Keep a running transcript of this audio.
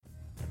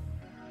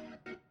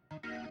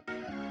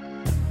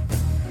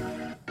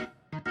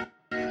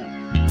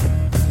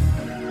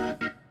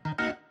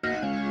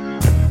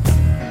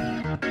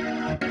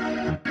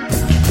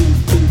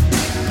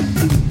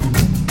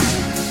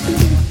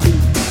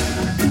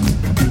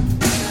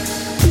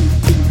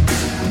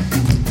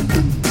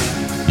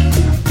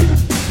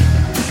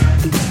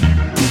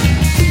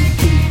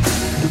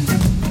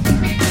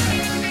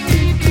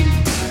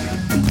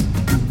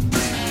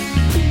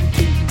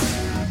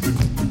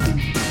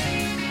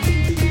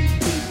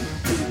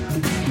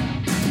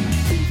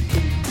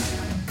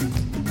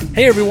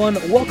Hey everyone,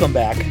 welcome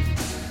back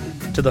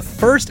to the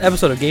first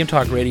episode of Game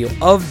Talk Radio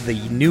of the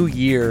new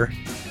year.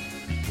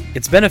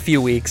 It's been a few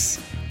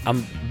weeks.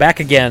 I'm back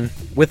again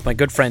with my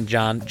good friend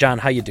John. John,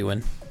 how you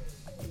doing?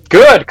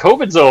 Good.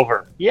 COVID's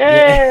over.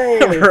 Yay!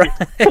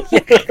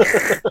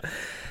 Yeah.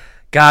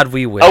 God,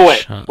 we wish.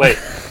 Oh wait,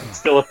 it's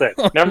still a thing.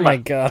 Never Oh my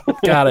mind. God,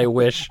 I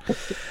wish.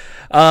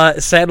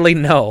 Sadly,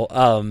 no.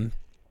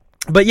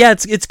 But yeah,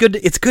 it's good.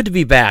 It's good to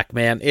be back,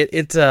 man.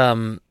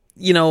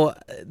 You know,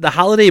 the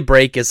holiday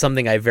break is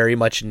something I very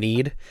much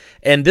need,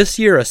 and this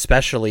year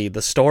especially,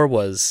 the store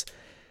was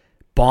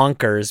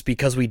bonkers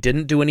because we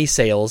didn't do any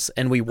sales,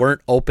 and we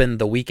weren't open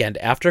the weekend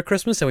after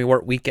Christmas, and we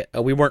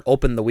weren't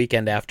open the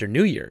weekend after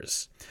New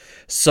Year's.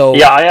 So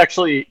Yeah,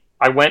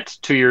 I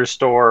went to your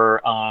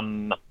store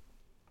on,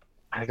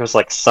 I think it was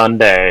like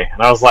Sunday,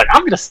 and I was like,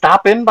 I'm gonna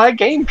stop in by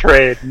Game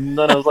Trade, and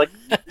then I was like,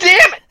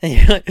 damn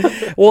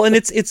it! Well, and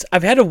it's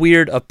I've had a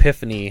weird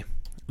epiphany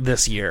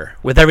this year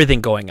with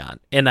everything going on,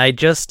 and I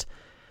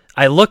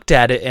looked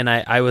at it and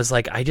I was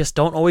like, I just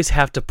don't always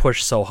have to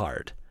push so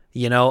hard.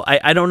 You know,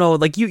 I don't know,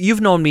 like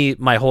you've known me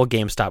my whole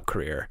GameStop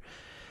career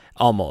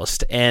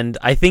almost, and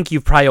I think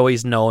you've probably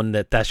always known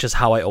that that's just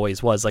how I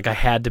always was. Like, I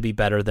had to be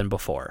better than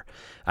before.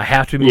 I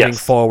have to be moving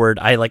forward.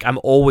 I'm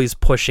always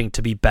pushing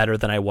to be better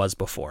than I was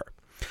before.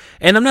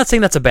 And I'm not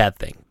saying that's a bad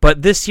thing,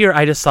 but this year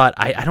I just thought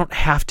I don't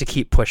have to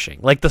keep pushing.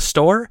 Like, the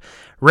store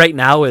right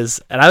now is,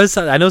 and I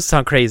know it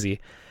sounds crazy,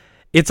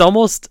 it's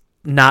almost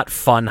not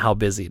fun how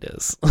busy it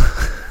is.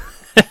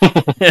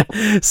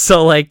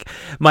 So, like,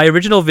 my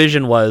original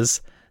vision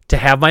was to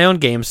have my own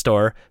game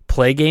store,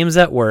 play games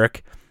at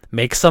work,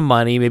 make some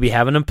money, maybe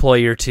have an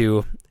employee or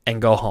two,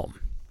 and go home.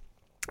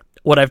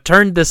 What I've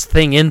turned this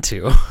thing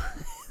into,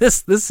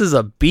 this is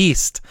a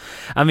beast.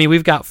 I mean,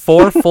 we've got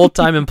 4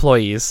 full-time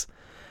employees,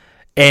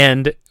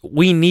 and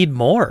we need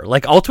more.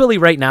 Like, ultimately,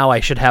 right now, I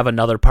should have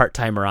another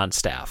part-timer on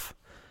staff,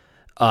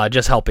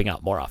 just helping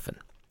out more often.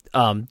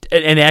 And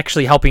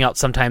actually helping out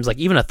sometimes, like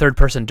even a third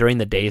person during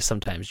the day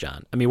sometimes,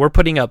 John. I mean, we're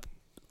putting up,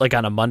 like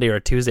on a Monday or a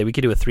Tuesday, we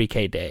could do a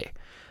 3K day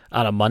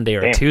on a Monday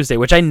or a Tuesday,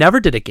 which I never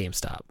did at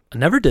GameStop. I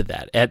never did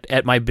that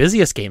at my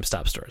busiest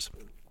GameStop stores.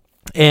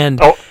 And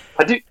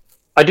I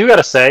do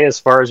gotta say, as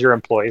far as your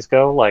employees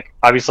go, like,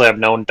 obviously I've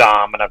known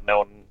Dom and I've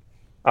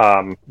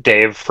known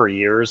Dave for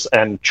years,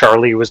 and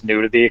Charlie was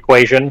new to the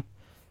equation.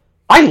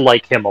 I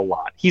like him a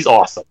lot. He's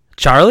awesome.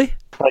 Charlie?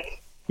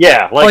 Like,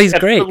 yeah, like, he's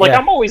great. Like, yeah.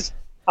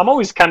 I'm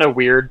always kind of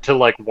weird to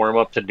like warm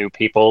up to new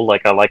people.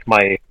 Like, I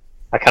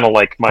kind of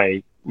like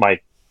my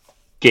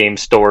game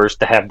stores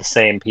to have the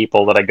same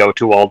people that I go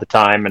to all the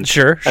time, and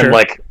Sure. and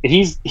like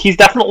he's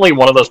definitely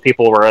one of those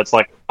people where it's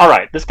like, all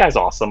right, this guy's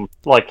awesome.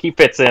 Like, he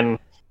fits in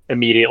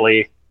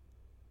immediately.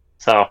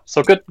 So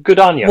good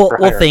on you.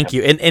 Well, thank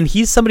you. And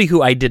he's somebody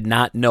who I did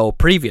not know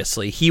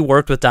previously. He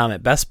worked with Dom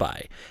at Best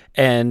Buy,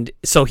 and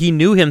so he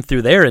knew him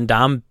through there, and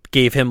Dom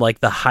gave him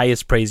like the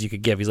highest praise you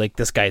could give. He's like,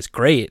 this guy's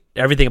great.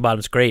 Everything about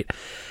him's great.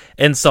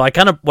 And so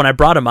when I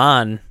brought him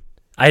on,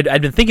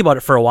 I'd been thinking about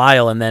it for a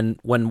while. And then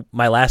when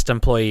my last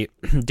employee,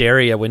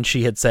 Daria, when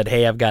she had said,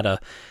 hey, I've got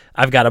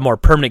a more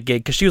permanent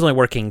gig, cause she was only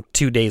working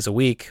 2 days a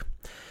week.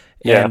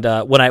 Yeah.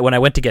 And when I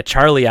went to get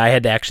Charlie, I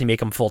had to actually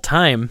make him full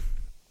time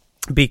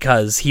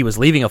because he was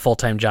leaving a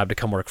full-time job to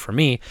come work for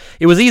me.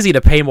 It was easy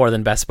to pay more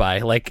than Best Buy.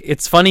 Like,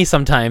 it's funny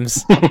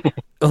sometimes,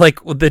 like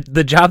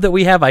the job that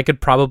we have, I could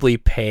probably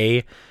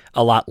pay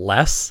a lot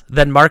less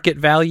than market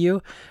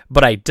value,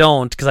 but I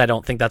don't, because I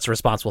don't think that's a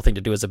responsible thing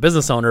to do as a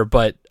business owner,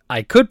 but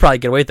I could probably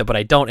get away with it, but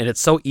I don't, and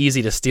it's so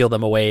easy to steal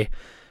them away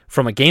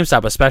from a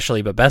GameStop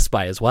especially, but Best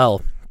Buy as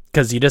well,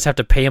 because you just have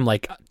to pay them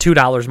like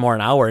 $2 more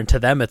an hour, and to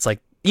them it's like,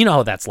 you know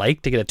how that's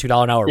like to get a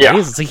 $2 an hour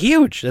raise. It's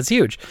huge. That's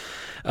huge.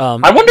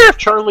 I wonder if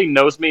Charlie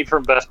knows me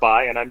from Best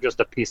Buy and I'm just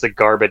a piece of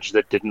garbage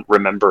that didn't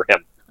remember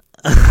him.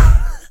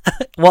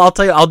 Well, I'll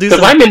tell you,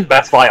 because I'm in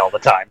Best Buy all the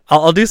time.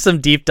 I'll do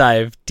some deep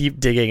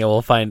digging,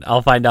 and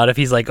I'll find out if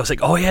he's like,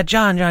 oh yeah,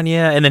 John,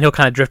 yeah, and then he'll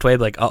kind of drift away,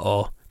 like,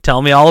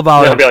 tell me all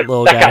about it, like,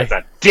 little that guy. guy's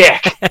a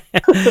dick.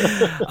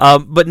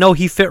 But no,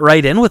 he fit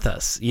right in with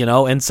us, you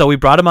know, and so we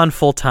brought him on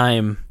full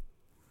time.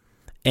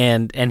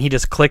 And he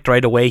just clicked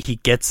right away. He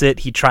gets it.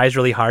 He tries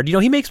really hard. You know,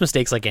 he makes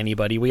mistakes like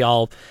anybody. We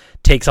all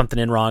take something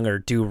in wrong or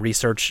do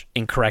research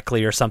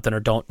incorrectly or something,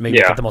 or don't maybe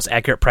get the most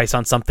accurate price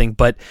on something.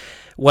 But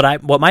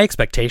what my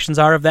expectations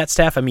are of that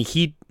staff, I mean,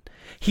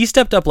 he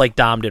stepped up like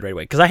Dom did right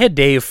away. Because I had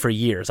Dave for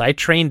years. I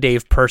trained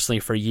Dave personally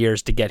for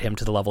years to get him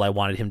to the level I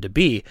wanted him to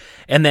be.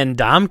 And then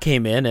Dom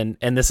came in,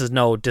 and this is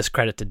no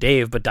discredit to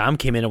Dave, but Dom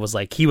came in and was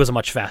like, he was a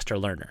much faster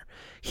learner.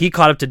 He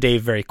caught up to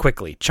Dave very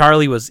quickly.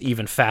 Charlie was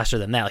even faster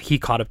than that. Like, he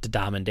caught up to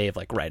Dom and Dave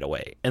like right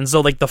away. And so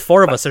like the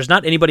 4 of us, there's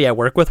not anybody I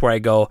work with where I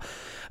go,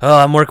 oh,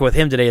 I'm working with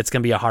him today, it's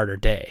going to be a harder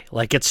day.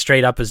 Like, it's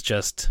straight up is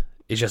just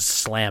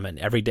slamming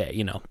every day,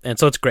 you know? And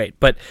so it's great.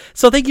 But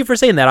so thank you for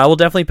saying that. I will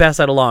definitely pass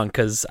that along,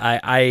 because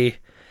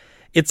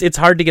it's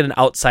hard to get an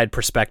outside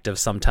perspective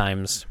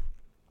sometimes,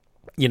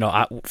 you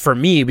know, for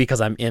me, because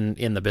I'm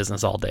in the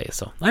business all day.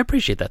 So I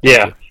appreciate that.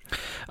 Thank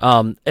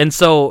you. And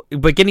so,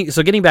 but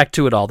getting back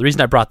to it all, the reason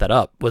I brought that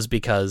up was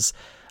because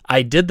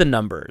I did the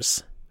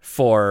numbers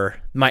for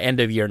my end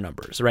of year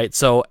numbers, right?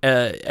 So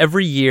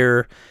every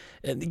year,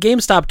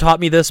 GameStop taught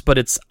me this, but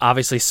it's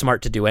obviously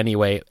smart to do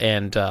anyway.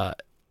 And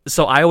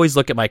so I always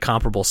look at my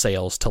comparable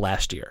sales to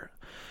last year.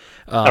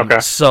 Okay.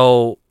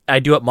 So I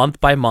do it month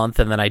by month,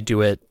 and then I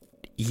do it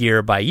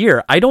year by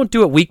year. I don't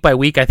do it week by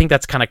week. I think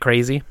that's kind of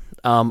crazy.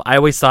 I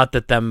always thought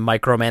that them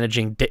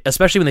micromanaging,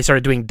 especially when they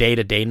started doing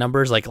day-to-day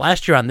numbers, like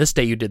last year on this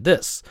day you did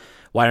this.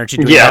 Why aren't you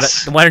doing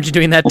that? Why aren't you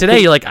doing that today?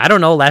 You're like, I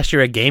don't know. Last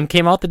year a game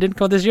came out that didn't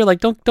come out this year. Like,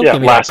 don't give me that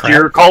crap. Last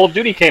year Call of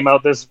Duty came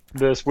out this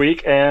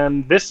week,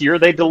 and this year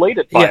they delayed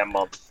it by a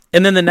month.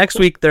 And then the next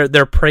week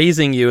they're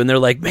praising you, and they're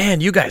like,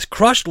 "Man, you guys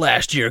crushed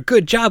last year.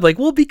 Good job." Like,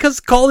 well, because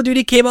Call of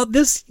Duty came out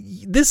this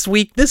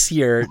week this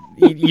year,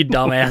 you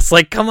dumbass.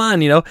 Like, come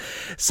on, you know.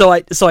 So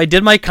I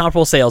did my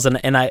comparable sales,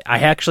 and I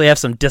actually have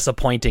some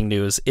disappointing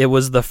news. It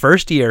was the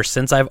first year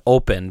since I've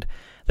opened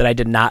that I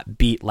did not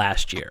beat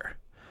last year.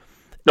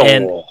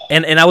 Oh.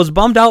 And I was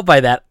bummed out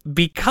by that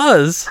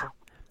because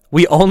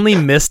we only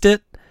missed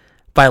it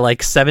by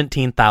like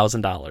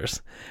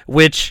 $17,000,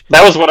 which...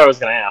 That was what I was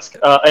going to ask.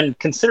 And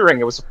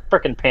considering it was a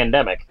freaking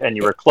pandemic and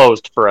you were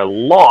closed for a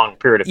long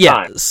period of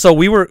time. So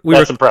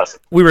that's impressive.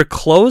 We were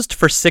closed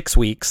for 6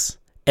 weeks,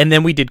 and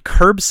then we did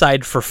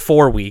curbside for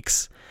 4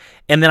 weeks,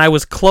 and then I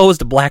was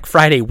closed Black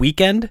Friday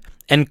weekend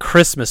and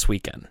Christmas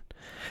weekend.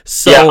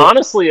 So yeah,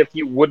 honestly, if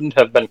you wouldn't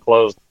have been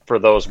closed for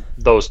those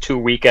 2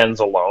 weekends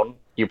alone,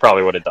 you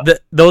probably would have done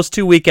it. Those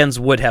 2 weekends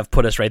would have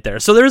put us right there.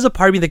 So there's a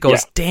part of me that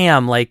goes,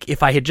 damn, like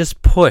if I had just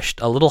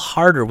pushed a little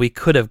harder, we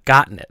could have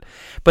gotten it.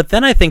 But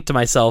then I think to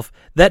myself,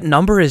 that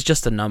number is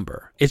just a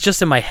number. It's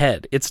just in my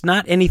head. It's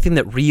not anything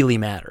that really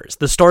matters.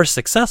 The store's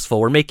successful.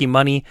 We're making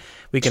money.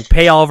 We can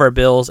pay all of our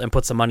bills and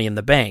put some money in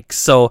the bank.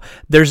 So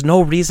there's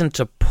no reason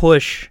to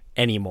push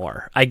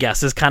anymore, I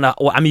guess, is kind of,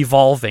 I'm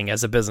evolving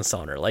as a business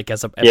owner, like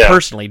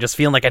personally, just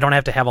feeling like I don't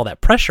have to have all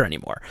that pressure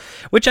anymore,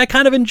 which I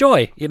kind of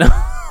enjoy, you know.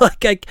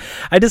 Like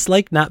I just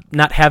like not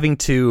having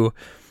to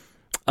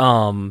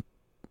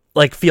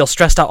like feel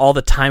stressed out all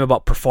the time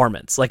about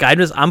performance. Like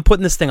I'm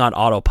putting this thing on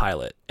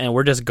autopilot and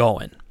we're just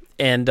going.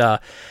 And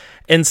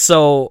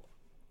so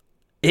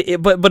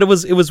but it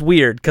was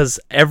weird because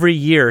every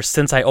year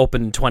since I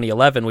opened in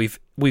 2011,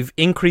 we've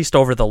increased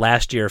over the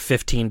last year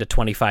 15 to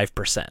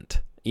 25%.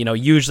 You know,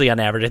 usually on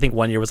average, I think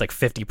one year was like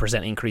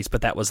 50% increase,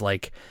 but that was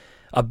like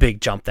a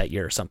big jump that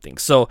year or something.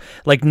 So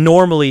like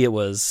normally it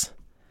was,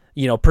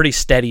 you know, pretty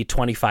steady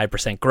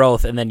 25%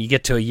 growth. And then you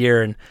get to a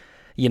year and,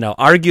 you know,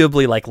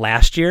 arguably like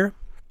last year,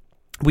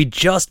 we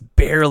just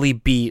barely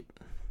beat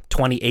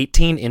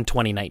 2018 in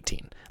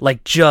 2019.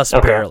 Like just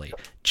barely.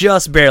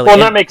 Well,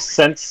 that makes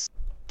sense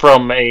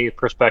from a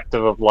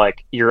perspective of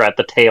like you're at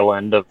the tail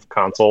end of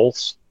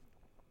consoles.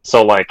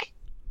 So like,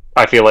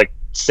 I feel like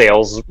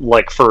sales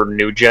like for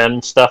new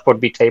gen stuff would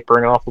be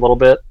tapering off a little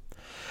bit.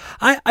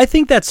 I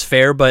think that's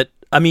fair, but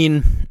I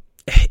mean,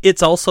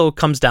 it's also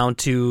comes down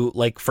to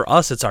like for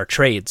us, it's our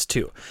trades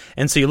too.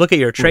 And so you look at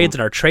your trades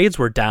and our trades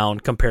were down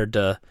compared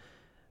to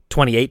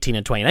 2018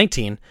 and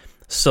 2019.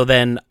 So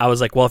then I was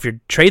like, well, if your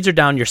trades are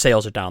down, your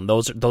sales are down.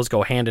 Those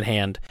go hand in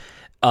hand.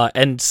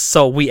 And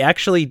so we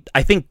actually,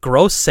 I think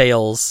gross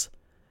sales,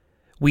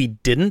 we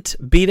didn't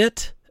beat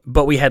it,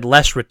 but we had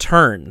less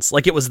returns.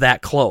 Like it was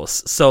that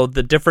close. So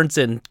the difference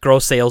in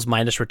gross sales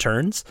minus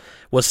returns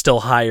was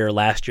still higher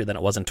last year than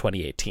it was in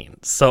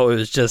 2018. So it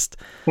was just,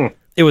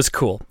 it was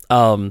cool.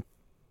 But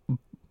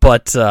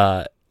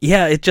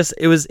yeah, it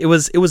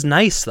was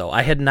nice though.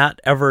 I had not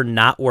ever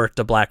not worked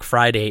a Black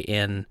Friday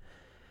in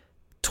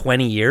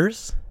 20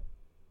 years.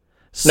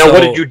 So, now,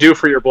 what did you do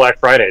for your Black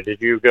Friday?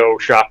 Did you go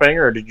shopping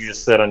or did you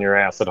just sit on your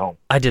ass at home?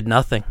 I did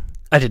nothing.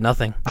 And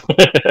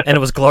it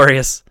was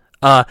glorious.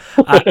 I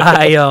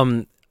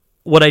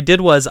what I did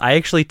was I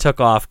actually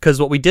took off because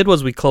what we did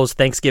was we closed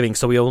Thanksgiving,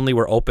 so we only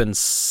were open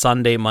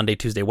Sunday, Monday,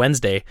 Tuesday,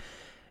 Wednesday.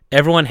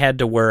 Everyone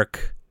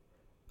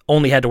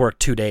only had to work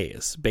 2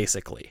 days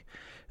basically,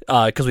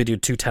 because we do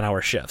 2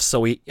 10-hour shifts.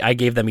 So I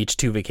gave them each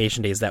 2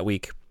 vacation days that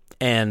week,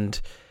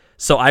 and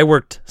so I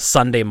worked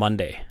Sunday,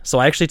 Monday. So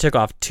I actually took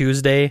off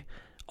Tuesday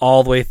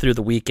all the way through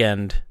the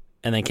weekend,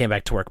 and then came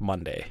back to work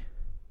Monday.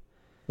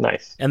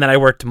 Nice. And then I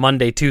worked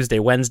Monday, Tuesday,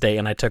 Wednesday,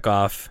 and I took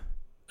off.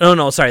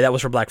 No, sorry, that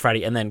was for Black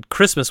Friday. And then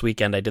Christmas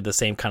weekend, I did the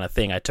same kind of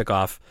thing. I took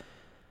off,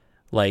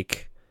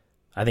 like,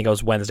 I think it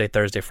was Wednesday,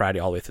 Thursday, Friday,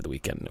 all the way through the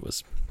weekend.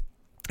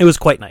 It was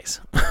quite nice.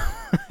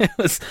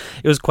 it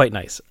was quite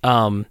nice.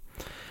 But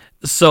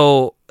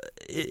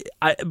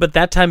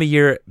that time of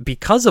year,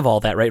 because of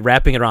all that, right,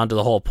 wrapping it around to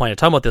the whole point of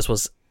talking about this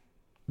was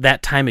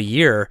that time of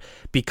year,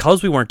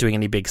 because we weren't doing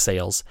any big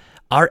sales,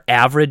 our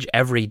average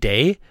every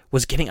day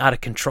was getting out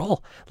of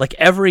control. Like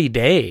every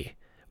day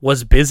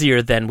was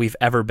busier than we've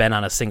ever been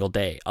on a single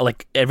day.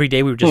 Like every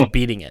day we were just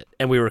beating it,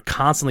 and we were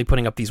constantly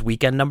putting up these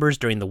weekend numbers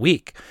during the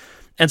week.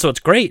 And so it's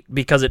great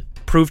because it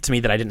proved to me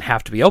that I didn't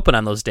have to be open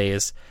on those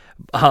days.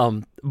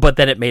 But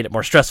then it made it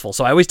more stressful.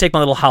 So I always take my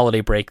little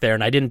holiday break there,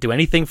 and I didn't do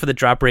anything for the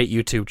Drop Rate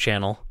YouTube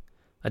channel.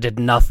 I did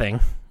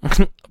nothing.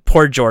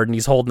 Poor Jordan,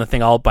 he's holding the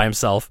thing all by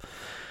himself.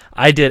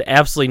 I did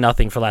absolutely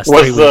nothing for the last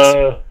 3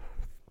 weeks.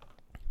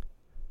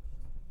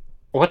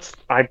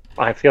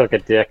 I feel like a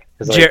dick.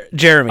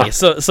 Jeremy.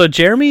 So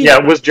Jeremy. Yeah,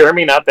 was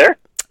Jeremy not there?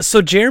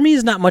 So Jeremy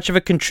is not much of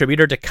a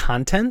contributor to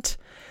content,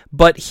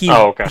 but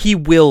okay. he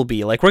will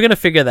be. Like, we're gonna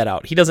figure that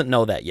out. He doesn't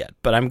know that yet,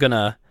 but I'm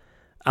gonna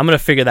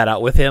figure that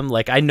out with him.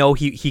 Like, I know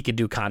he could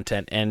do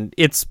content, and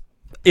it's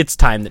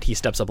time that he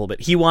steps up a little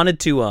bit. He wanted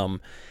to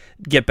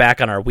get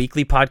back on our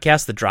weekly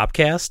podcast, the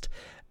Dropcast,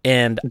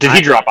 and did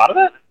he drop out of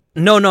that?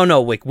 No.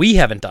 Like, we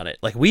haven't done it.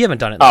 Like, we haven't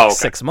done it in like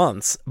 6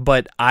 months.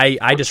 But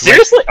I just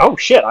seriously. Oh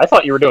shit! I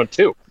thought you were doing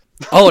 2.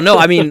 Oh no!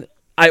 I mean,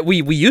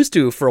 we used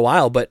to for a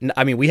while, but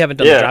I mean, we haven't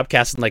done the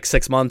Dropcast in like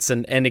 6 months,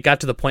 and it got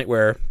to the point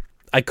where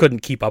I couldn't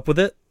keep up with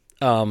it.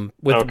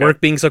 With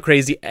work being so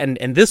crazy, and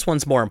this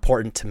one's more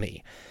important to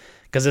me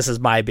because this is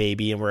my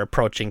baby, and we're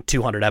approaching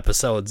 200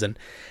 episodes, and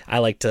I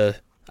like to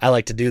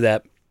do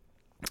that.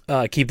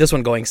 Keep this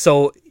one going.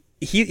 So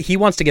he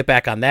wants to get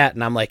back on that,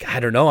 and I'm like, I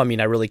don't know. I mean,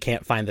 I really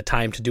can't find the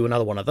time to do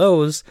another one of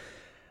those,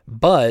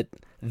 but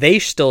they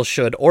still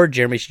should, or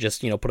Jeremy should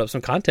just put up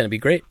some content. It'd be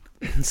great.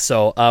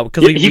 So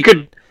because he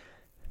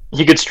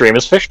could stream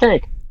his fish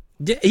tank.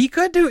 Yeah, he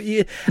could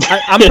do.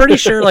 I'm pretty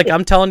sure. Like,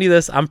 I'm telling you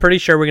this, I'm pretty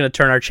sure we're gonna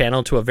turn our channel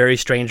into a very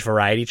strange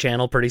variety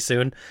channel pretty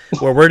soon,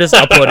 where we're just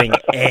uploading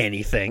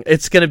anything.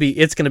 It's gonna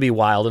be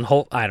wild, and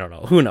I don't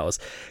know, who knows?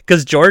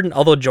 Because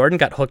although Jordan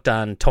got hooked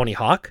on Tony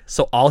Hawk,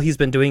 so all he's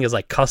been doing is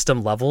like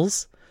custom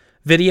levels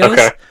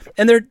videos,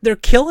 and they're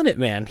killing it,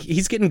 man.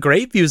 He's getting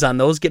great views on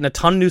those, getting a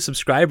ton of new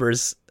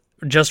subscribers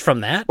just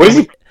from that.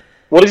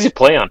 What does he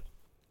play on?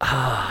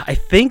 I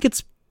think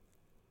is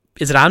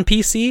it on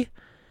PC?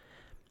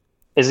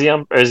 Is he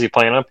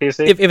playing on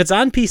PC? If it's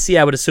on PC,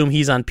 I would assume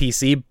he's on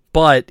PC.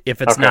 But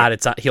if it's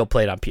not, he'll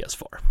play it on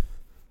PS4.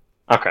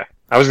 Okay,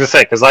 I was gonna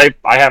say because I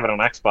have it on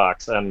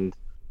Xbox, and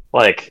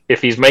like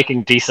if he's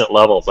making decent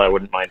levels, I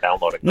wouldn't mind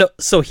downloading them. No,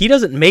 so he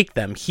doesn't make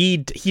them. He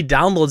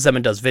downloads them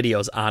and does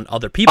videos on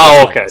other people's.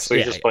 Oh, okay. levels. So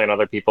he's just playing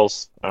other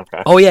people's.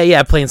 Okay. Oh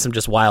yeah, playing some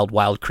just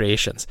wild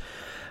creations.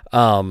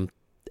 And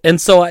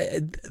so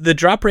the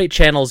Drop Rate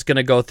channel is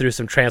gonna go through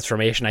some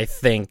transformation, I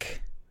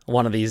think,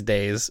 one of these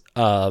days.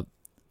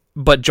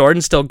 But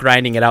Jordan's still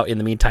grinding it out in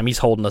the meantime. He's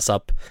holding us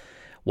up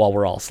while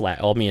we're all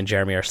me and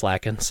Jeremy are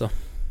slacking. So,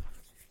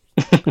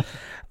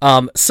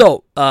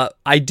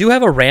 I do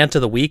have a rant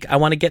of the week I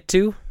want to get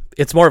to.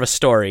 It's more of a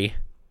story,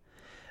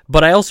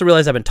 but I also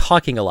realize I've been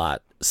talking a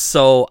lot.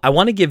 So I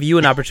want to give you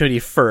an opportunity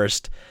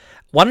first.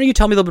 Why don't you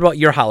tell me a little bit about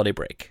your holiday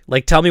break?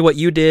 Like, tell me what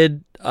you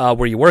did.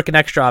 Were you working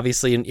extra?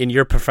 Obviously, in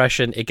your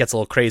profession, it gets a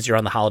little crazier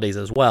on the holidays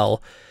as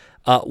well.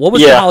 What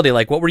was the holiday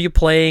like? What were you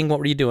playing? What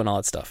were you doing? All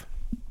that stuff.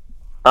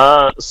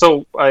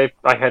 So I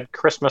had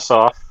Christmas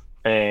off,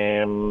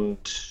 and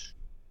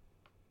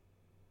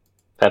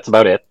that's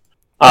about it.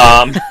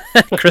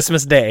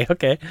 Christmas Day,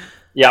 okay.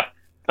 Yep.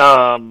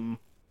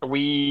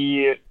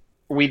 We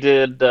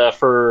did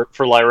for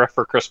Lyra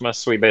for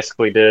Christmas. We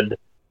basically did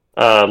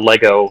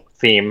Lego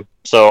theme.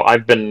 So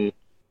I've been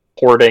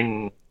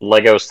hoarding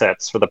Lego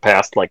sets for the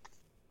past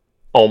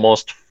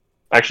almost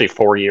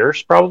 4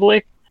 years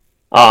probably.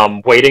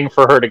 Waiting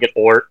for her to get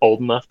old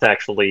enough to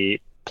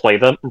actually play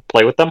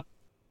with them.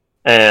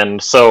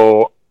 And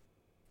so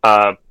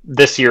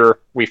this year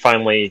we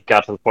finally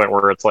got to the point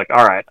where it's like,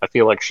 all right, I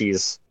feel like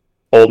she's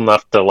old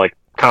enough to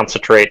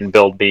concentrate and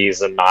build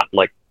these and not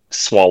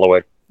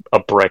swallow a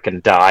brick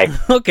and die.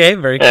 Okay,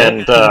 very cool.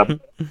 And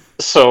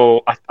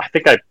so I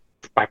think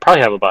I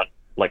probably have about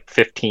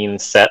 15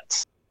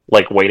 sets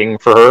waiting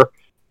for her.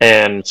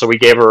 And so we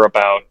gave her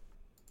I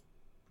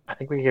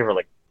think we gave her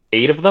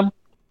 8 of them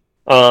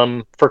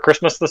for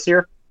Christmas this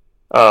year.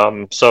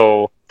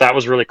 So that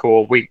was really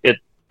cool. It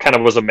kind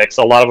of was a mix.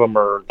 A lot of them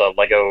are the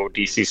Lego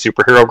DC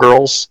Superhero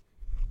Girls,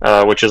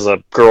 which is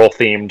a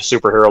girl-themed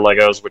superhero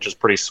Legos, which is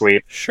pretty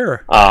sweet.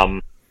 Sure. So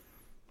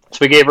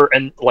we gave her,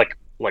 and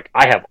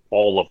I have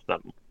all of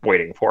them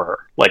waiting for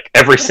her.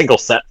 Every single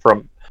set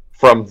from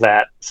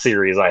that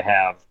series I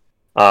have.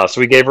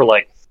 So we gave her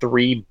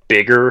 3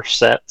 bigger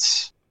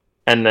sets,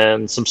 and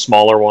then some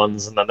smaller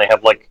ones, and then they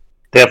have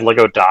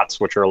Lego dots,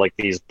 which are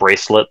these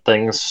bracelet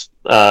things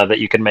that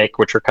you can make,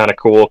 which are kind of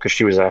cool because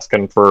she was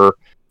asking for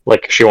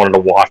she wanted a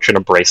watch and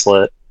a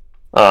bracelet.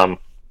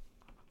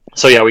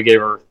 So yeah, we gave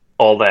her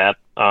all that.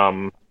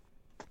 And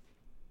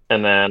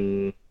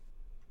then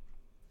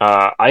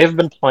I have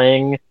been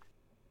playing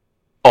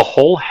a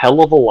whole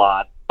hell of a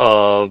lot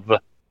of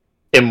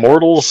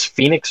Immortals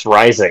Phoenix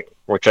Rising,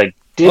 which I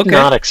did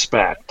not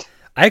expect.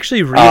 I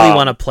actually really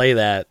want to play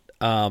that.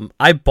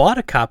 I bought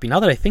a copy. Now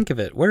that I think of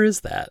it, where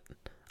is that?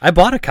 I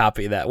bought a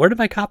copy of that. Where did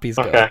my copies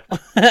go? Okay.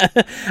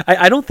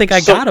 I don't think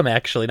I got them,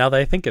 actually, now that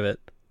I think of it.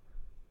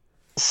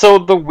 So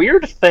the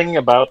weird thing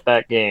about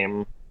that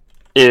game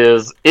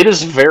is it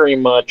is very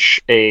much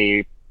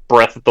a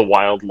Breath of the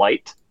Wild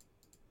light.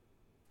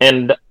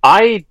 And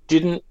I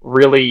didn't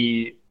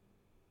really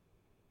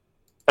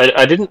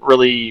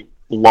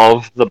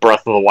love the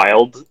Breath of the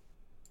Wild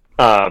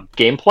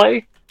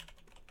gameplay.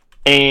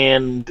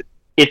 And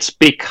it's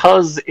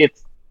because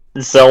it's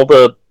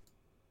Zelda,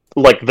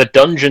 the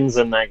dungeons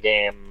in that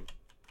game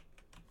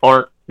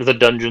aren't the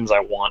dungeons I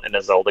want in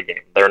a Zelda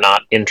game. They're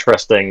not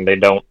interesting. They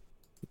don't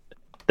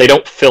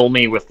fill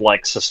me with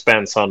like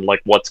suspense on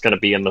like what's going to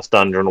be in this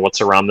dungeon,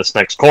 what's around this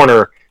next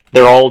corner.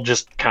 They're all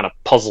just kind of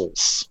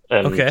puzzles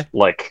and Okay.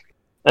 like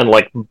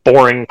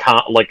boring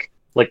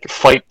like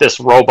fight this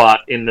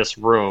robot in this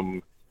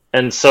room.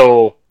 And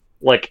so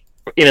like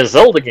in a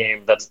Zelda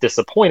game that's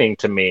disappointing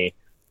to me,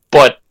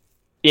 but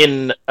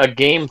in a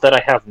game that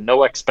I have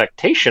no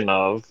expectation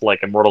of,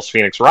 like Immortals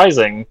Phoenix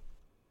Rising,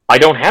 I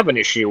don't have an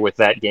issue with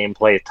that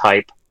gameplay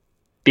type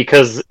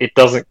because it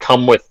doesn't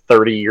come with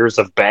 30 years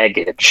of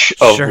baggage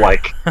of Sure.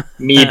 like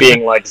me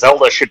being like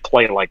Zelda should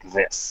play like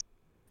this.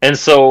 And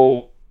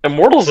so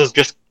Immortals is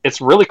just it's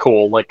really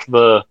cool. Like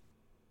the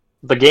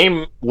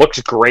game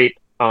looks great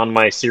on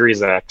my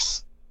Series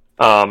X.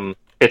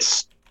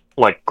 It's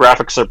like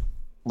graphics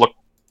look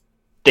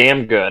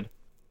damn good.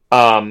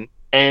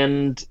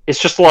 And it's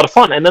just a lot of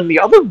fun. And then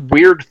the other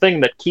weird thing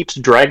that keeps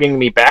dragging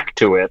me back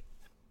to it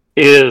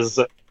is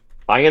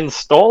I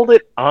installed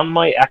it on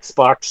my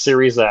Xbox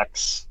Series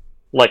X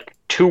like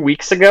 2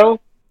 weeks ago.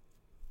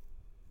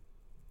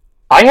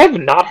 I have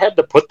not had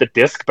to put the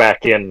disc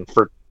back in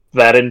for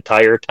that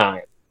entire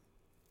time.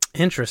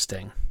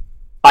 Interesting.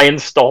 I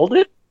installed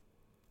it,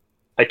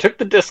 I took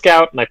the disc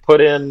out, and I put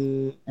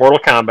in Mortal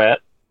Kombat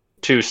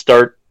to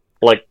start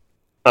like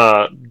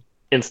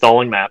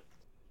installing that.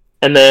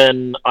 And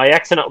then I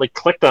accidentally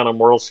clicked on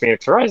Immortals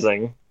Phoenix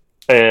Rising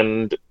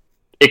and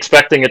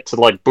expecting it to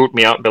like boot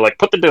me out and be like,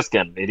 put the disc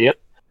in,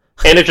 idiot.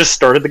 And it just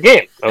started the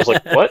game. I was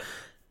like, what?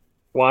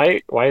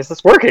 Why is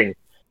this working?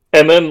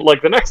 And then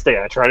like the next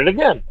day I tried it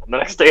again. And the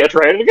next day I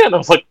tried it again. I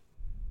was like,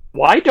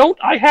 why don't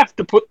I have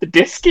to put the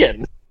disc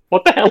in?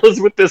 What the hell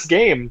is with this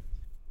game?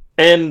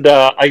 And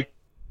I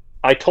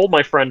told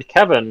my friend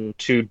Kevin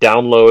to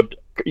download.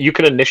 You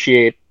can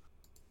initiate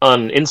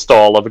an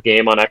install of a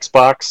game on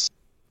Xbox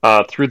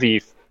through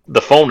the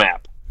phone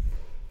app.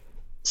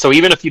 So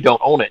even if you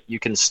don't own it, you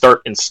can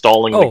start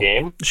installing the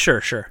game.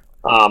 Sure.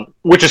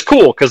 Which is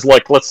cool because,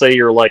 like, let's say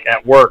you're like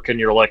at work and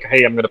you're like,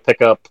 "Hey, I'm going to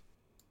pick up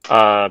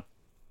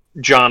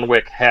John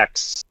Wick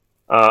Hex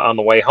on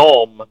the way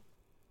home,"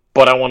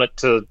 but I want it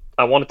to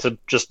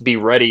just be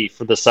ready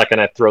for the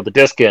second I throw the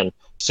disc in.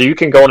 So you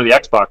can go into the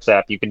Xbox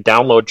app, you can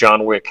download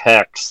John Wick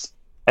Hex,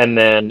 and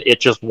then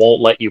it just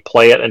won't let you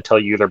play it until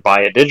you either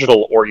buy a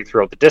digital or you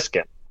throw the disc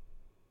in.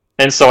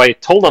 And so I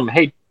told him,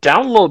 hey,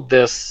 download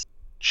this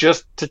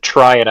just to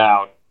try it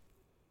out.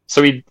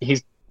 So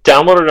he's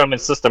downloaded it on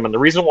his system, and the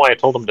reason why I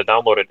told him to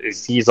download it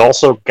is he's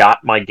also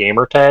got my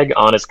gamer tag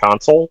on his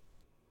console.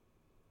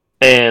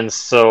 And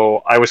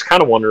so I was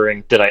kind of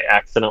wondering, did I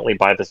accidentally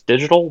buy this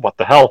digital? What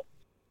the hell?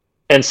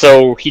 And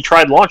so he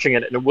tried launching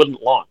it, and it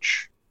wouldn't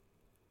launch.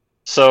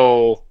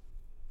 So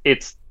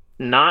it's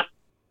not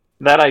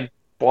that I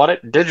bought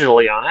it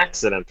digitally on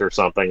accident or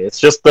something. It's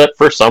just that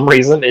for some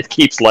reason it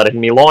keeps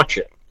letting me launch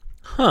it.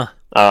 Huh.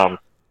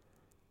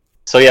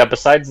 So yeah,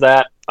 besides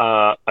that,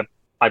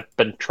 I've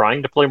been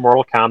trying to play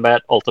Mortal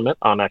Kombat Ultimate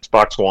on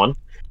Xbox One,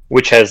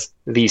 which has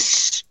the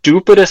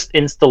stupidest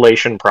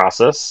installation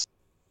process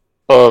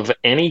of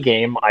any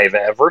game I've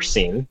ever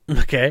seen.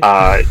 Okay.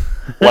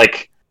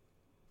 Like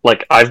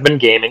I've been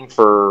gaming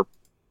for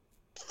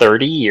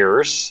 30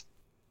 years.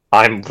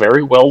 I'm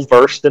very well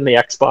versed in the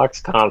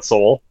Xbox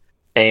console,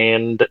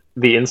 and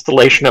the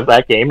installation of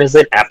that game is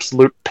an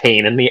absolute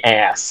pain in the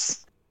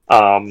ass.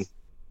 So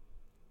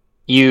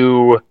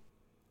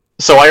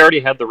I already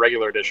had the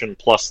regular edition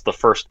plus the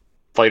first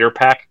fighter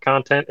pack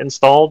content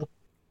installed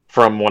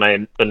from when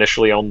I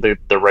initially owned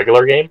the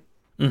regular game.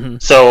 Mm-hmm.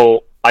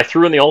 So I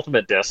threw in the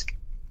Ultimate disc,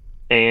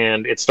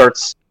 and it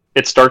starts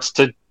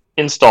to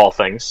install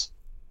things,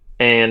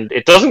 and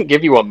it doesn't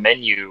give you a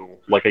menu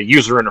like a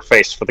user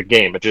interface for the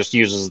game. It just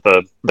uses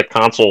the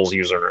console's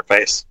user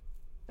interface.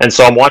 And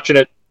so I'm watching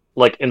it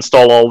like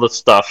install all this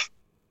stuff,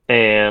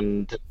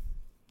 and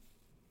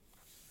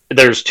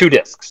there's two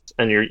discs,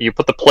 and you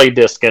put the play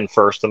disc in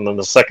first, and then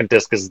the second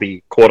disc is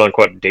the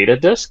quote-unquote data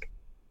disc.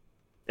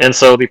 And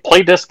so the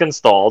play disc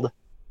installed,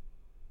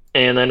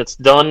 and then it's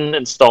done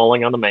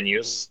installing on the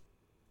menus.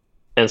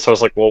 And so I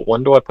was like, well,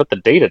 when do I put the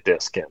data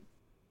disc in?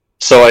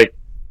 So I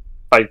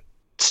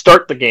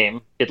start the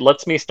game. It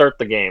lets me start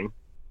the game,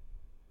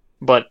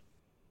 but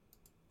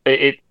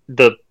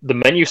the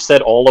menu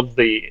said all of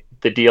the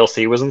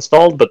DLC was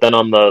installed, but then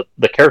on the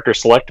character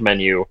select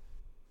menu,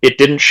 it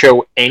didn't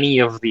show any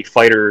of the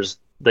fighters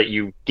that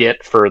you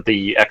get for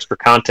the extra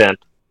content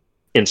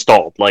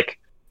installed. Like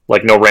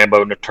no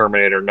Rambo, no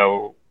Terminator,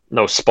 no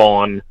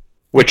Spawn,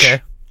 which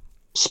Okay.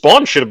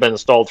 Spawn should have been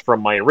installed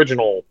from my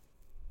original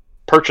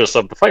purchase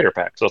of the fighter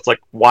pack. So it's like,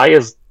 why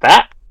is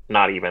that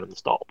not even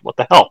installed? What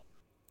the hell?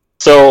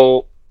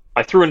 So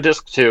I threw in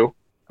disc 2,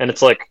 and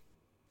it's like,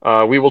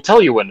 we will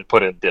tell you when to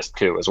put in disc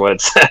 2, is what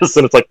it says.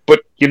 And it's like,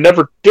 but you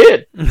never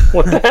did.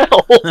 What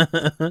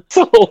the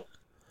hell?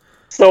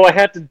 So I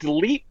had to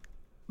delete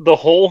the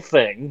whole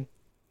thing.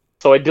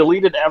 So I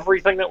deleted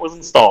everything that was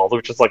installed,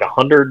 which is like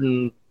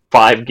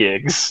 105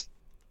 gigs.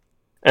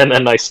 And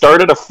then I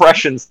started a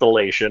fresh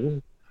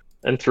installation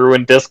and threw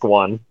in disc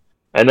 1.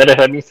 And then it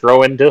had me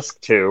throw in disc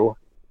 2.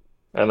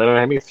 and then it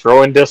had me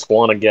throw in disc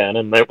 1 again,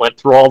 and it went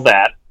through all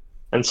that.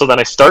 And so then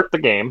I start the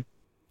game,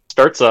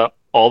 starts up,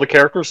 all the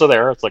characters are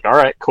there. It's like, all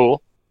right,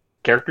 cool,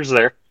 characters are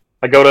there.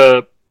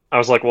 I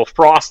was like, well,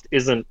 Frost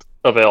isn't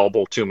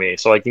available to me,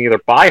 so I can either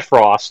buy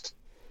Frost,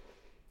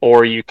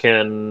 or you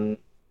can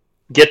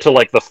get to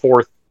like the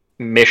 4th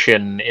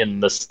mission in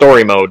the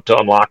story mode to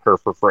unlock her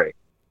for free.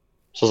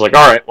 So I was like,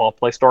 all right, well, I'll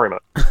play story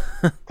mode.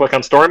 Click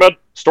on story mode.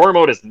 Story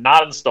mode is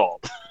not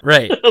installed.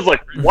 Right. I was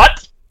like,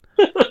 what?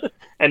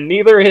 And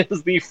neither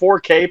is the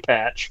 4K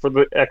patch for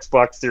the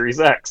Xbox Series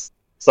X.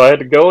 So I had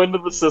to go into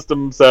the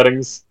system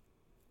settings,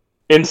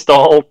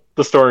 install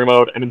the story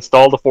mode, and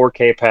install the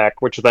 4K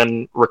pack, which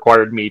then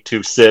required me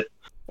to sit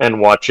and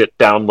watch it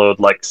download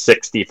like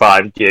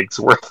 65 gigs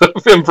worth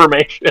of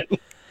information.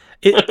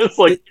 It's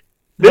like,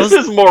 this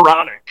is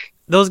moronic.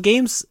 Those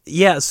games,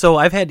 yeah, so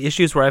I've had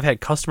issues where I've had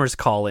customers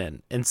call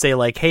in and say,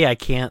 like, hey, I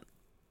can't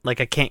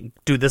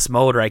do this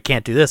mode, or I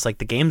can't do this, like,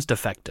 the game's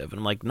defective. And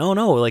I'm like, no,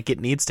 like, it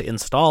needs to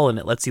install, and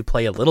it lets you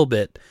play a little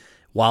bit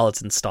while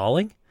it's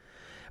installing.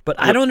 But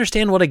I don't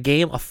understand what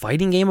a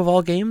fighting game of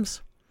all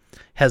games,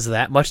 has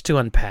that much to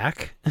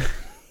unpack.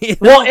 You know?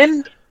 Well,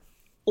 and,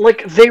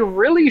 like, they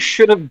really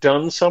should have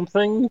done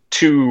something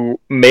to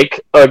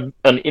make an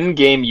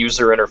in-game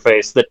user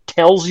interface that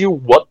tells you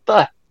what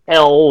the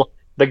hell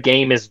the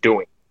game is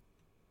doing.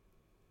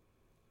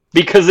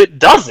 Because it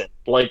doesn't.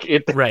 Like,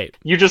 right.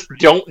 You just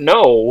don't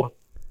know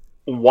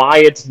why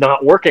it's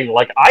not working.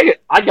 Like,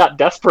 I got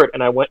desperate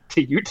and I went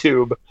to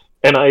YouTube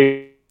and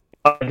I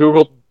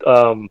Googled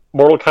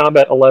Mortal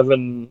Kombat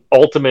 11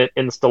 Ultimate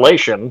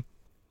installation,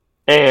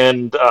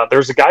 and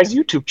there's a guy's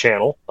YouTube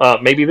channel.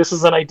 Maybe this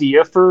is an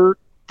idea for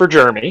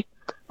Jeremy.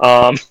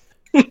 All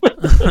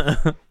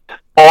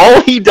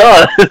he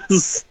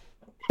does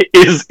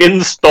is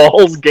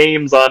installs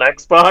games on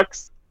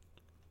Xbox.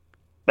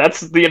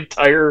 That's the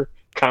entire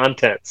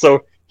content.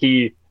 So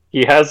he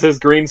has his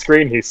green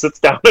screen, he sits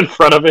down in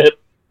front of it,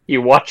 he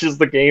watches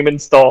the game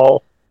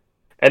install,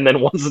 and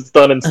then once it's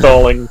done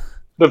installing,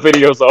 the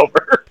video's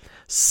over.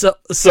 So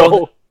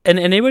and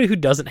anybody who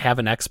doesn't have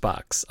an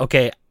Xbox,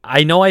 okay,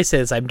 I know I say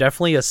this, I'm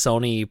definitely a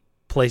Sony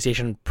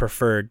PlayStation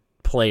preferred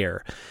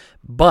player,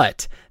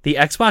 but the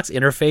Xbox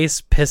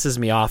interface pisses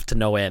me off to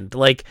no end.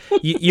 Like,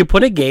 you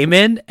put a game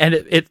in, and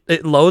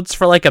it loads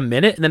for like a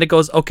minute, and then it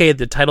goes, okay,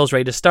 the title's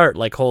ready to start.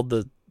 Like, hold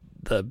the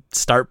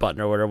start button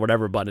or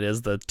whatever button it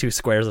is, the 2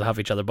 squares that have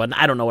each other button.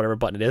 I don't know whatever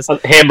button it is.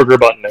 Hamburger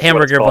button.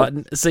 Hamburger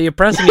button. So you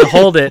press and you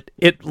hold it,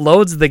 it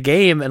loads the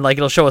game, and like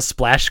it'll show a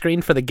splash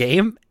screen for the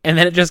game, and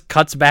then it just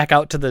cuts back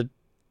out to the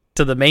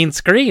main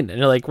screen, and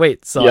you're like,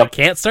 wait, so I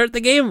can't start the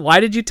game? Why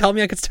did you tell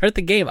me I could start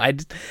the game?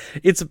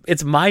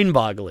 It's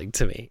mind-boggling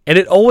to me, and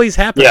it always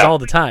happens all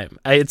the time.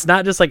 It's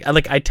not just like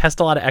I test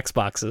a lot of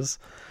Xboxes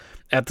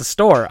at the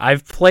store.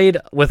 I've played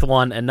with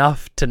one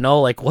enough to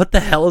know, like, what the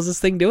hell is this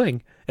thing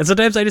doing? And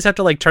sometimes I just have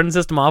to like turn the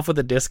system off with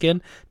the disc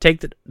in,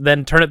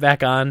 then turn it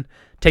back on,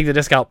 take the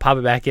disc out, pop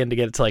it back in to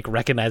get it to like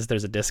recognize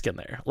there's a disc in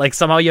there. Like,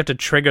 somehow you have to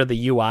trigger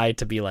the UI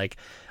to be like,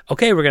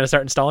 okay, we're gonna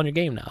start installing your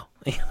game now.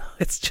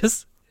 It's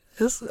just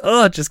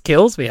it just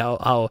kills me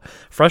how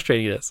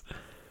frustrating it is.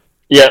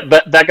 Yeah,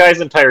 that guy's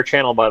entire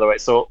channel, by the way.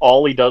 So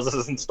all he does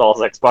is installs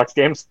Xbox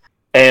games,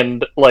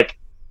 and like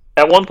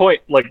at one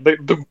point, like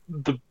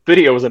the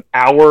video is an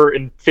hour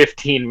and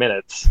 15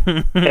 minutes,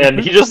 and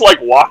he just like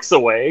walks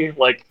away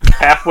like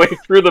halfway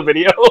through the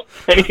video,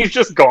 and he's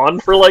just gone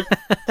for like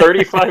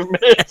 35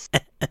 minutes,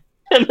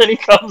 and then he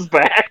comes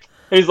back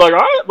and he's like, "All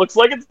right, looks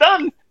like it's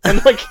done,"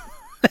 and like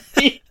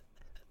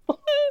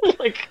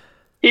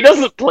he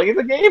doesn't play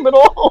the game at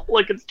all.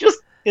 Like, it's just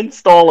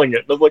installing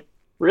it. I was like,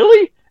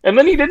 really? And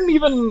then he didn't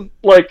even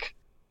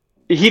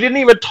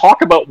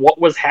talk about what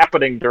was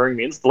happening during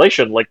the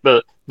installation. Like,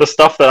 the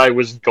stuff that I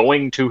was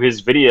going to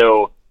his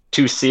video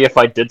to see if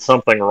I did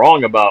something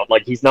wrong about.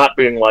 Like, he's not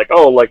being like,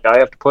 oh, like, I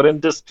have to put in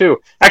disc 2.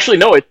 Actually,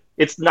 no,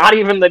 it's not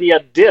even that he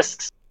had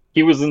discs.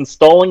 He was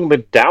installing the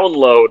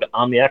download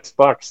on the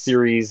Xbox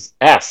Series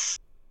S.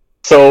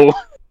 So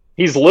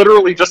he's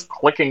literally just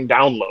clicking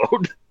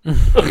download.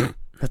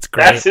 That's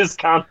great. That's his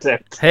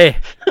content. Hey,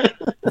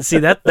 see,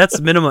 that's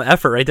minimum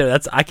effort right there.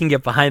 I can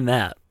get behind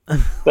that.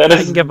 That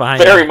is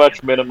very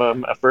much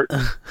minimum effort.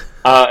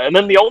 And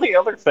then the only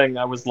other thing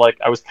I was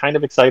kind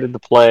of excited to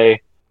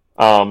play,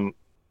 the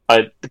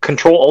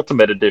Control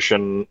Ultimate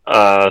Edition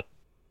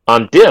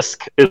on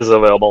disc is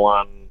available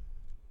on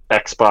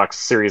Xbox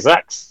Series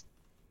X,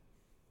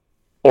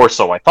 or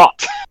so I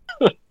thought,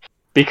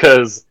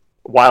 because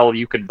while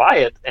you can buy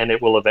it and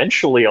it will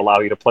eventually allow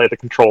you to play the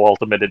Control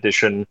Ultimate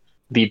Edition,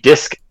 the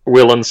disc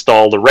will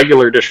install the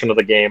regular edition of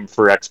the game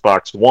for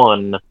Xbox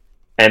One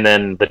and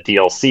then the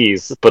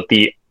DLCs, but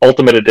the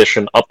Ultimate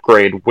Edition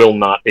upgrade will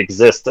not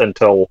exist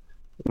until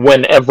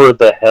whenever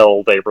the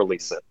hell they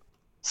release it.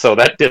 So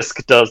that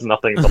disc does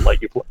nothing but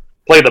let you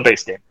play the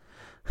base game.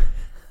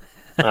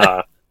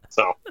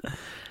 So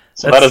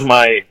that is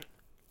my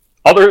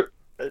other...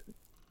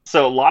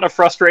 So a lot of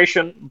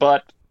frustration,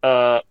 but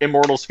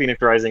Immortals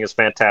Phoenix Rising is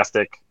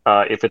fantastic.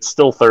 If it's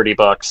still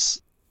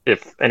 $30,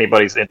 if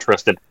anybody's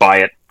interested, buy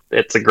it.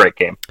 it's a great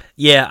game.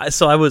 Yeah,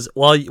 so I was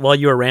while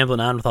you were rambling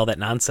on with all that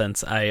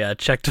nonsense, I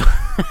checked.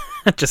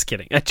 Just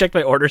kidding. I checked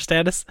my order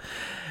status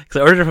because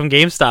I ordered it from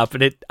GameStop,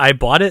 and I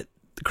bought it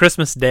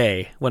Christmas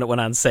Day when it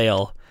went on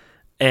sale,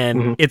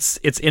 and it's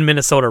in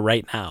Minnesota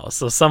right now.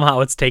 So somehow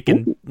it's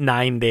taken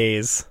 9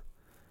 days,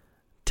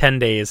 10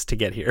 days to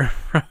get here.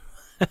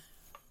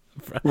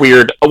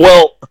 Weird.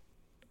 Well,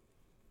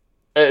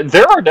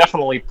 there are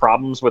definitely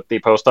problems with the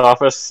post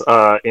office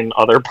in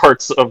other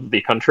parts of the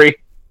country.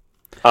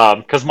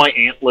 Because my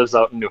aunt lives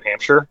out in New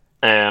Hampshire,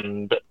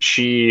 and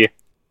she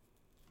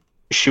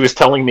was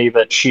telling me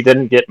that she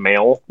didn't get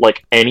mail,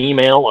 like any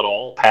mail at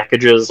all,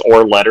 packages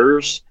or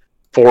letters,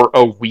 for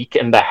a week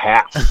and a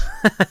half.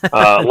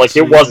 Like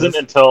it wasn't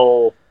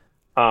until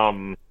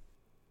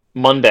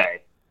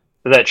Monday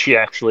that she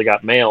actually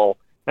got mail,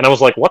 and I was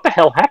like, "What the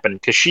hell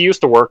happened?" Because she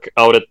used to work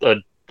out at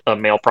a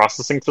mail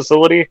processing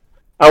facility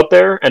out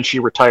there, and she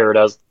retired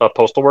as a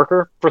postal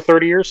worker for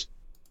 30 years.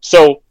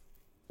 So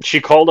she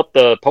called up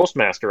the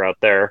postmaster out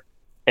there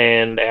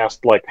and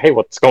asked, like, "Hey,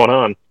 what's going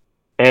on?"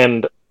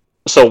 And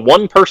so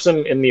one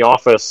person in the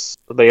office,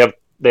 they have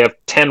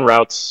 10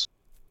 routes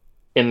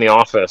in the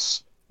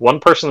office. One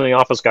person in the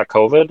office got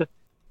COVID,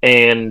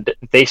 and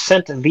they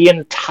sent the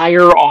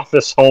entire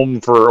office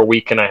home for a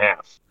week and a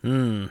half.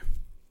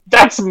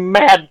 That's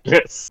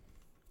madness.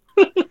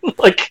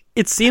 Like,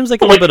 it seems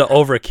like a little bit of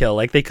overkill.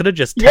 Like they could have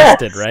just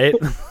tested, right?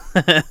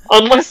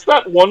 Unless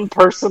that one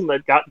person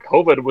that got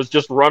COVID was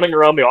just running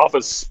around the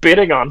office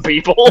spitting on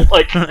people.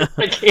 Like,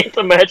 I can't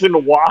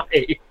imagine why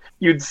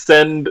you'd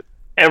send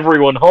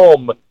everyone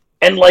home.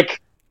 And,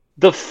 like,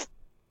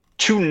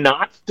 to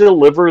not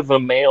deliver the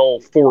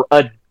mail for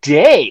a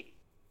day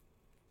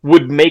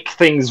would make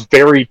things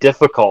very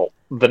difficult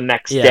the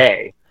next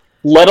day,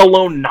 let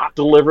alone not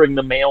delivering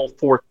the mail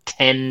for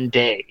 10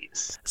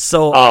 days.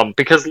 So,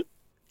 because,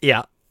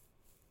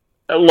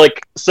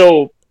 like,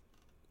 so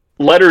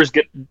letters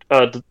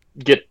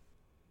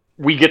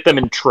we get them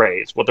in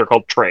trays, what they're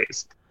called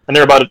trays, and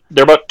they're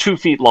about 2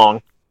 feet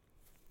long,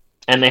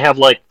 and they have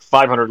like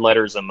 500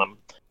 letters in them.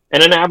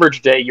 And an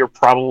average day, you're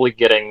probably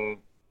getting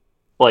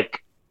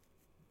like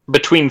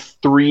between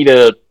 3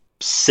 to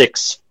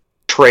 6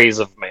 trays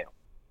of mail.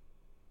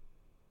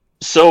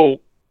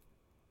 So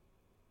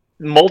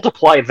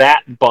multiply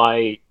that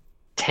by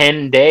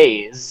 10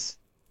 days,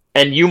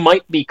 and you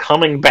might be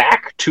coming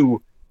back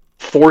to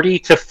 40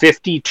 to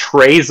 50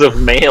 trays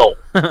of mail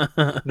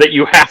that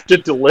you have to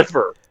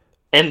deliver.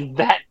 And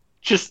that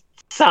just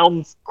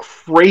sounds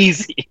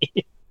crazy.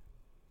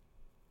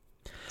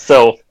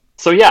 So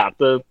yeah,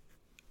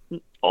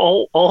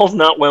 all's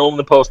not well in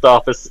the post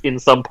office in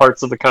some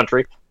parts of the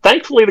country.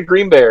 Thankfully, the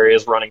Green Bay area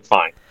is running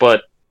fine.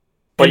 But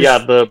yeah,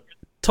 the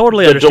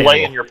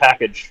delay in your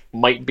package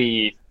might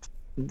be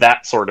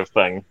that sort of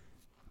thing.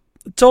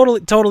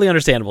 Totally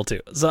understandable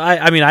too. So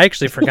I mean, I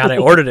actually forgot I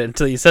ordered it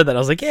until you said that. I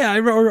was like, yeah, I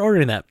remember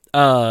ordering that.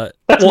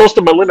 That's most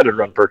of my limited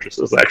run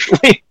purchases,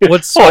 actually.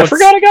 I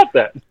forgot I got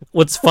that.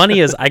 What's funny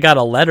is I got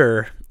a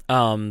letter.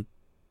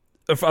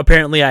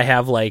 Apparently, I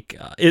have like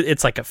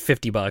it's like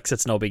 $50.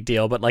 It's no big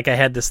deal. But like I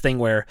had this thing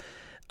where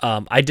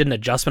I did an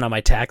adjustment on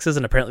my taxes,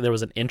 and apparently there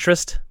was an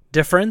interest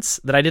difference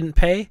that I didn't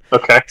pay.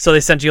 Okay. So they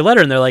sent you a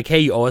letter, and they're like, "Hey,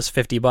 you owe us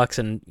 $50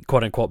 in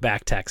quote unquote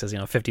back taxes.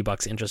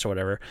 $50 interest or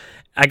whatever."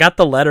 I got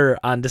the letter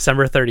on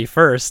December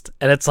 31st,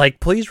 and it's like,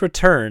 "Please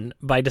return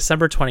by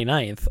December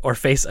 29th or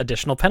face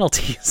additional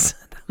penalties."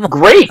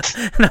 Great.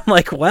 And I'm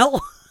like,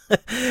 "Well,"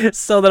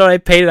 so then when I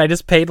paid it, I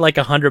just paid like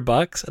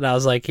 $100, and I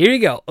was like, "Here you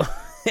go.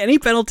 Any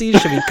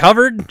penalties should be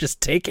covered. Just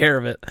take care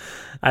of it.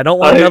 I don't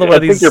want another one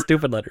of these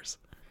stupid letters."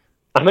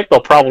 I think they'll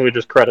probably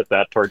just credit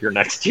that toward your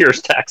next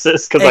year's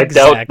taxes, because I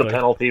doubt the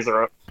penalties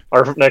are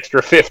an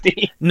extra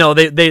 $50. No,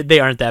 they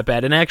aren't that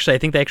bad. And actually, I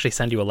think they actually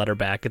send you a letter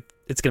back.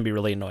 It's going to be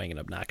really annoying and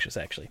obnoxious,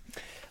 actually,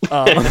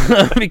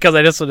 because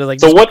I just was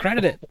like,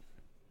 credit it.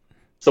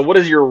 So what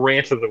is your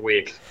rant of the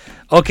week?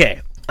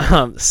 Okay,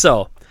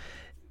 so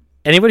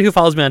anybody who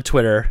follows me on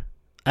Twitter,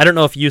 I don't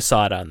know if you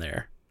saw it on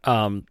there,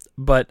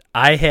 but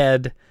I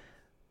had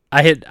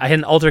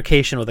an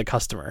altercation with a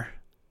customer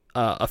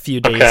a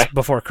few days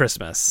before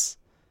Christmas.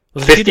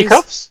 Was it 50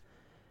 cuffs?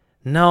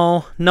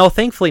 No,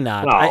 thankfully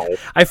not. No.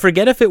 I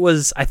forget if it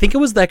was, I think it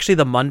was actually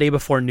the Monday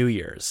before New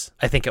Year's.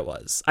 I think it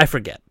was. I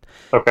forget.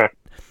 Okay.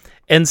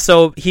 And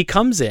so he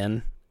comes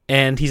in,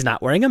 and he's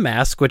not wearing a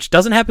mask, which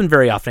doesn't happen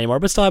very often anymore,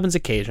 but still happens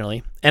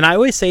occasionally. And I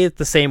always say it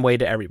the same way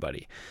to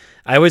everybody.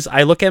 I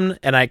look at him,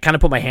 and I kind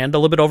of put my hand a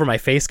little bit over my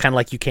face, kind of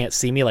like you can't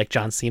see me, like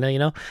John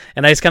Cena,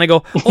 And I just kind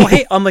of go, "Oh,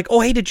 hey," I'm like, "Oh,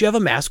 hey, did you have a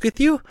mask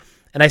with you?"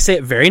 And I say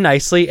it very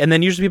nicely, and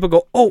then usually people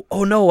go,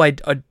 "Oh no,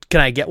 can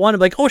I get one?" I'm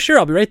like, "Oh, sure,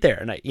 I'll be right there."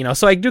 And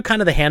so I do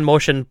kind of the hand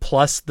motion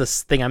plus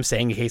this thing I'm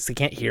saying in case they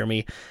can't hear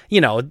me.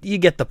 You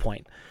get the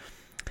point.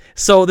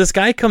 So this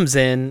guy comes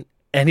in,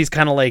 and he's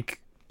kind of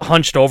like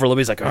hunched over a little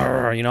bit. He's like,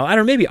 I don't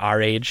know, maybe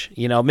our age,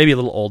 maybe a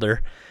little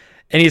older.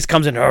 And he just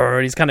comes in,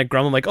 and he's kind of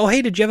grumbling, like, "Oh,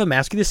 hey, did you have a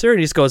mask with you, sir?" And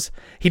he just goes,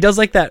 he does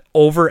like that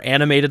over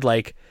animated,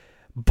 like,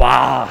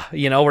 bah,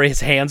 where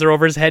his hands are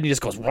over his head, and he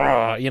just goes,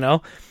 "Wah,"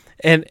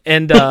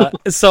 And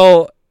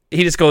so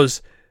he just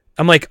goes,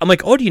 I'm like,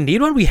 oh, do you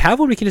need one? We have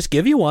one. We can just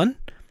give you one.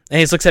 And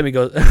he just looks at me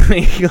and goes,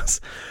 he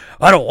goes,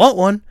 I don't want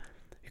one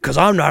because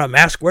I'm not a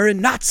mask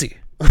wearing Nazi.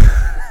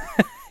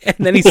 and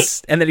then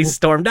he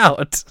stormed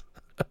out.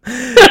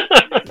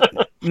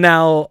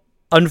 Now,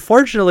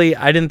 unfortunately,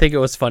 I didn't think it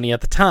was funny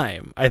at the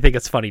time. I think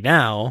it's funny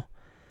now.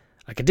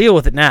 I can deal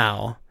with it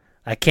now.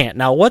 I can't.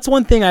 Now, what's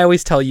one thing I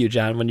always tell you,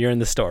 John, when you're in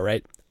the store,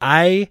 right?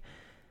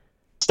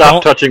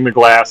 Stop touching the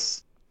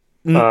glass.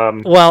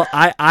 Well,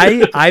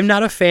 I'm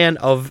not a fan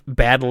of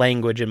bad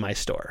language in my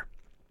store.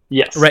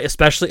 Yes. Right,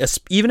 especially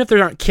even if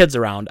there aren't kids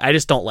around, I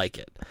just don't like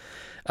it.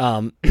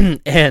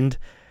 And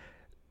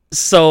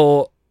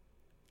so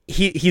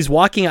he's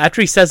walking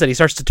after he says that, he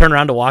starts to turn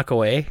around to walk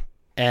away,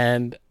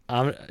 and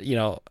I'm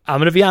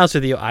going to be honest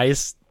with you, I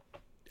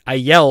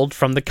yelled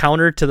from the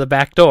counter to the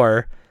back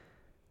door,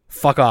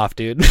 "Fuck off,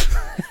 dude."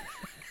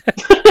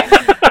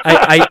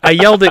 I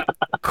yelled it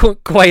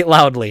quite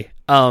loudly.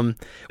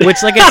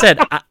 Which, like I said,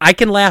 I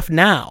can laugh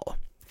now.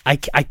 I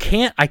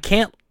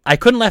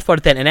couldn't laugh about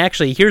it then. And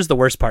actually, here's the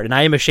worst part, and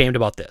I am ashamed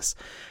about this.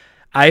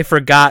 I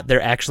forgot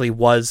there actually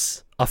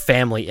was a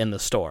family in the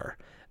store.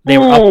 They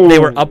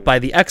were up by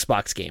the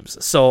Xbox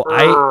games. So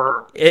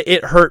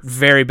it hurt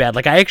very bad.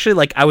 Like,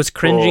 I was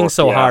cringing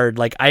hard.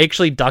 Like, I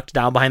actually ducked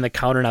down behind the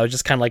counter, and I was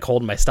just kind of like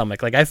holding my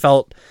stomach. Like, I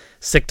felt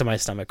sick to my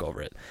stomach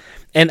over it.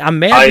 And I'm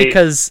mad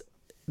because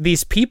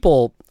these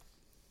people,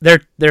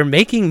 they're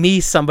making me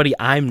somebody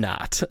I'm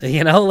not,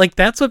 like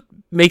that's what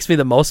makes me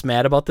the most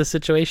mad about this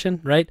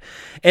situation. Right.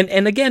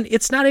 And again,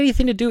 it's not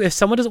anything to do if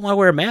someone doesn't want to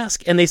wear a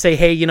mask and they say,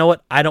 hey, you know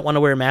what? I don't want to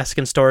wear a mask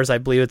in stores. I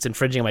believe it's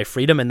infringing on my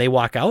freedom. And they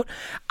walk out.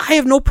 I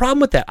have no problem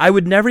with that. I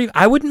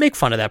wouldn't make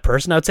fun of that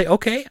person. I would say,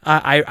 okay,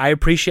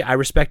 I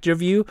respect your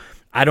view.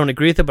 I don't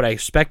agree with it, but I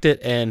respect it.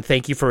 And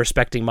thank you for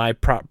respecting my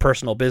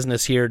personal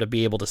business here to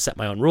be able to set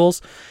my own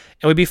rules.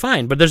 And we'd be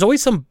fine. But there's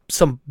always some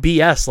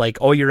BS like,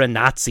 oh, you're a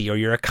Nazi or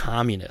you're a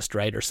communist,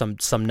 right? Or some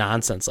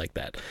nonsense like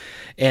that.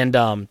 And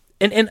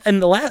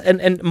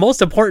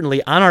most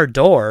importantly, on our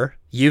door,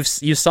 you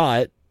saw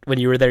it when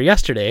you were there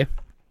yesterday.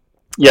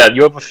 Yeah,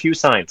 you have a few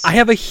signs. I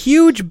have a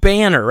huge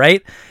banner,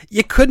 right?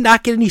 You could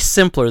not get any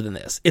simpler than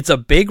this. It's a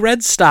big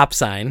red stop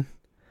sign,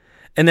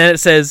 and then it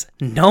says,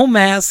 no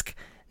mask,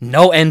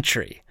 no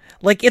entry.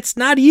 Like, it's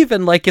not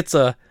even like it's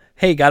a,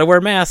 hey, gotta wear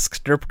masks,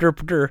 derp,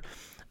 derp,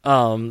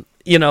 derp.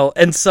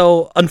 And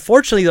so,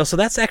 unfortunately, though, so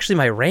that's actually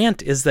my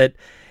rant, is that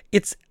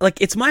it's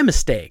my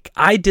mistake.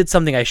 I did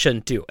something I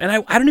shouldn't do. And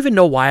I don't even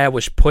know why I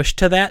was pushed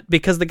to that,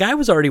 because the guy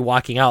was already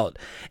walking out.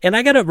 And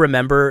I got to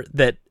remember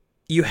that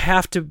you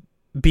have to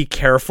be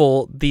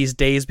careful these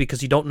days,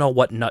 because you don't know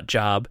what nut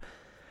job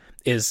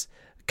is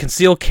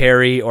concealed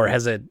carry or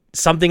has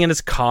something in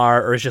his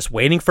car or is just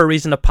waiting for a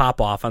reason to pop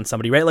off on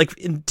somebody, right? Like,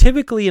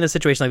 typically in a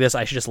situation like this,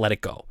 I should just let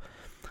it go.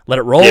 Let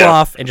it roll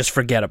off and just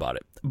forget about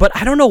it. But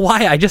I don't know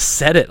why I just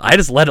said it. I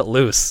just let it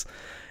loose.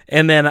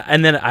 And then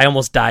I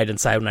almost died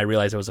inside when I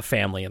realized there was a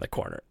family in the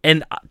corner.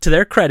 And to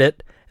their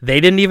credit, they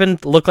didn't even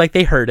look like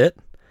they heard it.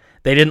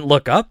 They didn't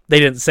look up. They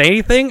didn't say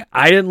anything.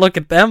 I didn't look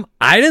at them.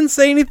 I didn't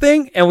say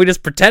anything. And we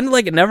just pretended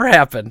like it never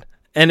happened.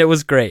 And it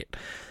was great.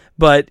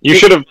 But you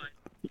should have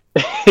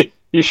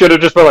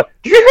just been like,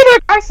 did you hear that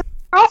guy say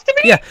off to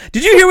me? Yeah.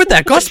 Did you hear what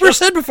that customer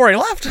said before he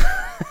left?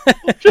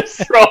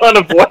 Just throw on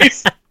a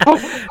voice.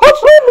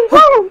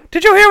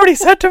 Did you hear what he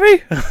said to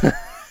me?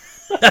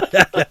 Thank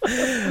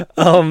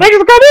you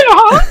for coming in,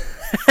 huh?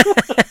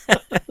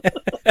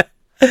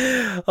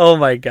 Oh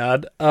my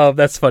God.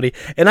 That's funny.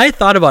 And I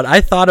thought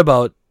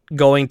about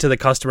going to the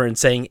customer and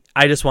saying,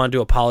 I just wanted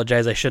to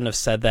apologize. I shouldn't have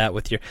said that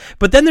with your,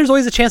 but then there's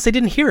always a chance they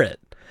didn't hear it.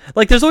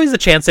 Like, there's always a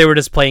chance they were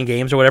just playing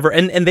games or whatever.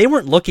 And they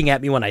weren't looking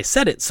at me when I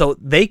said it. So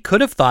they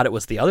could have thought it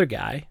was the other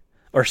guy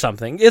or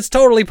something. It's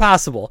totally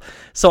possible.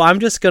 So I'm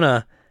just going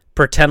to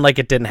pretend like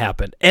it didn't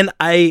happen.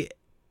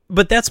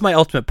 But that's my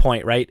ultimate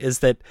point, right? Is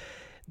that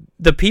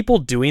the people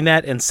doing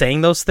that and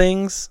saying those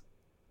things,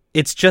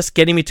 it's just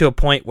getting me to a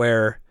point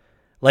where,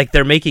 like,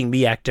 they're making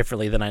me act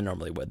differently than I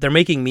normally would. They're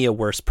making me a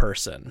worse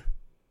person.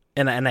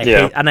 And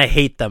I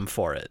hate them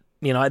for it.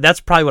 That's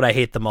probably what I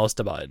hate the most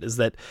about it, is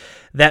that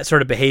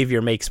sort of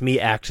behavior makes me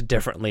act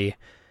differently,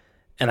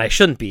 and I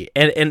shouldn't be.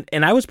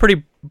 And I was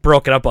pretty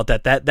broken up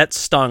about that. That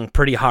stung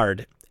pretty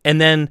hard. And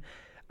then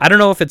I don't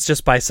know if it's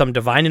just by some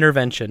divine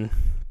intervention,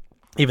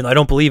 even though I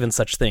don't believe in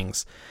such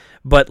things,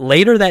 but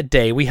later that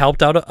day we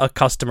helped out a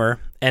customer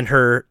and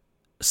her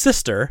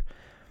sister,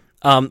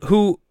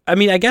 who, I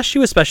mean, I guess she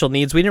was special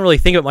needs. We didn't really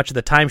think of it much at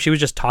the time. She was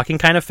just talking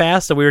kind of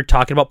fast, so we were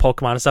talking about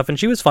Pokemon and stuff, and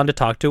she was fun to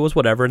talk to. It was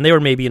whatever, and they were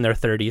maybe in their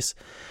 30s.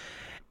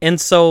 And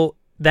so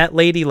that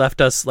lady left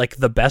us, like,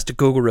 the best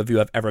Google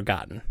review I've ever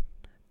gotten.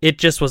 It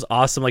just was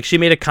awesome. Like, she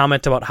made a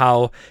comment about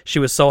how she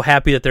was so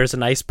happy that there's a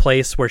nice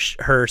place where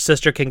her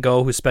sister can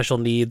go who's special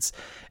needs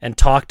and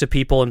talk to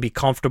people and be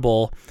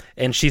comfortable.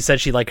 And she said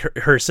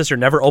her sister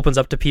never opens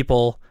up to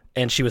people,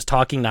 and she was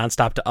talking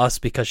nonstop to us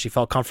because she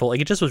felt comfortable.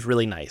 Like, it just was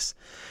really nice.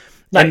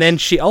 And then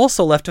she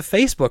also left a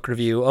Facebook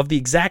review of the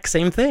exact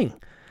same thing.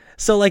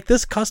 So, like,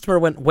 this customer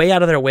went way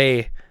out of their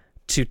way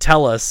to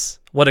tell us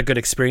what a good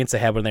experience they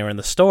had when they were in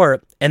the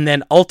store. And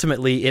then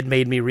ultimately it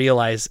made me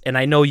realize, and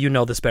I know you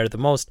know this better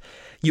than most,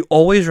 you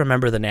always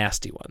remember the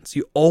nasty ones.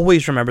 You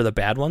always remember the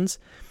bad ones.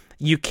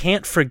 You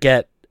can't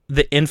forget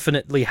the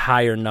infinitely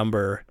higher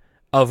number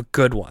of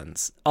good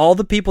ones. All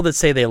the people that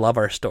say they love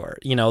our store,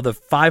 you know, the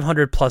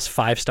 500 plus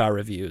 5-star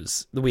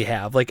reviews that we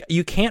have, like,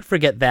 you can't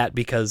forget that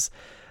because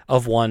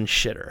of one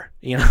shitter,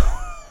 you know,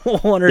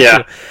 one or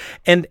two.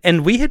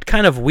 And we had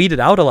kind of weeded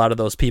out a lot of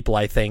those people,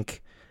 I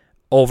think,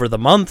 over the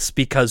months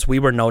because we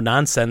were no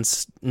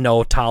nonsense,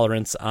 no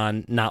tolerance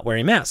on not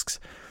wearing masks.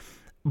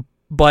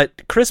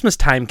 But Christmas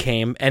time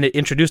came and it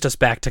introduced us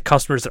back to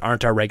customers that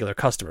aren't our regular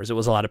customers. It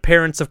was a lot of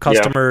parents of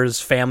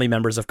customers, family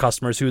members of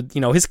customers who, you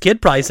know, his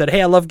kid probably said,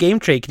 "Hey, I love Game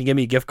Tray. Can you give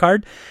me a gift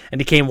card?"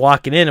 And he came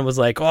walking in and was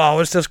like, "Oh,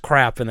 it's just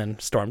crap," and then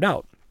stormed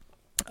out.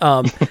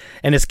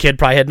 And his kid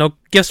probably had no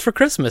gifts for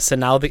Christmas, and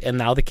now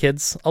the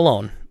kid's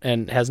alone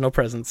and has no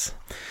presents.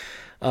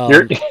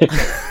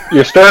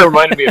 Your story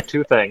reminded me of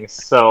two things.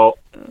 So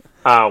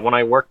when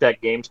I worked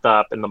at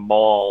GameStop in the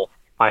mall,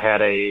 I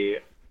had a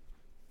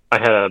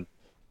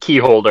key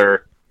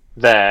holder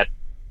that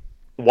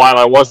while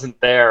I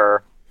wasn't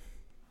there,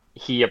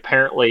 he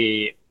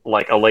apparently,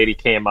 like, a lady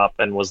came up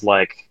and was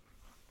like,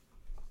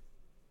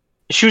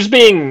 she was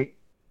being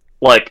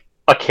like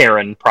a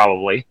Karen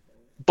probably,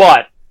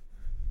 but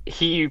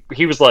he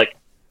was like,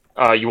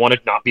 you want to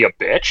not be a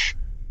bitch?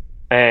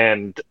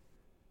 And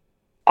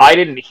I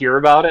didn't hear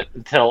about it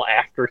until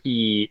after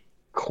he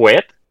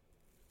quit.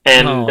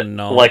 And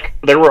like,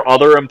 there were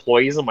other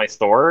employees in my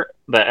store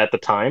that at the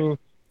time,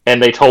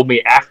 and they told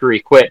me after he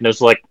quit, and it was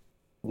like,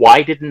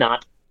 why did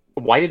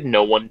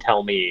no one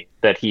tell me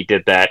that he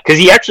did that? Because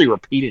he actually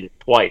repeated it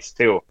twice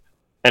too,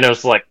 and it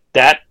was like,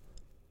 that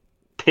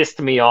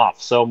pissed me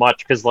off so much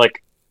because,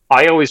 like,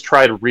 I always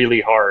tried really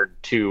hard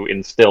to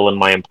instill in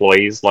my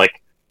employees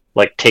like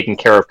taking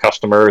care of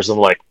customers and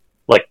like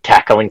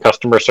tackling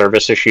customer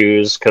service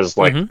issues because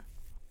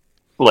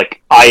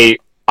like I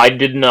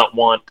did not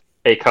want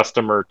a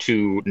customer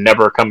to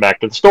never come back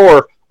to the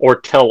store or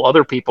tell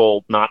other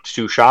people not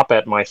to shop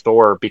at my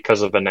store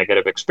because of a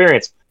negative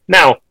experience.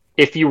 Now,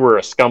 if you were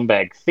a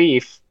scumbag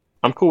thief,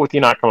 I'm cool with you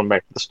not coming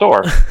back to the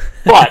store.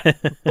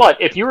 But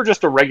if you were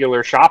just a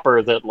regular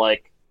shopper that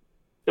like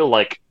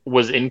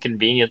was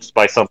inconvenienced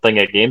by something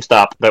at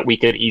GameStop that we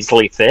could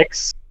easily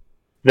fix,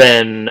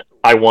 then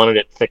I wanted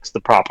it fixed the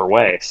proper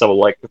way. So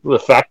like the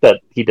fact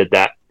that he did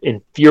that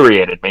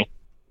infuriated me.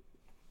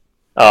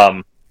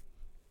 And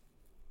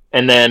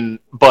then,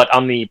 but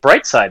on the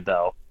bright side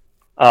though,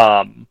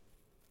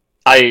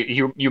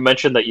 you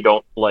mentioned that you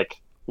don't like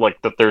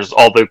that there's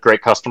all the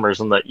great customers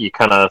and that you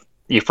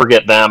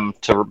forget them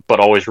but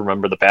always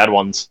remember the bad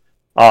ones.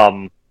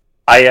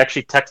 I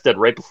actually texted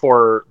right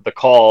before the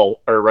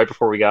call, or right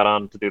before we got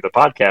on to do the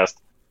podcast,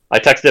 I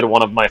texted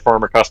one of my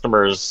former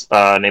customers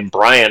named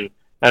Brian,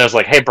 and I was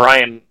like, "Hey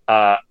Brian,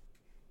 I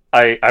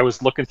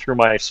was looking through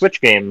my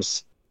Switch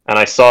games and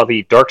I saw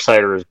the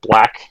Darksiders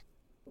Black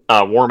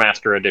War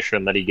Master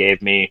edition that he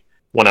gave me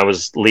when I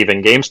was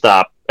leaving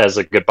GameStop as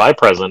a goodbye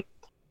present."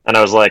 And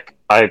I was like,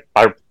 I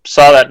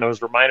saw that and I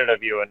was reminded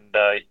of you,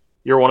 and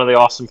you're one of the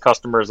awesome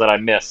customers that I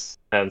miss.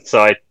 And so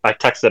I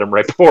texted him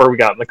right before we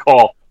got in the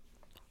call,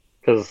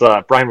 because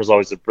Brian was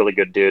always a really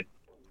good dude.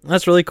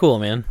 That's really cool,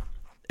 man.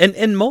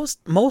 And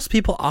most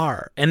people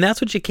are, and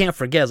that's what you can't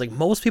forget. Is like,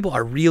 most people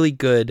are really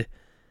good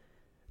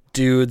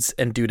dudes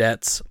and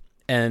dudettes,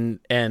 and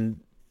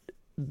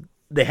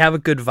they have a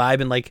good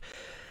vibe, and like,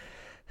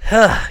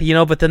 you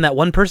know. But then that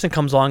one person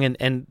comes along,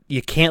 and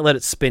you can't let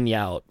it spin you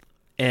out.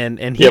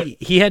 And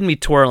he had me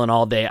twirling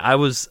all day. I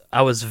was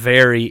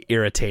very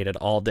irritated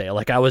all day.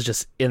 Like, I was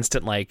just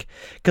instant, like,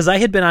 because I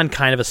had been on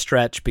kind of a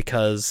stretch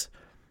because.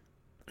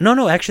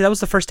 No, actually, that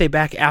was the first day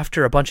back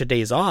after a bunch of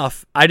days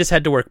off. I just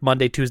had to work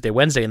Monday, Tuesday,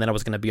 Wednesday, and then I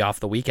was going to be off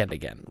the weekend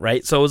again,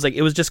 right? So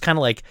it was just kind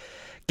of like,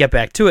 get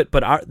back to it.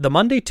 But the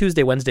Monday,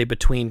 Tuesday, Wednesday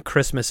between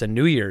Christmas and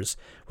New Year's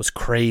was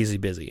crazy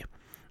busy,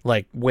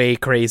 like way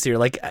crazier.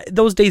 Like,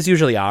 those days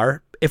usually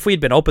are. If we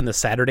had been open the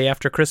Saturday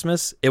after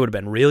Christmas, it would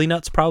have been really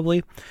nuts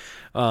probably.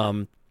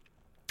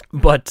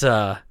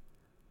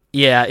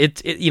 Yeah,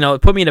 it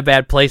it put me in a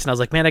bad place, and I was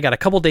like, man, I got a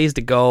couple days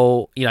to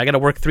go. You know, I got to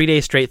work 3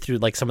 days straight through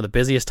like some of the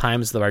busiest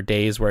times of our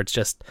days where it's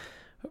just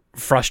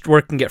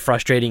work can get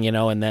frustrating, you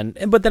know.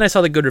 But then I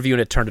saw the good review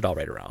and it turned it all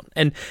right around.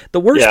 And the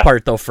worst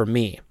part though for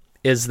me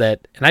is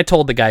that, and I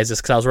told the guys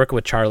this because I was working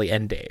with Charlie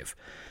and Dave,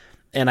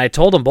 and I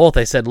told them both.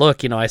 I said,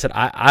 look, I said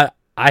I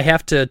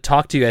have to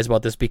talk to you guys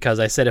about this, because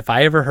I said if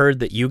I ever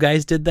heard that you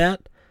guys did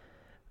that,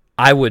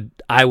 I would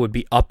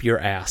be up your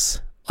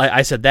ass.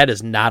 I said that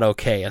is not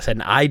okay. I said,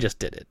 and I just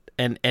did it.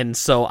 And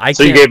so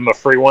So you gave him a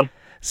free one?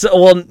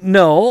 So, well,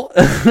 no,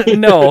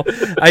 no.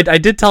 I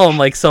did tell him,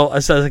 like, so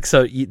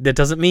that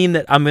doesn't mean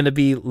that I'm going to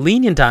be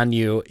lenient on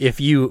you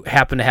if you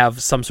happen to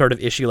have some sort of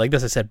issue like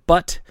this. I said,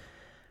 but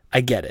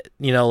I get it.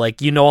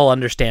 I'll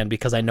understand,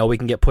 because I know we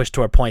can get pushed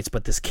to our points,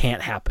 but this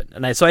can't happen.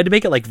 And so I had to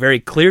make it like very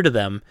clear to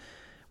them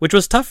which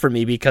was tough for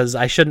me because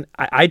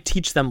I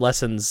teach them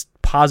lessons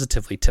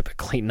positively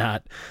typically,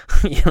 not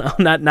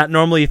not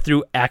normally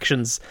through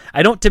actions.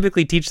 I don't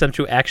typically teach them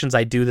through actions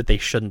I do that they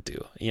shouldn't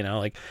do,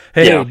 like,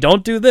 hey,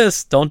 don't do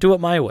this, don't do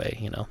it my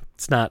way,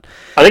 it's not,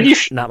 I think you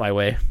should, not my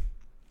way.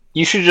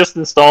 You should just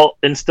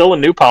instill a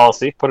new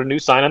policy, put a new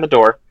sign on the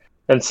door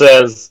and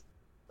says,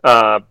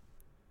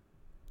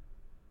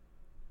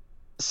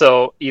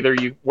 so either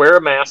you wear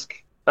a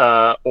mask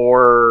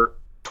or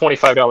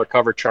 $25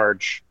 cover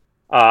charge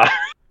and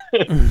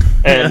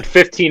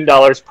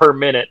 $15 per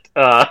minute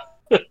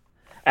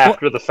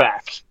after the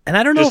fact. And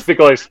I don't know, just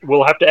because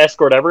we'll have to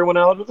escort everyone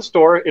out of the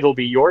store. It'll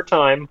be your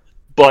time,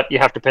 but you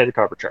have to pay the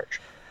cover charge.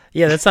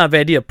 Yeah, that's not a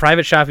bad deal.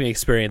 Private shopping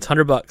experience,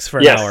 $100 for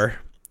an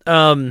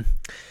hour.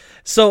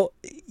 So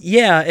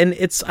yeah, and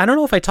I don't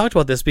know if I talked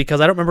about this because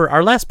I don't remember,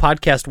 our last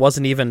podcast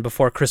wasn't even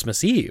before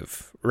Christmas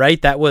Eve, right?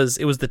 It was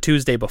the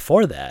Tuesday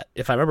before that,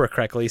 if I remember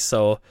correctly.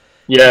 So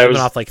yeah, it was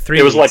off like 3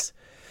 weeks. It was like,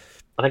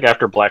 I think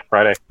after Black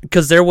Friday.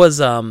 Because there was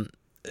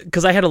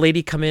because I had a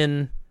lady come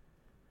in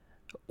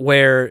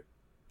where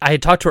I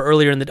had talked to her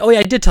earlier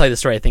I did tell you the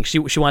story. I think she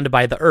wanted to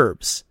buy the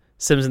herbs,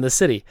 Sims in the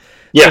City.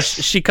 Yes.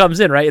 So she comes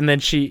in, right, and then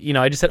she,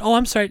 I just said, "Oh,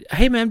 I'm sorry.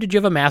 Hey, ma'am, did you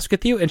have a mask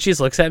with you?" And she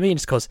just looks at me and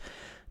just goes,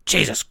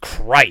 "Jesus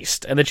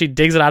Christ!" And then she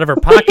digs it out of her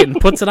pocket and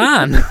puts it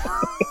on.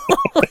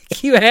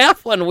 Like, you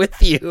have one with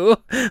you?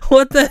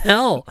 What the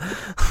hell?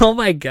 Oh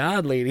my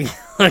God, lady!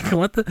 Like,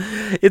 what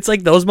the? It's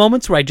like those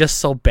moments where I just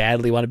so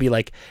badly want to be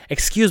like,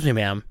 "Excuse me,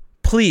 ma'am,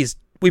 please.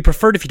 We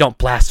prefer it if you don't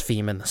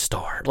blaspheme in the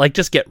store." Like,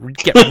 just get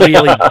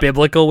really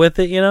biblical with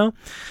it,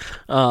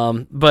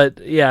 But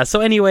yeah. So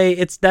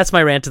anyway, that's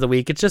my rant of the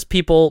week. It's just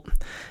people,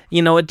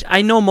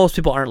 I know most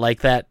people aren't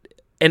like that.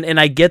 And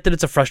I get that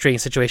it's a frustrating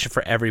situation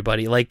for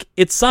everybody. Like,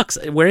 it sucks.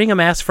 Wearing a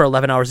mask for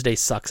 11 hours a day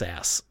sucks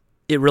ass.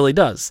 It really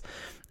does.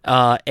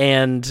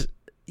 And,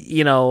 I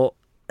don't know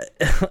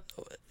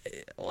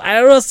what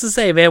else to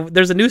say, man.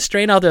 There's a new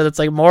strain out there that's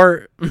like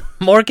more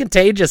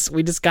contagious.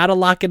 We just got to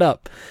lock it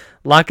up.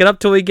 Lock it up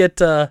till we get,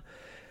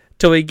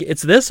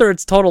 it's this or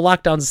it's total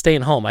lockdowns and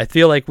staying home. I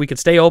feel like we could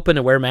stay open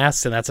and wear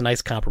masks, and that's a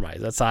nice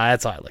compromise. That's how I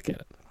look at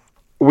it.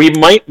 We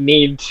might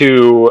need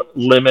to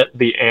limit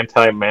the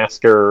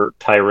anti-masker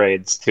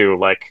tirades to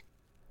like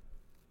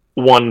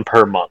one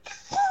per month.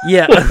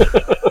 Yeah.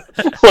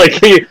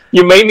 Like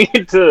you may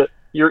need to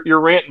your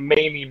rant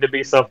may need to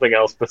be something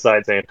else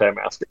besides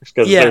anti-maskers,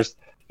 because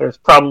there's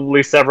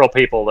probably several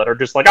people that are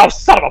just like, "Oh,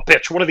 son of a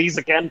bitch, one of these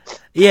again."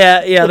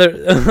 Yeah.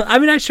 I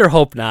mean, I sure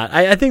hope not.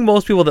 I think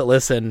most people that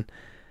listen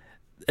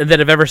that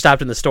have ever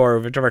stopped in the store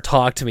or have ever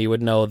talked to me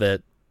would know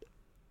that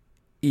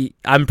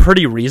I'm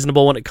pretty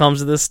reasonable when it comes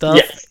to this stuff.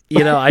 Yes.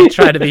 I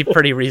try to be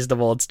pretty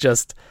reasonable. It's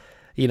just,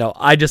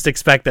 I just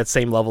expect that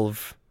same level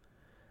of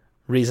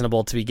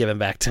reasonable to be given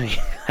back to me,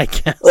 I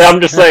guess.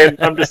 I'm just saying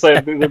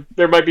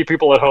there might be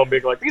people at home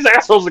being like, "These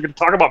assholes are going to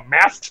talk about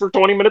masks for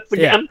 20 minutes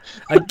again."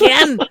 Yeah.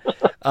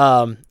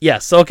 Again.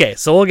 Yes. Okay.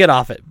 So we'll get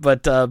off it,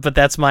 but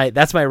that's my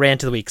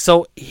rant of the week.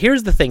 So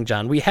here's the thing,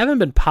 John, we haven't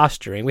been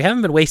posturing. We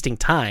haven't been wasting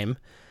time,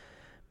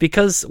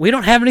 because we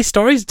don't have any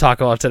stories to talk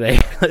about today.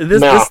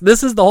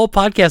 This is the whole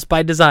podcast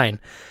by design.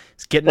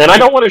 I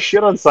don't want to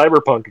shit on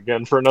Cyberpunk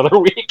again for another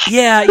week.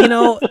 Yeah,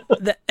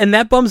 and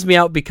that bums me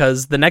out,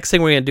 because the next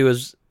thing we're going to do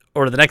is,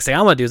 or the next thing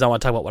I want to do is I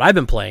want to talk about what I've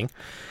been playing,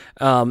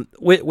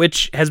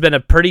 which has been a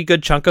pretty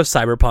good chunk of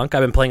Cyberpunk.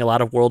 I've been playing a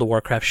lot of World of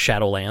Warcraft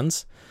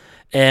Shadowlands,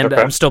 and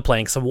I'm still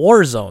playing some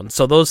Warzone.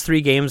 So those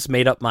 3 games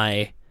made up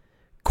my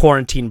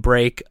quarantine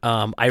break.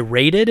 I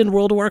raided in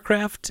World of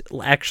Warcraft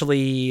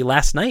actually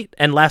last night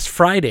and last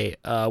Friday.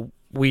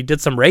 We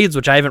did some raids,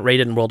 which I haven't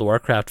raided in World of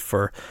Warcraft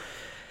for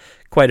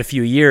quite a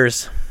few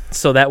years.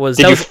 So that was.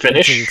 Did you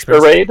finish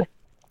the raid?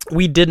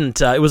 We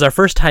didn't. It was our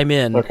first time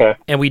in, okay,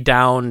 and we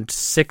downed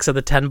 6 of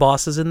the 10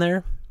 bosses in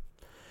there.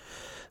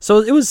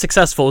 So it was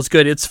successful. It was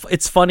good.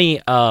 It's funny.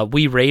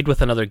 We raid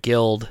with another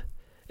guild.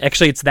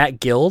 Actually, it's that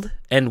guild,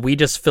 and we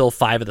just fill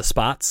 5 of the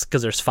spots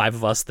because there's 5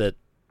 of us that.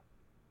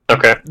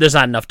 Okay. There's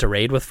not enough to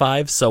raid with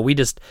 5, so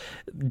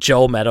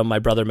Joe met him, my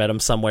brother met him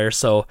somewhere,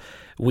 so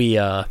we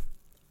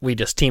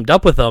just teamed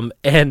up with him,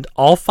 and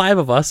all 5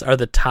 of us are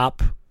the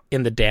top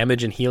in the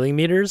damage and healing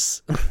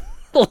meters.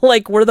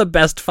 Like, we're the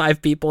best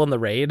 5 people in the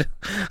raid.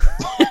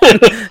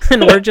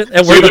 and we're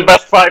the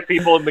best 5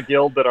 people in the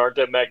guild that aren't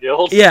in that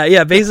guild.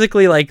 Yeah,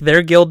 basically, like,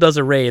 their guild does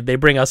a raid, they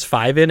bring us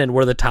 5 in, and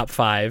we're the top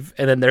 5,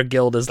 and then their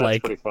guild is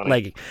That's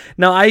like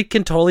now I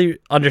can totally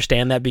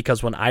understand that,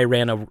 because when I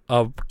ran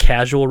a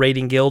casual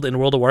raiding guild in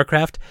World of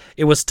Warcraft,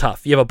 it was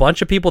tough. You have a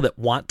bunch of people that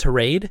want to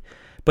raid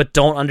but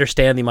don't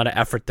understand the amount of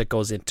effort that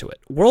goes into it.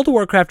 World of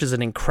Warcraft is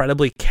an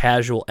incredibly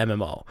casual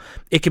MMO.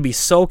 It can be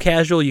so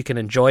casual, you can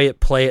enjoy it,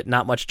 play it,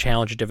 not much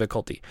challenge or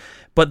difficulty.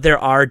 But there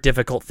are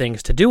difficult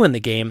things to do in the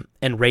game,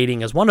 and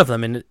raiding is one of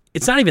them. And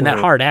it's not even that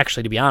hard,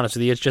 actually, to be honest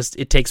with you. It's just,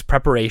 it takes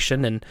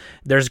preparation, and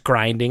there's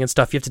grinding and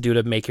stuff you have to do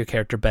to make your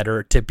character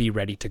better to be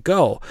ready to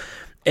go.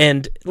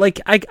 And, like,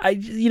 I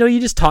you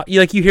just talk,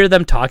 you hear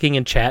them talking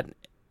in chat,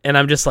 and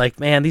I'm just like,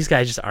 man, these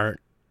guys just aren't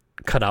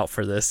cut out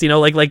for this,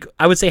 like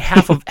I would say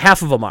half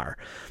of them are,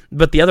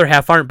 but the other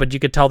half aren't. But you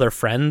could tell they're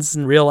friends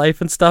in real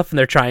life and stuff, and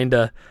they're trying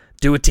to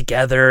do it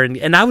together.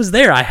 And I was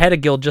there. I had a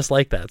guild just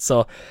like that,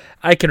 so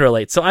I can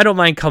relate. So I don't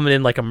mind coming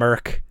in like a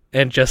merc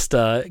and just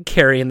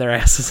carrying their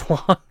asses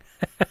along.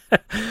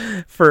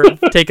 For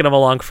taking them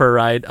along for a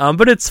ride.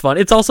 But it's fun.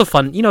 It's also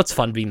fun. It's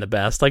fun being the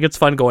best. Like, it's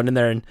fun going in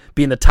there and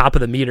being the top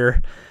of the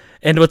meter.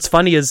 And what's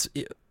funny is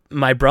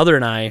my brother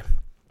and I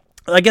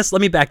guess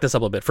let me back this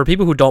up a bit. For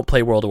people who don't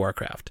play World of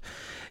Warcraft,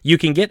 you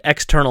can get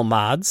external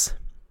mods.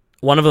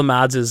 One of the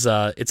mods is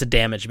it's a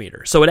damage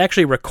meter. So it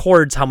actually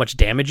records how much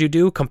damage you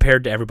do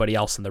compared to everybody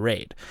else in the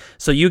raid.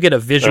 So you get a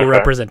visual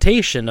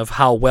representation of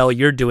how well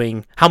you're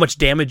doing, how much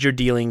damage you're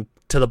dealing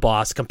to the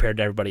boss compared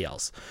to everybody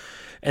else.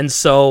 And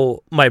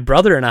so my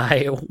brother and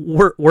I,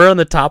 we're on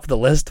the top of the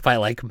list by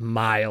like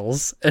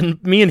miles.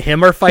 And me and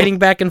him are fighting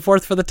back and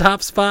forth for the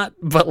top spot.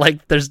 But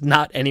like there's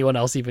not anyone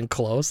else even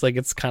close. Like,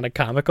 it's kind of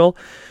comical.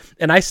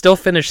 And I still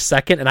finished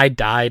second, and I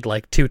died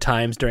like 2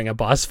 times during a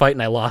boss fight,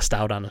 and I lost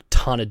out on a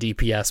ton of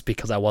DPS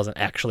because I wasn't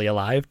actually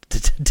alive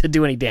to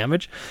do any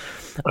damage.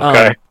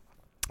 Okay.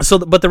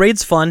 But the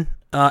raid's fun.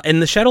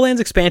 And the Shadowlands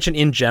expansion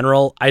in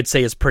general, I'd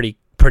say is pretty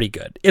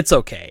good. It's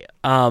okay.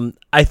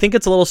 I think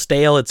it's a little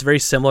stale. It's very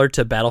similar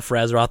to Battle for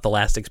Azeroth, the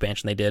last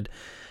expansion they did.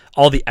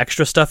 All the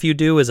extra stuff you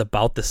do is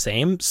about the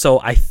same. So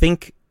I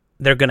think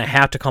they're going to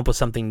have to come up with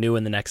something new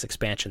in the next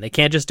expansion. They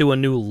can't just do a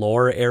new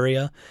lore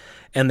area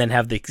and then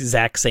have the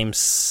exact same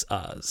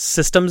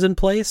systems in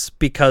place,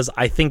 because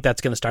I think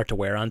that's going to start to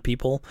wear on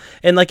people.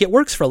 And like, it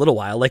works for a little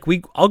while. Like,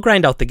 I'll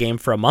grind out the game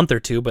for a month or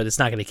 2, but it's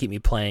not going to keep me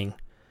playing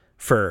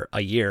for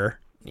a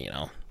year,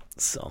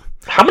 So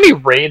how many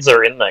raids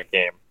are in that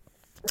game?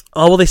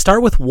 Oh, well, they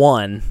start with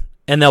 1,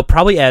 and they'll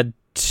probably add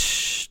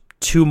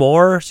 2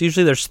 more. So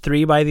usually there's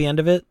 3 by the end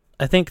of it.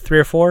 I think 3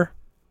 or 4.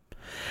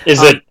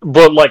 Is it,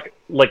 but like,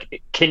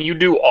 can you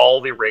do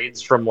all the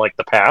raids from like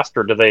the past,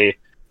 or do they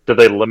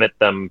limit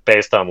them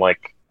based on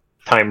like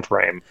time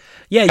frame?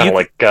 Yeah, kind of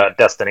like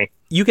Destiny.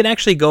 You can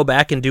actually go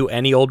back and do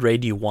any old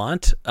raid you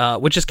want,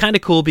 which is kind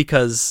of cool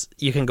because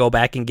you can go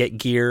back and get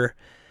gear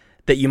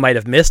that you might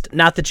have missed.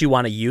 Not that you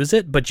want to use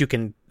it, but you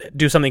can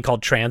do something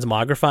called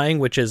transmogrifying,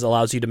 which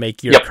allows you to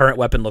make your current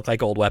weapon look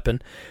like old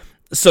weapon.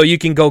 So you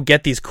can go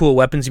get these cool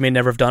weapons you may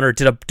never have done, or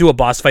do a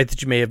boss fight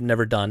that you may have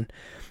never done.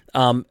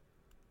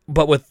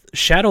 But with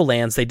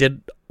Shadowlands, they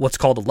did what's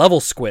called a level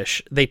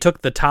squish. They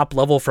took the top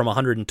level from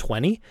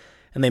 120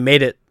 and they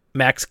made it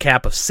max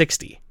cap of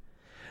 60.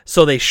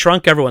 So they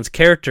shrunk everyone's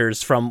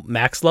characters from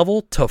max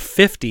level to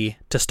 50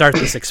 to start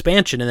this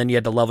expansion, and then you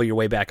had to level your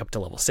way back up to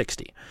level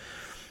 60.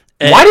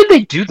 And why did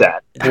they do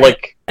that?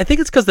 Like, I think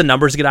it's because the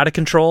numbers get out of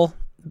control.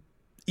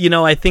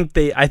 I think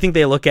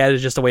they look at it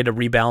as just a way to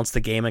rebalance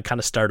the game and kind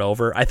of start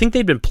over. I think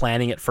they'd been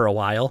planning it for a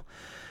while.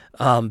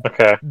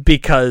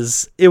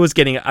 Because it was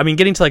getting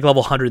to like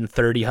level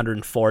 130,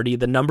 140,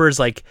 the numbers,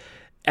 like,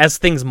 as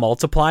things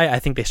multiply, I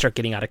think they start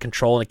getting out of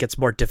control, and it gets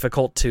more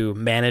difficult to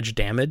manage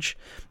damage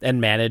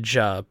and manage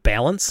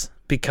balance,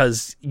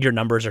 because your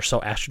numbers are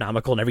so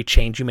astronomical and every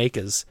change you make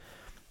is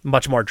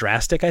much more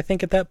drastic, I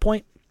think, at that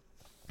point.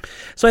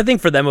 So I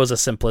think for them it was a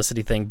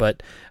simplicity thing,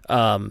 but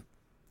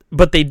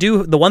they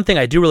do, the one thing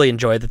I do really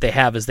enjoy that they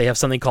have is they have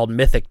something called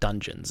mythic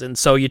dungeons. And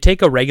so you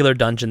take a regular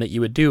dungeon that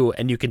you would do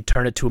and you can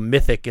turn it to a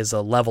mythic as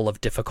a level of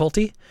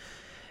difficulty.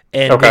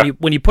 And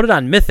when you put it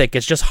on mythic,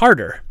 it's just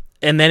harder.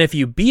 And then if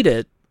you beat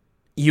it,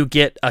 you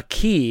get a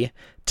key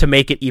to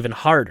make it even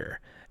harder.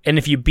 And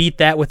if you beat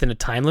that within a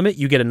time limit,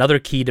 you get another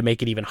key to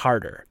make it even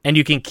harder. And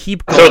you can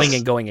keep going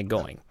and going and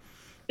going.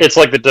 It's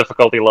like the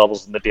difficulty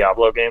levels in the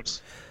Diablo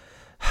games.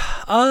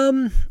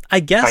 I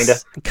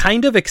guess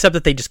kind of, except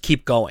that they just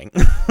keep going.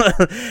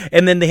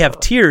 And then they have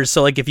tiers.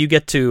 So like, if you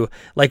get to,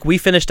 like, we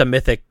finished a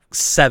mythic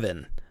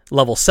 7,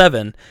 level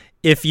 7.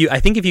 I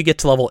think if you get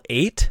to level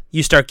 8,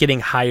 you start getting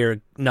higher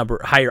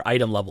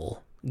item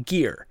level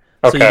gear.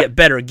 So you get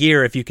better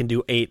gear if you can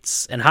do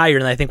 8s and higher.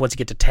 And I think once you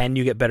get to 10,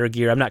 you get better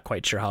gear. I'm not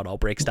quite sure how it all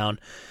breaks down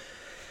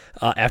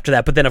after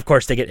that. But then of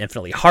course they get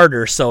infinitely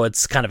harder. So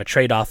it's kind of a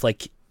trade-off,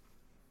 like,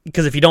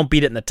 because if you don't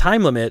beat it in the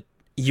time limit,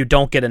 you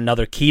don't get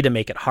another key to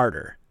make it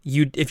harder.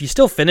 If you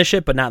still finish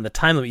it, but not in the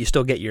time limit, you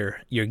still get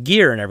your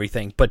gear and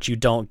everything, but you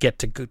don't get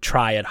to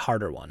try a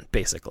harder one,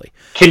 basically.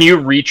 Can you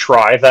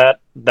retry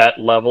that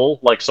level?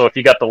 Like, so if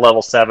you got to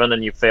level 7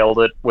 and you failed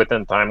it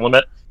within time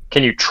limit,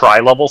 can you try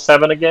level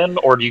 7 again,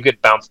 or do you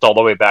get bounced all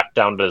the way back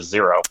down to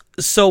 0?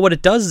 So what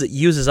it does is it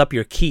uses up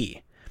your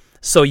key.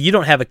 So you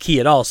don't have a key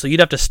at all. So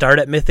you'd have to start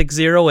at Mythic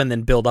 0 and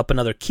then build up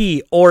another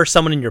key, or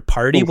someone in your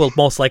party will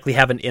most likely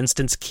have an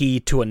instance key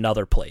to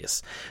another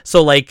place.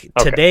 So like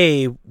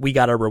today we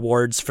got our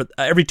rewards for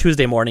every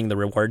Tuesday morning, the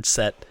reward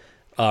set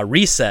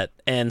reset.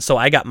 And so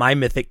I got my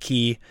Mythic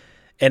key,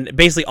 and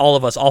basically all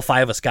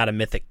 5 of us got a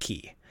Mythic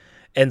key.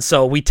 And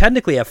so we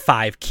technically have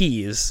 5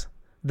 keys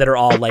that are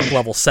all like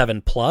level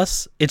 7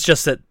 plus. It's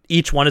just that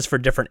each one is for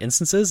different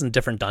instances and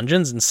different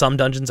dungeons, and some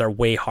dungeons are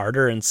way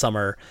harder and some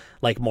are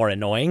like more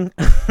annoying.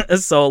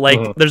 So like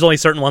there's only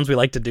certain ones we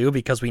like to do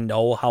because we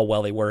know how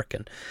well they work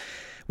and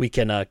we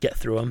can get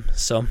through them.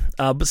 So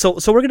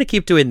we're going to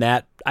keep doing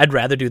that. I'd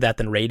rather do that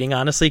than raiding,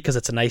 honestly, because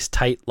it's a nice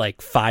tight like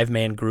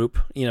 5-man group.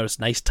 It's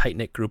a nice tight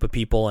knit group of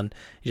people, and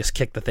you just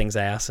kick the thing's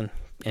ass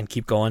and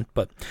keep going.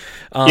 But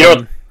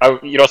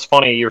what's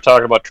funny? You were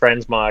talking about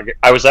transmog.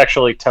 I was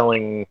actually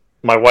telling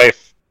my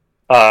wife.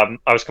 I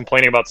was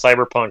complaining about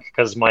Cyberpunk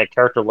because my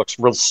character looks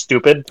real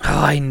stupid.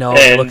 Oh, I know,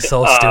 it looks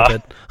so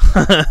stupid.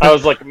 I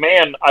was like,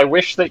 man, I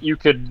wish that you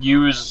could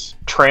use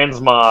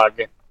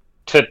transmog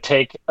to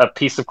take a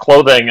piece of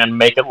clothing and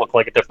make it look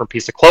like a different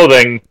piece of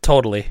clothing.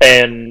 Totally.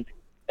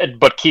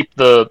 But keep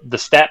the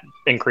stat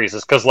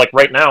increases, because like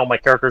right now my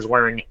character's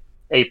wearing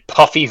a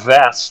puffy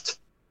vest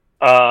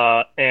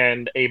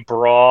and a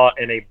bra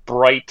and a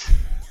bright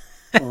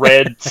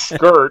red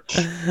skirt,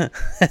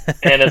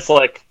 and it's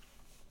like,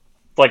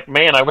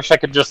 man, I wish I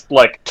could just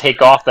like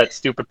take off that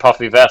stupid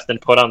puffy vest and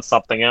put on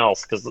something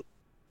else, because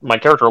my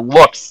character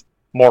looks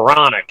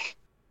moronic,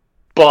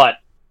 but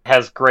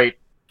has great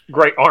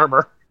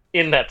armor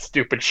in that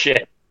stupid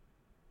shit.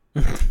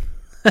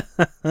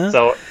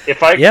 So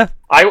if I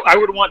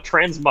would want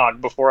transmog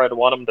before I'd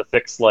want them to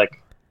fix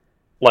like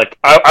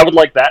I would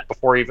like that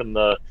before even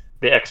the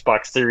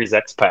Xbox Series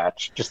X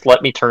patch. Just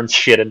let me turn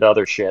shit into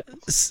other shit.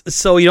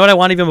 So you know what I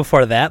want even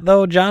before that,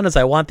 though, John, is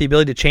I want the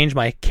ability to change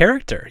my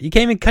character. You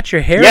can't even cut your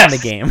hair in the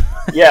game.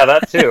 Yeah,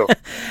 that too.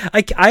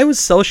 I was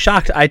so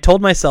shocked. I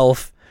told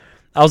myself,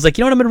 I was like,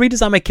 you know what, I'm going to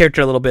redesign my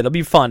character a little bit. It'll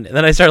be fun. And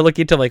then I started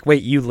looking into like,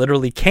 wait, you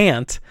literally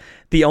can't.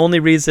 The only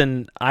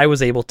reason I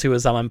was able to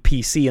is I'm on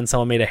PC and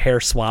someone made a hair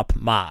swap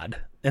mod.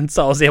 And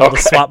so I was able to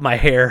swap my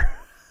hair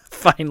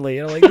finally.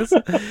 And I'm like,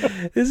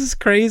 this is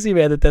crazy,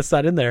 man, that's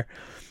not in there.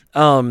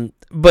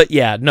 But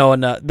yeah, no,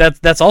 and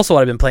that's also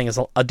what I've been playing, is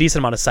a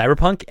decent amount of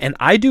Cyberpunk, and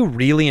I do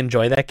really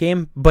enjoy that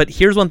game. But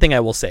here's one thing I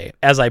will say,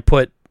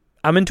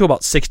 I'm into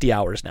about 60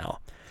 hours now.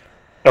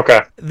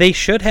 Okay. They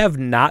should have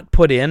not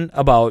put in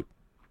about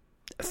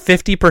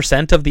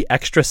 50% of the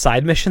extra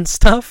side mission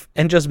stuff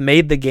and just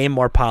made the game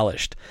more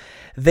polished.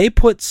 They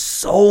put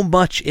so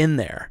much in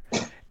there.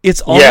 It's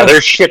almost,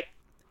 there's shit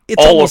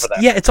all over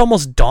that. Yeah, it's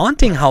almost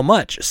daunting how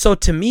much. So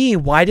to me,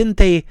 why didn't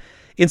they,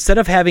 instead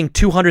of having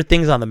 200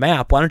 things on the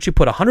map, why don't you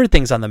put 100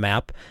 things on the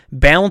map,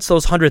 balance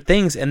those 100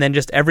 things, and then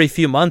just every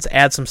few months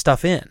add some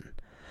stuff in?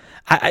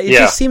 It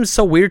just seems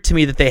so weird to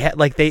me that they had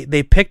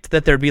they picked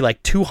that there'd be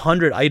like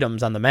 200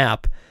 items on the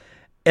map,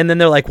 and then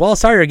they're like, well,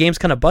 sorry, our game's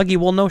kind of buggy.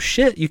 Well, no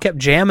shit, you kept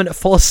jamming it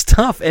full of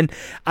stuff, and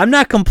I'm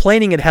not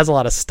complaining it has a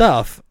lot of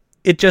stuff.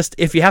 It just,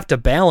 if you have to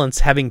balance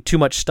having too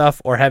much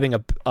stuff or having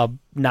a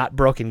not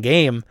broken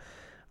game,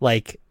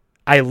 like,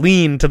 I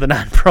lean to the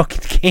not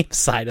broken game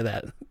side of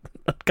that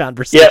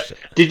conversation.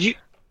 Yeah.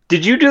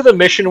 Did you do the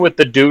mission with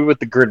the dude with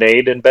the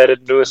grenade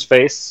embedded into his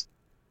face?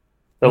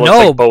 That looks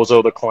like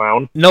Bozo the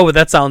Clown. No, but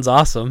that sounds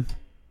awesome.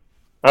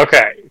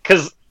 Okay,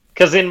 because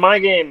in my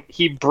game,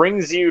 he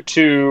brings you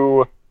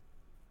to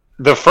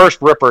the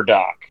first Ripper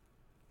dock.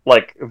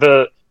 Like,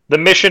 the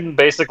mission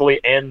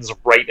basically ends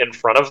right in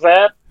front of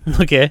that.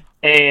 Okay.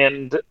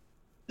 And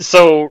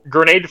so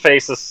Grenade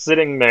Face is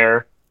sitting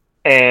there,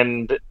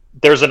 and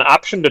there's an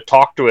option to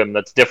talk to him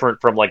that's different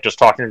from like just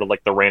talking to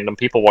like the random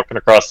people walking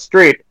across the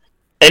street.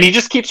 And he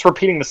just keeps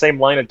repeating the same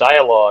line of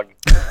dialogue,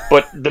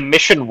 but the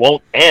mission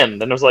won't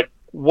end. And I was like,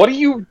 what do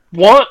you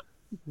want,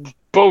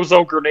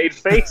 Bozo Grenade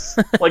Face?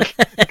 Like,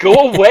 go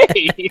away.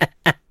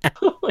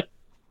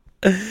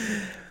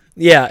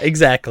 Yeah,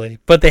 exactly.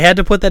 But they had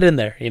to put that in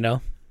there, you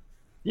know?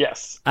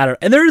 Yes. I don't know.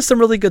 And there is some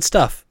really good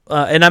stuff.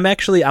 And I'm going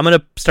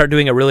to start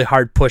doing a really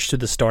hard push to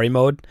the story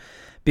mode,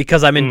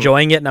 because I'm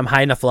enjoying it and I'm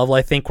high enough level,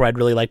 I think, where I'd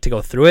really like to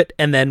go through it.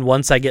 And then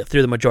once I get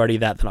through the majority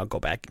of that, then I'll go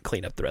back and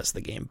clean up the rest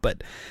of the game.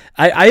 But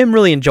I am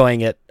really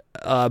enjoying it.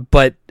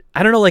 But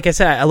I don't know, like I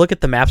said, I look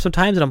at the map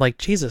sometimes and I'm like,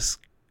 Jesus,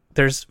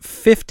 there's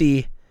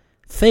 50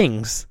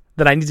 things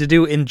that I need to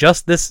do in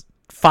just this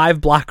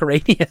 5-block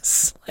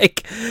radius.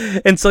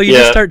 And so you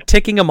just start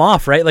ticking them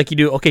off, right? Like you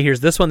do, okay, here's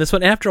this one.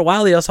 And after a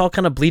while, they just all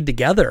kind of bleed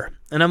together.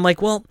 And I'm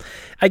like, well,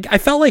 I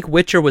felt like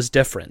Witcher was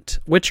different.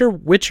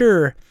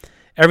 Witcher,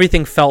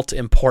 everything felt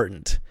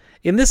important.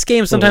 In this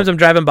game, sometimes I'm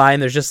driving by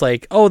and there's just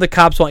like, oh, the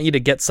cops want you to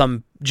get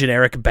some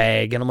generic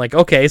bag. And I'm like,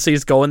 okay, so you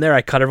just go in there,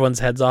 I cut everyone's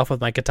heads off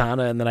with my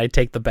katana, and then I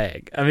take the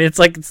bag. I mean, it's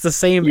like, it's the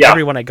same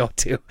everyone I go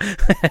to.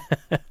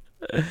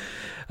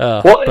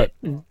 But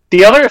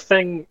the other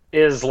thing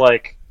is,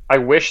 like, I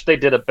wish they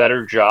did a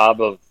better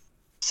job of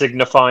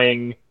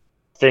signifying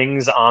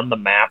things on the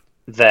map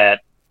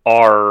that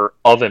are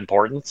of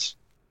importance.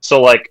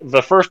 So, like,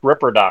 the first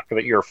Ripper Doc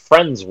that you're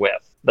friends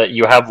with, that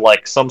you have,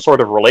 like, some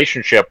sort of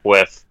relationship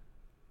with,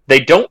 they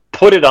don't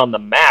put it on the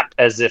map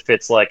as if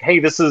it's like, hey,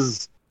 this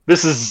is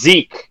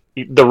Zeke,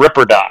 the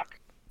Ripper Doc.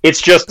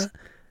 It's just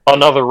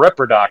another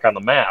Ripper Doc on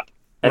the map.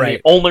 And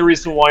the only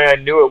reason why I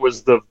knew it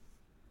was the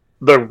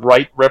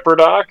right Ripper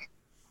Doc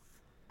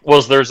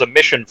was there's a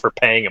mission for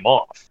paying him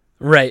off.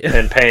 Right.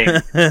 And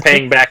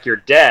paying back your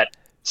debt.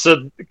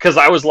 So, because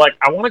I was like,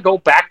 I want to go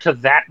back to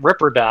that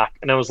Ripper Doc.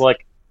 And I was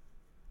like,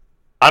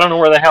 I don't know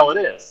where the hell it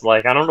is.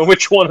 Like, I don't know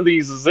which one of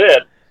these is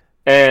it.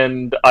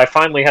 And I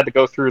finally had to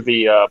go through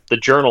the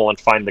journal and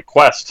find the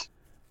quest.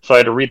 So I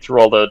had to read through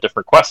all the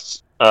different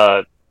quests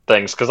that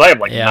things because I have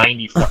like Yeah.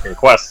 90 fucking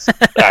quests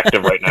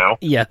active right now.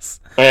 Yes.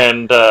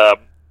 And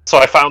so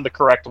I found the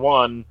correct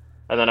one,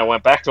 and then I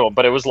went back to him.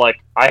 But it was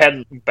like I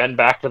hadn't been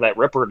back to that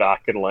Ripper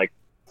Dock in like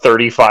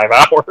 35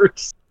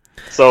 hours.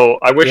 So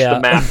I wish Yeah. the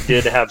map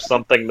did have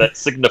something that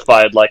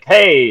signified like,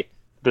 hey,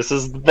 this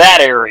is that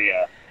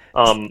area.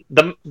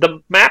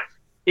 The map.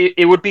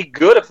 It would be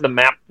good if the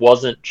map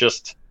wasn't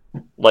just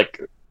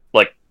like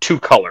two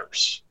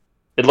colors.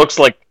 It looks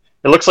like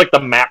the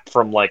map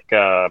from like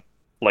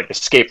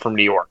Escape from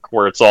New York,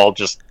 where it's all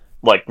just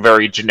like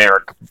very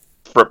generic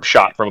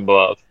shot from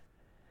above.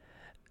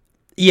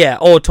 Yeah,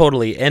 oh,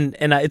 totally. And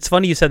it's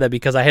funny you said that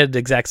because I had the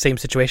exact same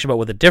situation, but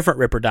with a different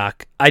Ripper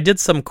Doc. I did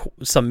some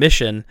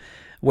mission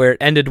where it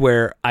ended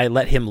where I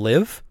let him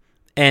live,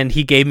 and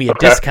he gave me a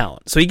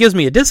discount. So he gives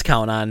me a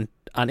discount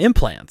on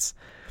implants.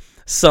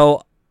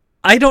 So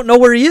I don't know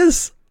where he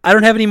is. I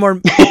don't have any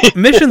more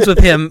missions with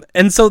him.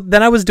 And so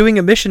then I was doing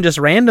a mission just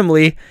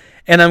randomly,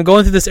 and I'm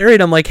going through this area,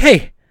 and I'm like,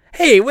 hey,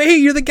 wait,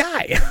 you're the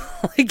guy.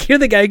 Like, you're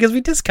the guy who gives me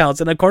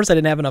discounts. And of course I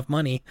didn't have enough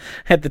money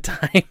at the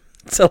time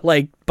to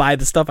like buy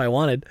the stuff I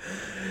wanted.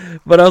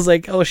 But I was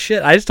like, oh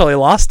shit, I just totally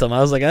lost him.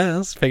 I was like, I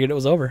just figured it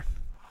was over.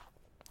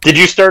 Did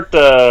you start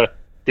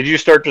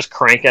just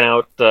cranking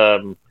out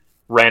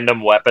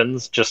random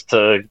weapons just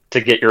to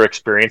get your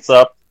experience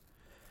up?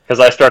 Because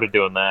I started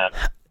doing that.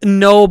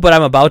 No, but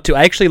I'm about to.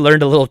 I actually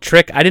learned a little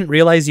trick. I didn't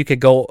realize you could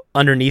go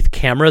underneath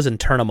cameras and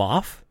turn them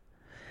off.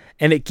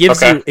 And it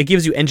gives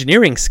you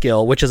engineering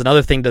skill, which is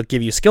another thing to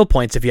give you skill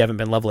points if you haven't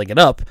been leveling it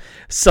up.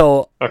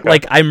 So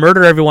like I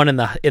murder everyone in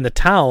the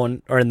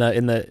town or in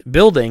the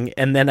building,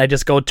 and then I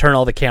just go turn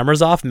all the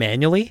cameras off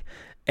manually,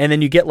 and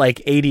then you get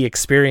like 80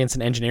 experience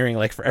in engineering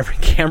like for every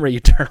camera you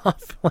turn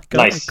off. Like,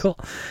 nice. Oh, cool.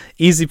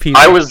 Easy peasy.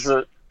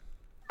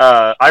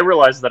 I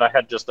realized that I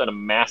had just a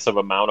massive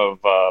amount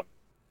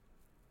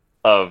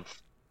of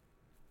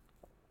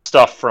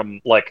stuff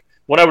from like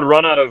when I would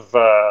run out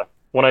of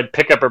when I'd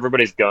pick up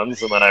everybody's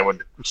guns and then I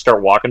would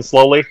start walking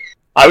slowly,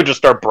 I would just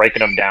start breaking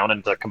them down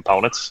into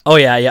components. Oh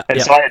yeah.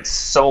 And so I had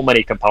so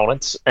many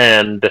components,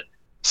 and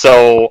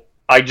so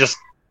I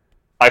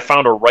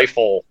found a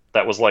rifle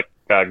that was like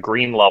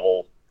green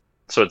level,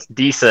 so it's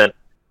decent,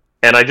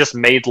 and I just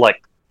made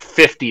like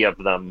 50 of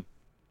them.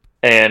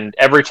 And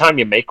every time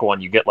you make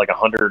one, you get like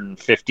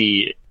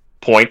 150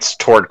 points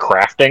toward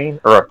crafting,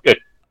 or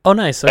oh,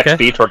 nice. Okay.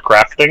 XP toward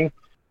crafting.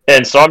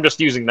 And so I'm just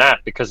using that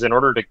because in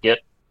order to get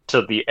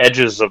to the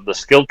edges of the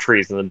skill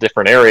trees in the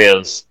different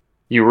areas,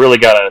 you really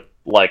gotta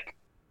like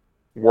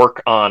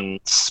work on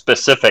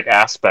specific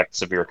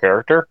aspects of your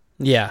character.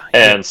 Yeah.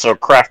 And so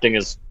crafting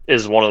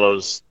is one of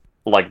those,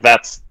 like,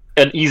 that's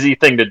an easy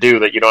thing to do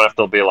that you don't have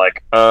to be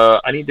like,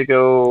 I need to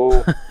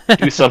go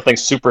do something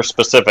super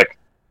specific.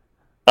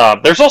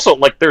 There's also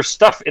like there's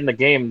stuff in the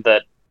game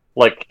that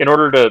like in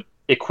order to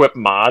equip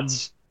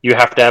mods, you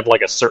have to have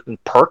like a certain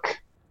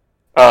perk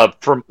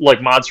from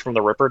like mods from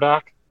the Ripper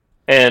Doc.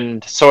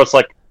 And so it's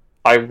like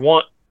I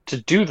want to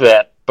do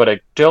that, but I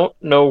don't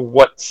know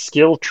what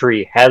skill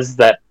tree has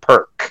that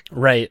perk.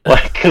 Right.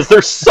 Like, because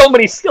there's so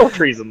many skill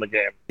trees in the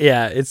game.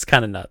 Yeah, it's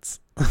kind of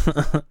nuts.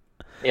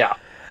 Yeah.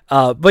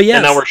 But yeah.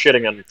 And now we're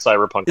shitting on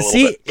Cyberpunk a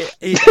little bit.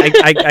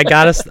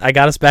 I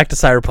got us back to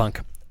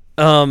Cyberpunk.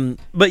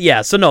 But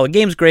yeah, so no, the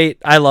game's great.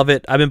 I love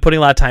it. I've been putting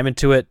a lot of time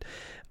into it.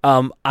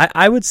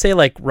 I would say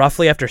like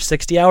roughly after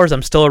 60 hours,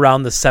 I'm still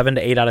around the 7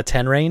 to 8 out of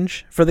 10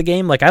 range for the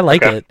game. Like I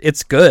like it.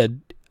 It's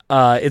good.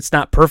 It's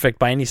not perfect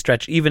by any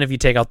stretch, even if you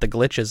take out the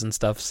glitches and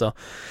stuff. So,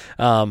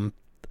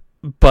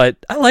 but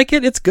I like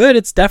it. It's good.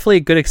 It's definitely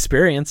a good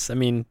experience. I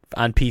mean,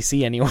 on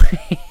PC anyway.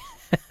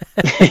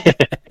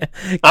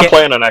 I'm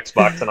playing on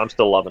Xbox and I'm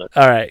still loving it.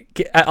 All right.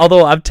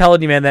 Although I'm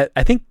telling you, man, that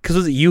I think because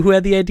was it you who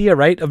had the idea,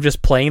 right, of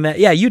just playing that?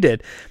 Yeah, you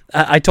did.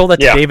 I told that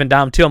to Dave and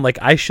Dom too. I'm like,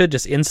 I should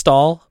just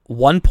install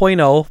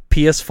 1.0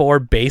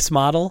 PS4 base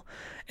model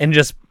and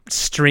just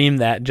stream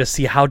that and just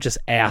see how just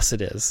ass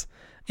it is.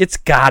 It's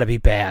got to be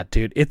bad,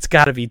 dude. It's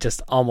got to be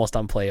just almost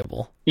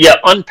unplayable. Yeah,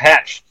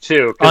 unpatched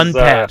too.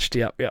 Unpatched.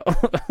 Yep.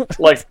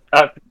 Like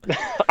I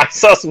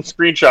saw some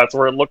screenshots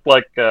where it looked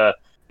like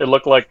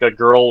a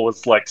girl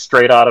was like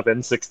straight out of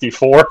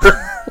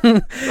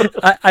N64.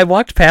 I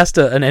walked past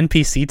an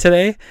NPC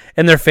today,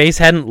 and their face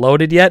hadn't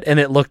loaded yet, and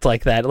it looked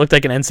like that. It looked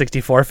like an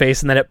N64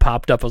 face, and then it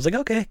popped up. I was like,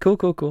 okay,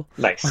 cool.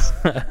 Nice.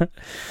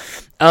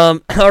 All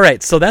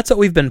right, so that's what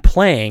we've been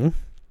playing.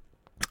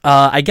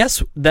 I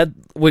guess that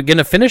we're going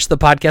to finish the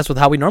podcast with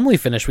how we normally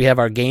finish. We have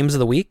our games of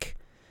the week.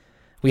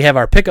 We have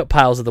our pickup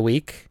piles of the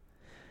week.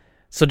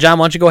 So, John,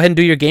 why don't you go ahead and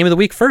do your game of the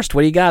week first?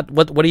 What do you got?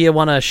 What do you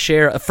want to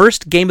share? A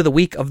first game of the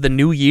week of the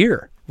new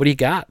year. What do you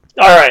got?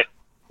 All right.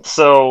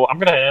 So I'm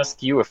going to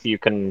ask you if you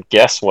can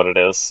guess what it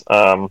is.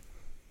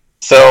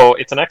 So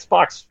it's an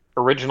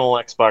original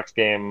Xbox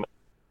game,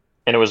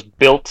 and it was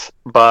built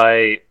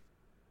by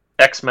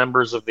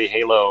ex-members of the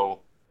Halo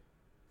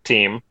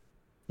team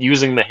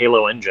using the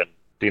Halo engine.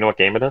 Do you know what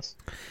game it is?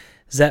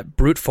 Is that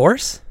Brute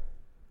Force?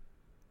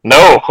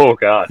 No. Oh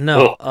God.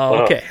 No.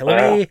 Oh, okay.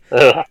 Let me.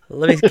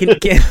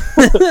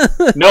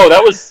 No,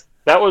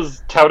 That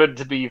was touted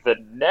to be the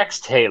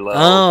next Halo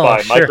Oh,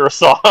 by sure.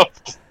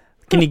 Microsoft.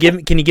 Can you give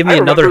I me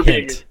another remember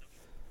being. hint?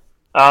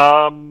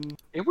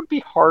 It would be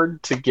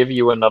hard to give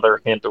you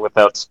another hint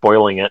without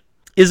spoiling it.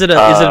 Is it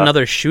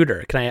another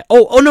shooter? Can I?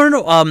 Oh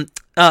no.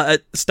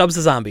 Stubbs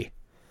the zombie.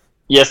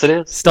 Yes, it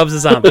is. Stubbs the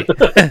zombie.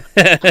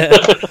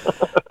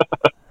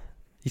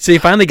 So you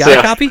finally got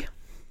a copy?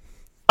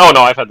 Oh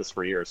no, I've had this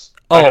for years.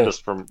 I had this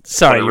from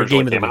sorry, when it your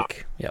game of the originally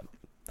week. Yep,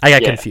 I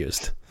got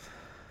confused.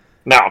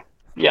 No,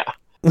 yeah,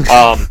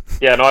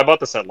 yeah. No, I bought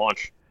this at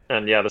launch,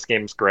 and yeah, this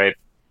game's great.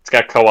 It's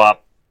got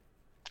co-op.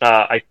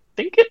 I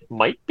think it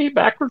might be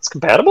backwards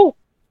compatible,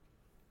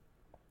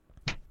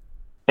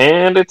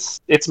 and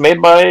it's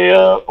made by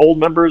old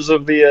members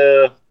of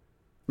the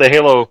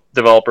Halo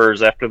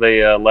developers after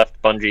they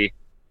left Bungie.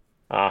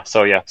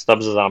 So yeah,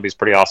 Stubbs the Zombie's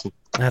pretty awesome.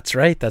 That's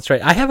right.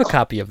 I have a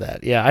copy of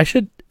that. Yeah, I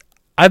should.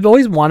 I've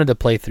always wanted to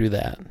play through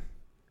that.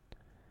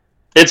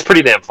 It's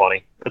pretty damn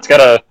funny. It's got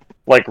a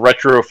like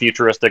retro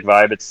futuristic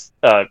vibe. It's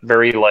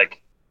very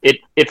like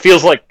it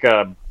feels like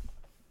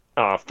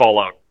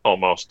Fallout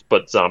almost,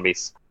 but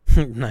zombies.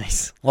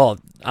 Nice. Well,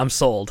 I'm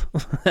sold.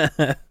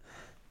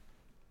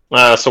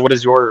 So what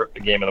is your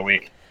game of the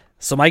week?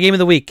 So my game of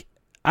the week,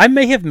 I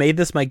may have made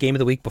this my game of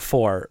the week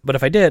before, but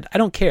if I did, I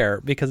don't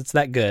care because it's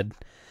that good.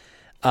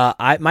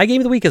 My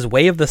game of the week is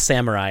Way of the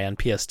Samurai on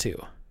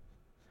PS2.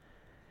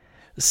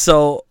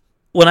 So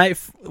when I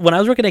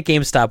was working at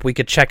GameStop, we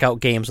could check out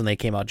games when they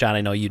came out. John,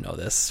 I know you know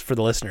this. For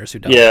the listeners who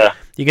don't, yeah,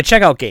 you could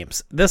check out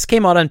games. This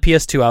came out on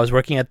PS2. I was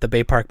working at the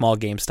Bay Park Mall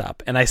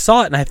GameStop, and I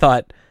saw it and I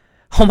thought,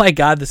 oh my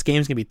god, this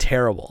game's gonna be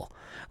terrible.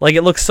 Like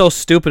it looks so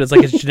stupid. It's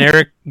like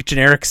a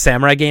generic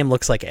samurai game.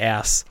 Looks like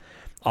ass.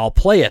 I'll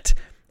play it.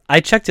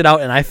 I checked it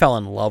out and I fell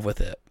in love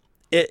with it.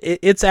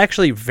 It's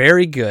actually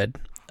very good.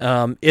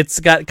 It's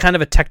got kind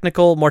of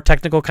a more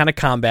technical kind of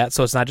combat,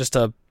 so it's not just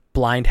a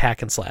blind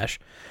hack and slash.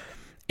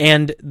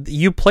 And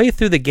you play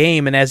through the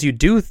game, and as you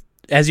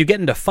get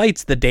into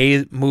fights, the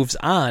day moves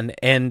on,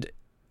 and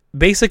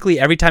basically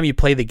every time you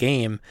play the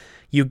game,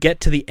 you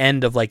get to the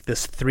end of like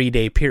this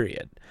 3-day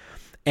period.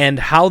 And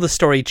how the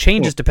story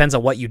changes depends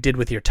on what you did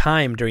with your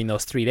time during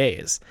those 3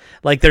 days.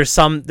 Like there's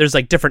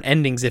like different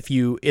endings if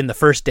you in the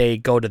first day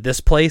go to this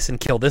place and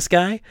kill this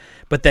guy,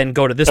 but then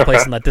go to this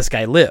place and let this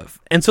guy live.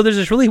 And so there's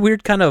this really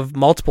weird kind of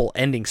multiple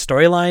ending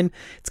storyline.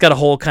 It's got a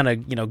whole kind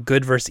of,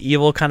 good versus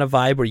evil kind of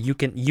vibe where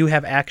you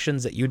have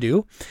actions that you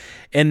do.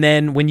 And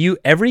then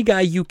every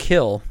guy you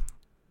kill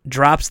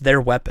drops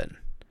their weapon.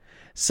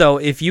 So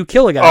if you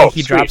kill a guy,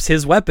 he drops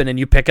his weapon, and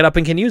you pick it up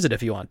and can use it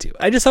if you want to.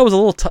 I just thought it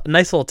was a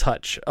nice little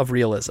touch of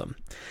realism,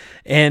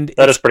 and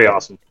that is pretty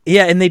awesome.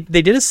 Yeah, and they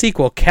did a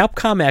sequel.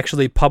 Capcom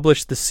actually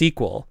published the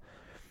sequel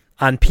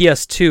on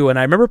PS2, and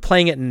I remember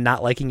playing it and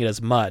not liking it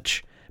as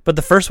much. But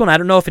the first one, I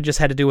don't know if it just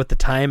had to do with the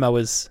time I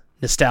was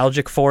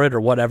nostalgic for it or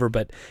whatever,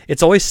 but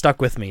it's always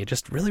stuck with me.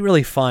 Just really,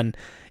 really fun.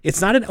 It's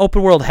not an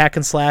open world hack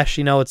and slash.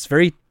 It's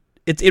very.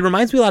 It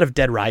reminds me a lot of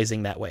Dead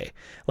Rising that way,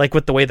 like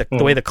with the way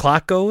the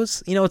clock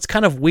goes. It's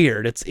kind of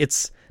weird.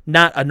 It's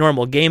not a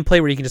normal gameplay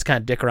where you can just kind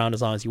of dick around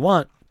as long as you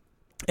want,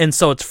 and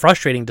so it's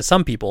frustrating to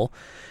some people.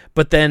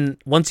 But then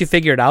once you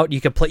figure it out, you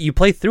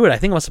play through it. I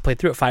think I must have played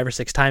through it 5 or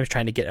 6 times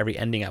trying to get every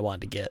ending I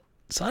wanted to get.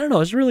 So I don't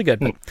know. It's really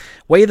good.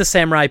 Way of the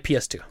Samurai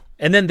PS2,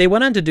 and then they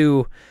went on to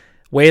do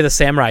Way of the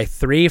Samurai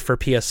 3 for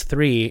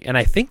PS3, and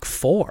I think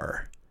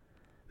 4.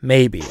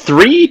 Maybe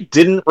 3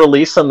 didn't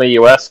release in the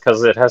US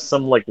because it has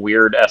some like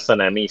weird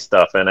SNME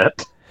stuff in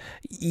it.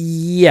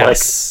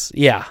 Yes,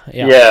 yeah.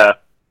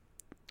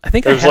 I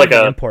think there's I have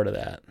an import of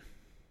that.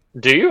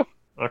 Do you?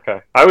 Okay,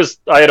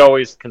 I had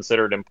always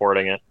considered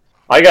importing it.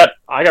 I got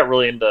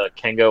really into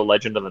Kengo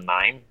Legend of the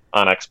Nine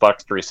on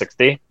Xbox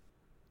 360,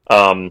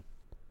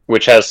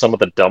 which has some of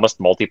the dumbest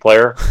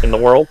multiplayer in the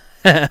world.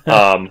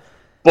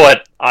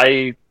 But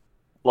I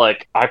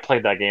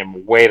played that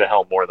game way the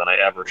hell more than I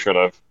ever should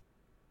have.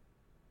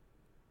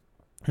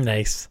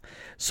 Nice.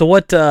 So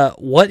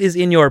what is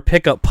in your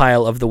pickup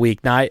pile of the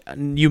week? Now,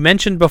 you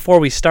mentioned before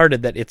we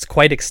started that it's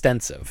quite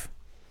extensive.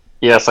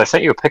 Yes, I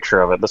sent you a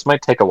picture of it. This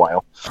might take a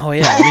while. Oh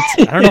yeah,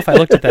 I don't know if I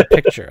looked at that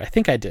picture. I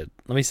think I did.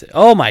 Let me see.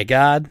 Oh my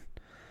god.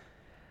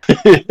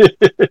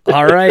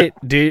 All right,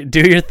 do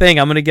your thing.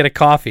 I'm gonna get a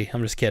coffee.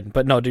 I'm just kidding,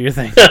 but no, do your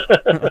thing.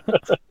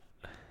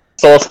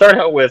 So I'll start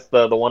out with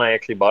the one I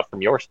actually bought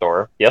from your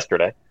store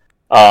yesterday.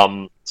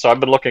 So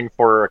I've been looking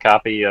for a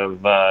copy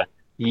of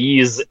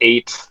Ys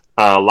 8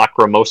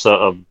 Lacrimosa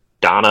of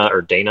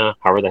Dana,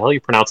 however the hell you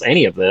pronounce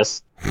any of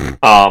this.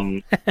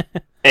 And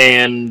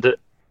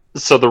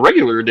so the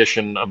regular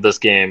edition of this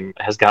game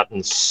has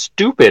gotten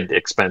stupid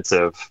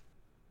expensive,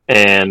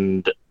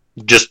 and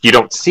just you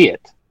don't see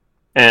it.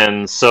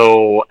 And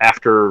so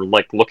after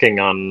looking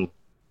on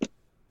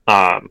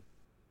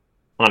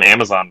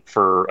Amazon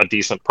for a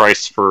decent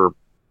price for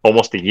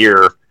almost a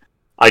year,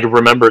 I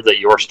remembered that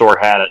your store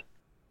had it,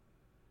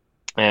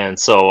 and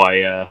so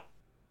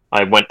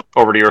I went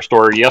over to your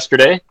store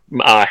yesterday,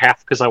 half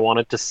because I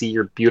wanted to see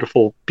your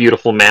beautiful,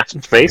 beautiful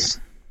masked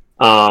face,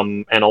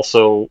 and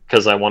also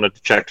because I wanted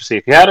to check to see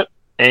if you had it,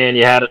 and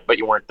you had it, but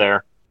you weren't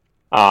there.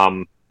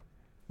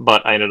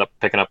 but I ended up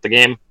picking up the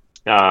game,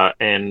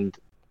 and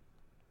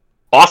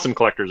awesome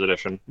collector's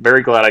edition.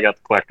 Very glad I got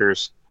the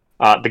collector's.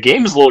 The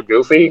game's a little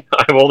goofy.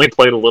 I've only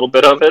played a little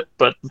bit of it,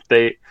 but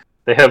they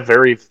have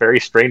very, very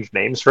strange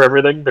names for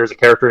everything. There's a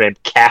character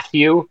named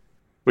Cathew,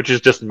 which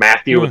is just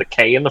Matthew with a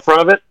K in the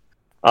front of it.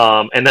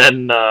 And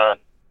then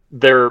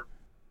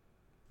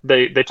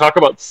they talk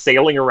about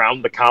sailing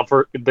around the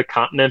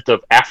continent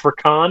of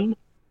African,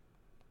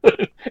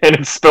 and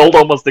it's spelled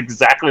almost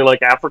exactly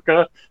like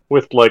Africa,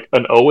 with like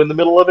an O in the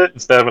middle of it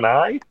instead of an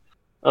I.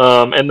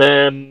 And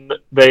then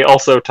they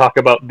also talk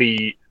about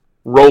the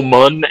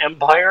Roman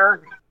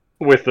Empire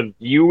with an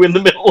U in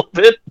the middle of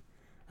it.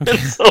 And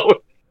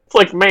so it's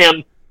like,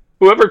 man,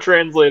 whoever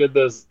translated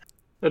this,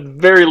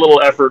 very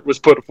little effort was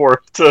put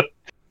forth to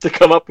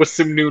come up with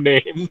some new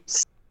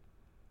names.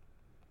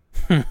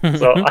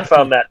 So I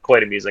found that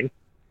quite amusing.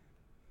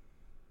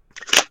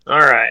 All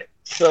right.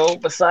 So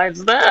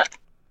besides that,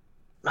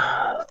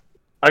 I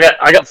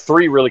got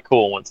 3 really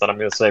cool ones that I'm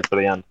going to save for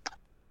the end.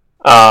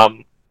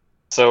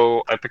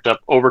 So I picked up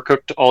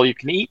Overcooked All You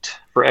Can Eat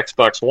for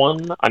Xbox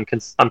One. I'm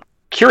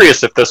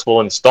curious if this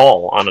will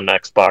install on an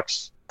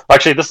Xbox.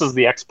 Actually, this is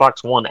the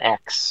Xbox One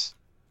X.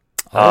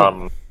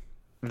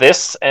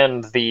 This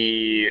and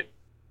the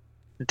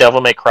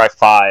Devil May Cry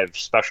 5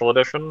 Special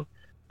Edition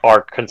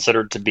are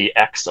considered to be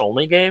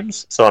X-only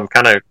games, so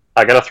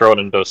I gotta throw it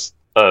into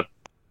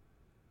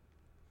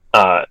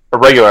a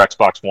regular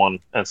Xbox One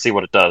and see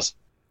what it does.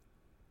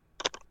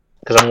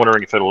 Because I'm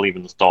wondering if it'll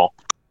even install.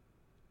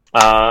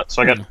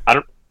 So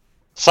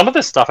some of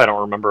this stuff I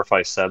don't remember if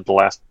I said the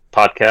last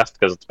podcast,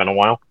 because it's been a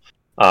while.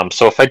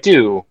 So if I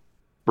do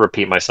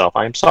repeat myself,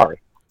 I am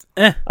sorry.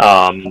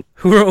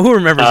 Who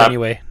remembers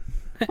anyway?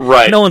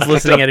 Right. No one's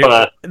listening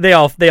anymore. They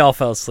all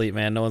fell asleep,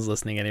 man. No one's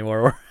listening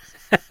anymore.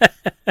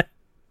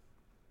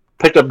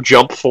 Picked up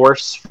Jump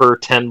Force for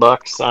 $10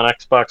 on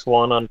Xbox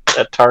One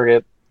at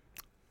Target.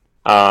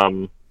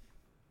 Puyo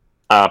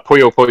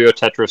Puyo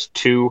Tetris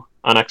 2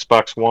 on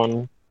Xbox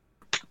One.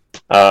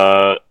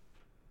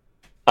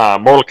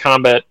 Mortal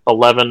Kombat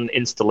 11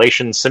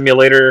 Installation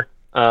Simulator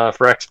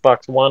for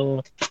Xbox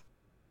One.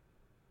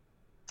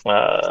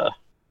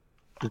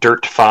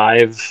 Dirt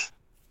 5.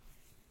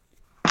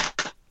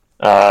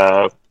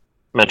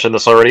 Mentioned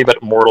this already, but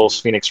Immortals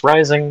Phoenix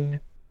Rising.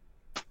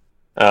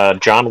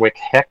 John Wick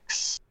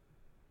Hex.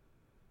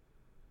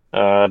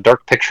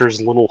 Dark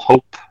Pictures Little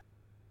Hope.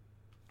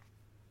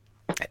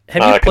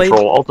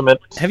 Control Ultimate.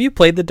 Have you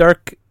played the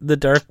Dark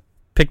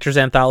Pictures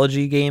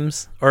anthology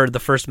games, or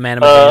the first Man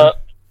of Medan?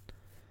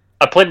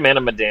 I played Man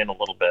of Medan a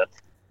little bit.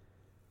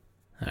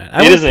 Right.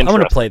 I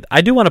want to play.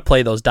 I do want to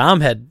play those. Dom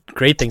had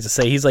great things to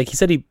say. He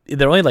said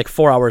they're only like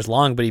 4 hours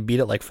long, but he beat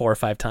it like 4 or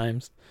 5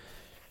 times.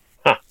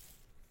 Huh.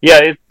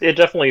 Yeah, it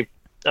definitely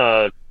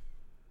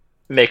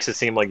makes it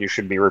seem like you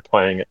should be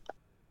replaying it.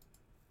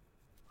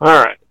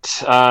 All right,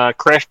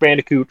 Crash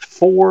Bandicoot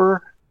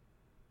 4.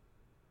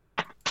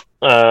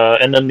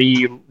 And then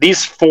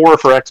these 4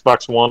 for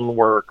Xbox One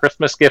were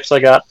Christmas gifts I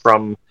got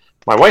from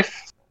my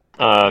wife.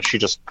 I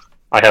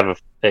have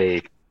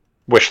a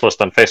wish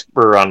list on Facebook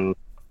or on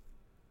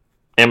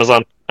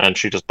Amazon, and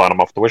she just bought them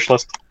off the wish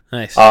list.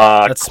 Nice.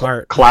 That's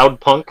smart.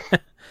 Cloudpunk,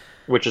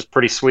 which is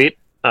pretty sweet.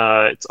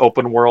 It's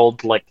open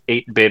world, like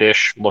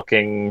 8-bit-ish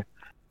looking.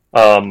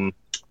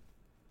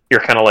 You're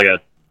kind of like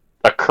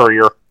a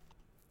courier.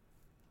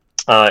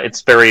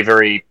 It's very,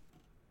 very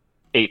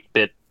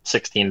 8-bit,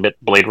 16-bit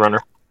Blade Runner.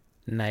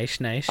 Nice.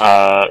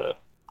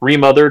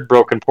 Remothered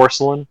Broken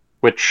Porcelain,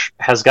 which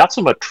has got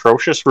some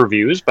atrocious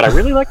reviews, but I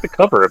really like the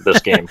cover of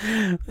this game.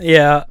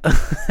 Yeah.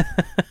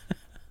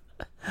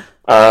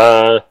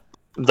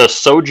 The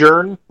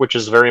Sojourn, which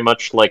is very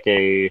much like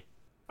a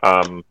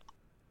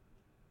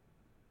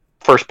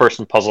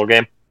first-person puzzle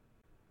game.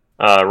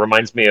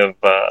 Reminds me of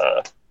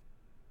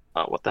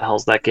what the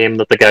hell's that game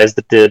that the guys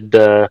that did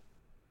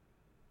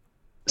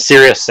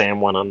Serious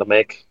Sam went on to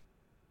make?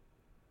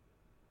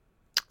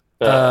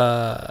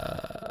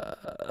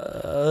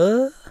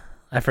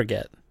 I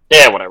forget.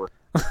 Yeah, whatever.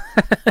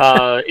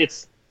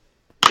 It's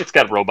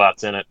got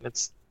robots in it.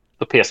 It's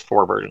the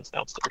PS4 version's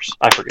downstairs.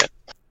 I forget.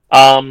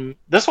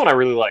 This one I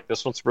really like.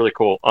 This one's really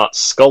cool.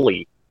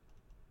 Scully.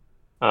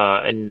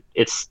 And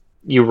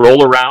you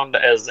roll around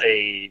as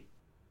a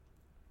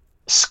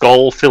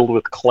skull filled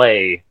with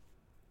clay,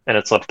 and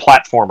it's a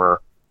platformer,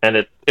 and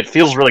it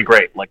feels really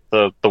great. Like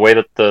the way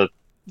that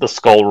the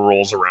skull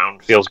rolls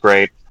around feels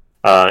great.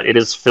 It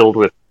is filled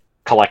with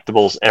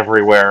collectibles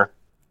everywhere,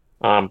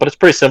 but it's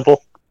pretty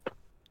simple.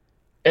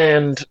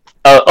 And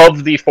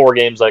of the 4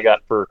 games I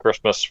got for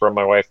Christmas from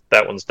my wife,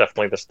 that one's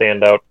definitely the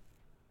standout.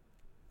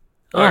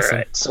 Awesome. All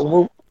right,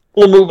 so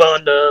we'll move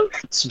on to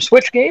some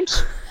Switch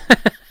games.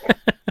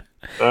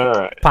 All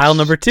right. Pile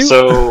number 2.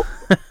 So,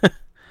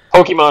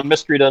 Pokemon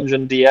Mystery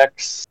Dungeon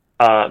DX.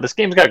 This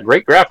game's got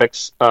great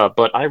graphics,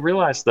 but I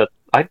realized that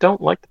I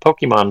don't like the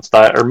Pokemon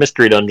style or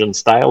Mystery Dungeon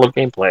style of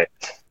gameplay.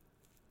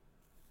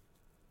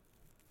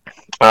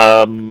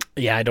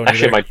 Yeah, I don't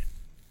actually.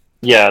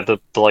 The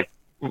like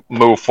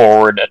move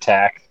forward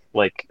attack.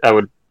 Like I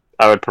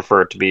would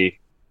prefer it to be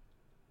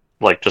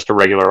like just a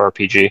regular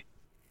RPG.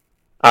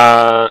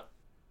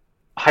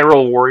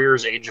 Hyrule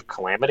Warriors: Age of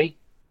Calamity.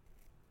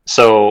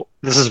 So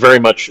this is very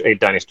much a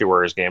Dynasty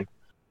Warriors game.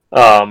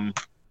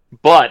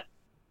 But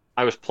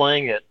I was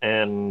playing it,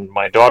 and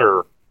my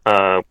daughter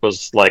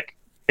was like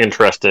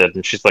interested,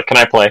 and she's like, "Can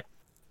I play?"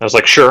 I was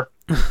like, "Sure."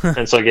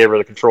 And so I gave her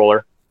the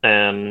controller,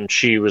 and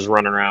she was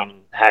running around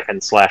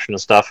hacking, slashing,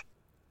 and stuff.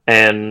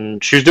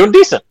 And she was doing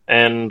decent.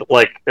 And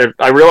like,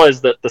 I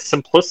realized that the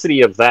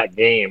simplicity of that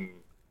game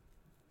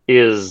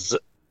is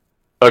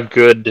a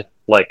good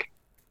like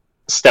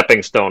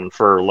stepping stone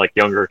for like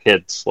younger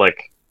kids,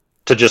 like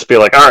to just be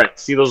like, all right,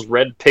 see those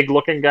red pig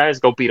looking guys,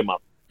 go beat them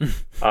up.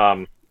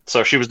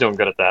 So she was doing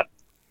good at that.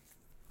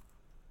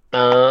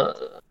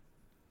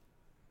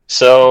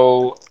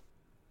 So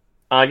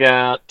I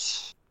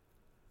got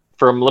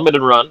from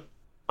Limited Run,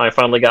 I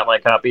finally got my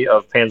copy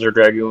of Panzer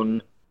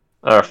Dragoon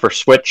for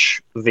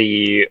Switch,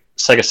 the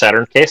Sega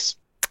Saturn case.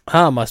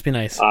 Oh, must be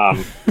nice.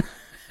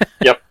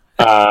 Yep,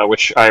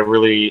 which I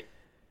really,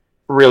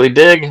 really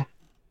dig.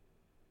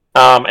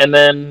 And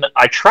then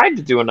I tried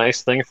to do a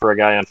nice thing for a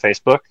guy on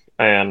Facebook,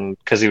 and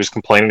because he was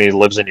complaining he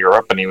lives in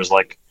Europe, and he was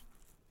like,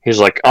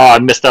 "Oh, I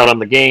missed out on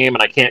the game,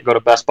 and I can't go to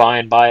Best Buy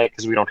and buy it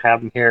because we don't have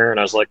them here." And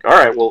I was like, "All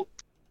right, well,"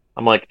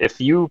 I'm like, "if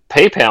you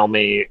PayPal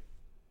me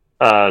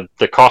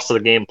the cost of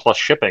the game plus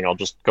shipping, I'll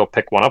just go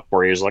pick one up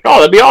for you." He's like, "Oh,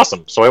 that'd be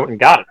awesome." So I went and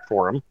got it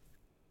for him,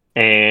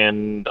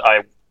 and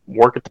I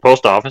work at the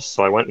post office,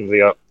 so I went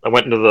into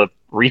the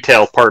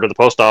retail part of the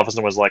post office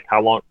and was like,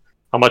 "How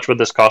much would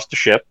this cost to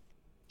ship?"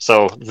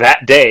 So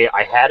that day,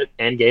 I had it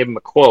and gave him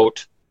a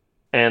quote,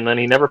 and then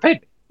he never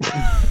paid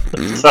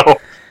me. So,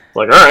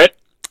 like, all right.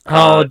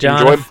 Oh,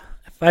 John, if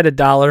I had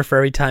 $1 for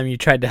every time you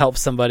tried to help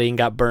somebody and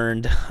got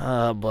burned,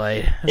 oh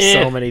boy,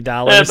 so many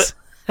dollars.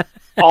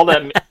 all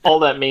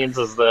that means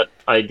is that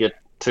I get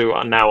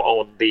to now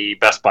own the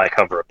Best Buy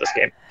cover of this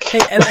game. Hey,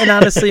 and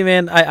honestly,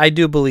 man, I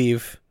do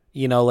believe,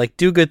 like,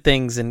 do good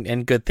things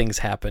and good things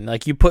happen.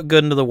 Like, you put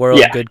good into the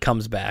world, good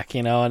comes back,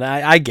 and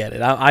I get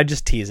it. I'm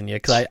just teasing you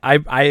because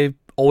I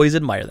always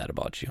admire that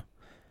about you.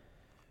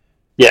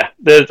 Yeah,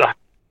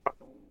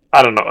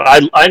 I don't know.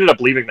 I ended up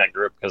leaving that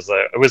group because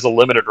it was a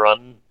Limited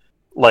Run,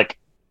 like,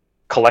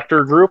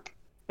 collector group,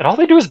 and all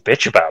they do is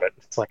bitch about it.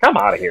 It's like, I'm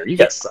out of here. You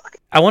guys suck.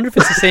 I wonder if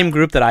it's the same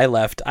group that I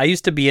left. I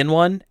used to be in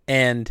one,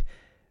 and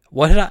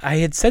I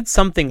had said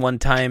something one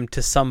time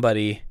to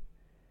somebody.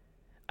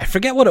 I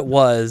forget what it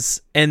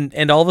was,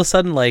 and all of a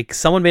sudden, like,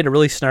 someone made a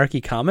really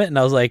snarky comment, and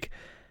I was like,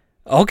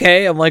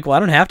 okay. I'm like, well, I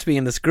don't have to be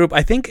in this group.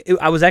 I think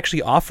I was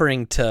actually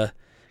offering to,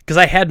 because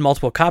I had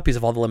multiple copies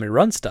of all the Limited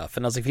Run stuff,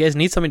 and I was like, if you guys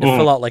need something to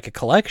fill out like a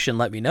collection,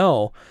 let me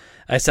know.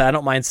 I said, I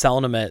don't mind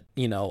selling them at,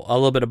 a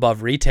little bit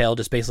above retail,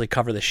 just basically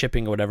cover the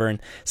shipping or whatever.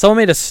 And someone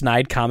made a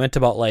snide comment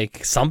about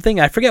like something,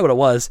 I forget what it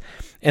was.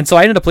 And so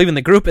I ended up leaving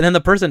the group, and then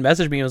the person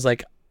messaged me and was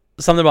like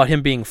something about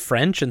him being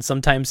French, and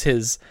sometimes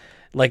his,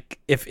 like,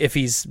 if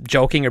he's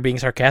joking or being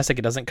sarcastic,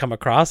 it doesn't come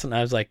across. And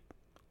I was like,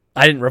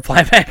 I didn't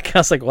reply back. I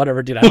was like,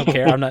 whatever, dude, I don't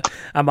care.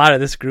 I'm out of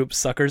this group,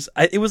 suckers.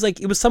 It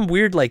was some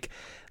weird, like,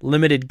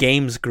 limited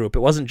games group. It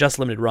wasn't just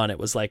Limited Run. It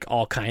was like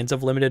all kinds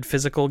of limited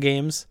physical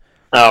games.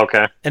 Oh,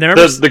 okay. And I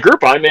remember the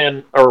group I'm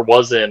in or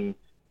was in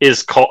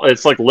is called,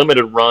 it's like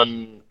Limited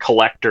Run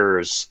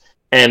Collectors,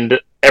 and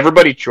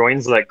everybody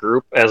joins that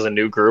group as a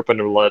new group, and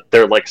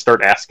they're like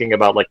start asking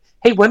about like,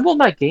 hey, when will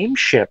my game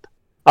ship?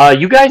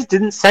 You guys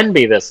didn't send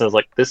me this. And I was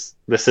like, this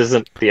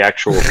isn't the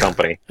actual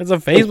company. It's a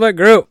Facebook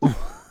group.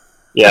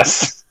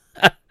 Yes.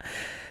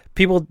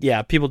 People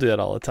do that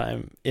all the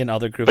time in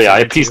other groups. But yeah,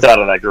 I pieced out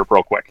of that group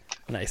real quick.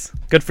 Nice.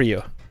 Good for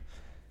you.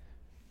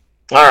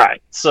 All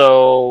right,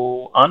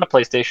 so on the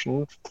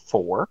PlayStation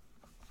 4,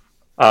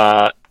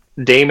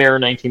 Daymare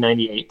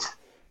 1998.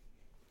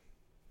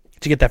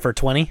 Did you get that for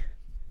 20?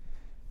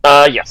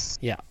 Yes.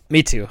 Yeah,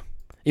 me too.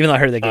 Even though I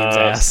heard the game's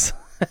ass.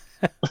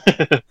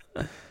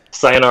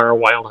 Sayonara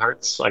Wild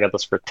Hearts. I got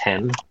this for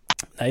 10.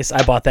 Nice.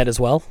 I bought that as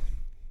well.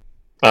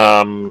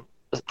 I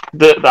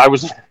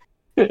was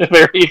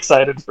very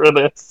excited for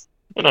this,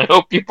 and I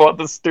hope you bought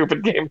this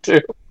stupid game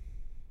too.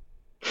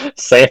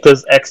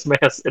 Santa's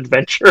Xmas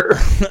Adventure.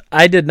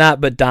 I did not,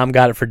 but Dom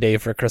got it for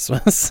Dave for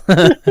Christmas.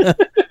 It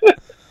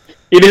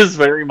is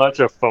very much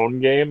a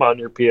phone game on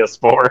your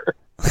PS4.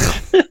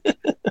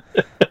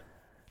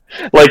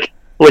 like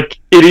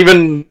it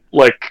even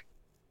like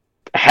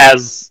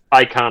has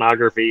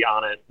iconography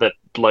on it that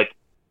like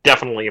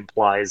definitely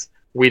implies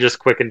we just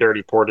quick and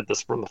dirty ported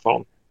this from the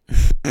phone.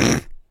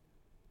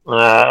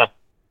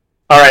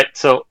 All right,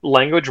 so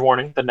language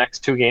warning. The next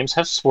two games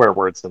have swear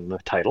words in the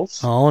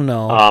titles. Oh,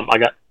 no. I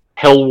got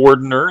Hell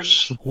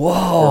Wardeners.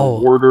 Whoa.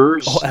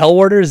 Warders. Oh, Hell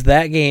Warders,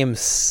 that game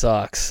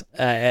sucks.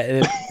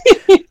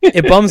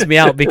 It bums me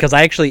out because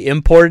I actually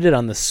imported it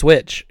on the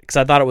Switch because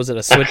I thought it was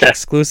a Switch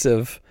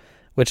exclusive,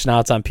 which now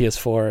it's on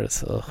PS4.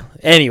 So,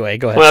 anyway,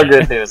 go ahead. Well,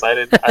 good news. I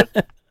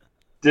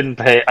didn't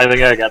pay. I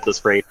think I got this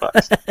for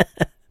 $8.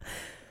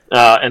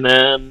 And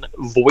then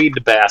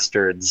Void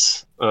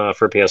Bastards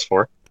for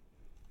PS4.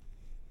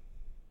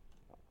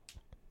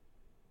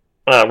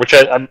 which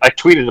I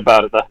tweeted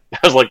about it. I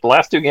was like, the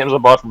last 2 games I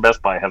bought from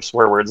Best Buy have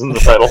swear words in the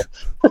title.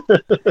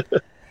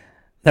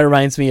 That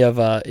reminds me of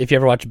if you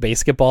ever watch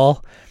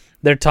Basketball,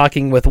 they're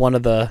talking with one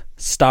of the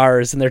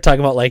stars, and they're talking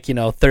about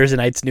Thursday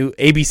night's new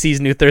ABC's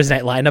new Thursday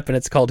night lineup, and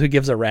it's called "Who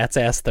Gives a Rat's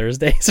Ass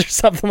Thursdays" or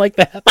something like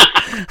that.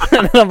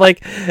 And I'm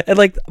like,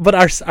 but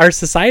our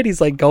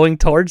society's like going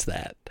towards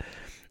that.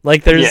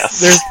 Like there's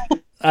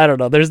I don't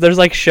know. There's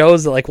like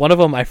shows that like one of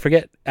them I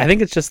forget. I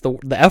think it's just the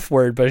F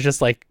word, but it's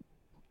just like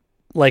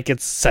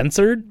it's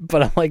censored.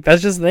 But I'm like,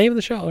 that's just the name of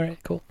the show. All right,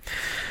 cool.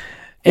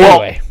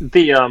 Anyway,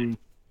 well,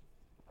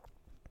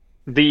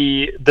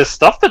 the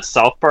stuff that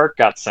South Park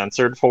got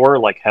censored for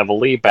like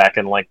heavily back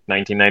in like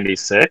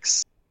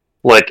 1996,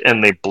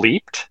 and they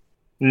bleeped,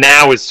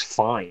 now is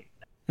fine.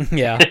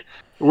 Yeah.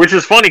 Which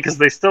is funny because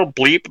they still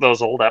bleep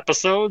those old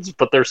episodes,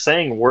 but they're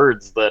saying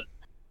words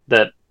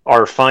that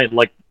are fine.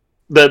 Like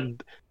the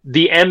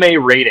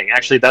MA rating,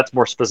 actually that's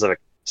more specific.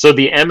 So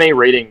the MA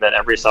rating that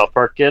every South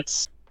Park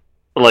gets,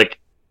 like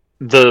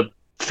the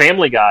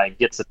Family Guy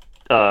gets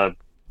a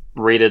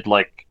rated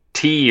like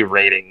T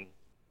rating,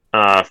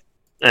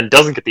 and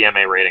doesn't get the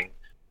MA rating,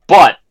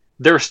 but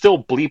they're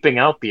still bleeping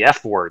out the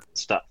F word and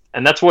stuff.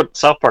 And that's what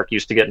South Park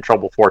used to get in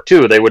trouble for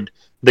too.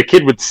 The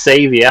kid would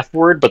say the F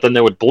word, but then they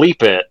would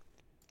bleep it,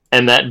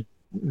 and that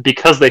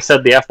because they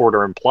said the F word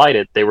or implied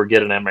it, they would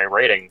get an MA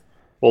rating.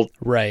 Well,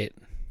 right.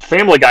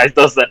 Family Guy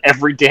does that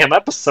every damn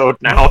episode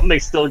now, and they're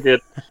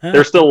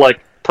still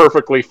like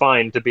perfectly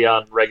fine to be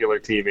on regular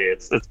TV.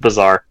 It's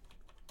bizarre.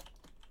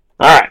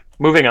 All right,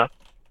 moving on.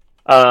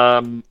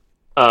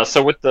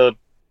 So with the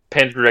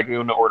Panzer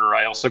Dragoon order,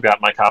 I also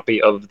got my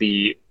copy of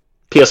the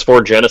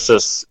PS4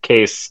 Genesis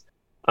case,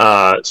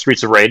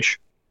 Streets of Rage,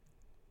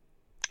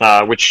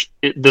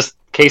 this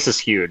case is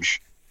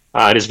huge.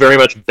 It is very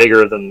much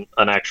bigger than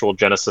an actual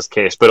Genesis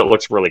case, but it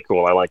looks really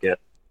cool. I like it.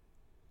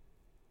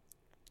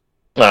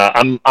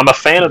 I'm a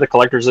fan of the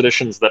collector's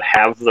editions that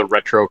have the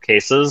retro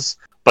cases,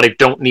 but I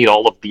don't need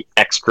all of the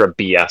extra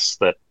BS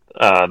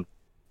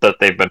that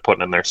they've been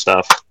putting in their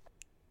stuff.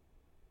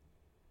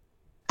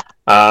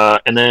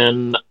 And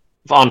then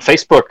on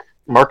Facebook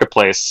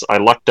Marketplace, I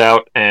lucked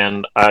out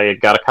and I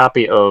got a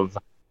copy of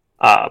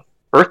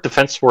Earth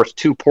Defense Force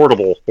 2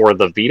 Portable for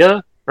the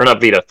Vita, or not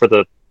Vita, for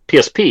the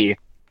PSP.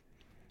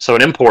 So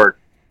an import.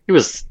 It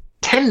was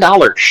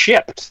 $10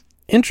 shipped.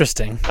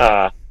 Interesting.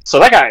 So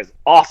that guy is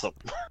awesome.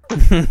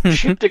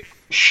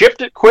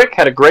 shipped it quick,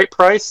 had a great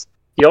price.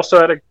 He also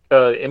had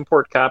an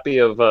import copy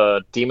of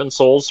Demon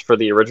Souls for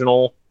the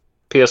original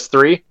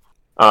PS3.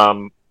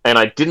 And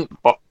I didn't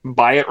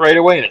buy it right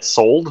away, and it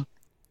sold.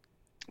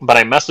 But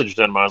I messaged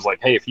him. I was like,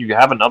 hey, if you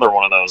have another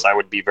one of those, I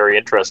would be very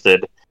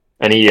interested.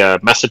 And he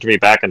messaged me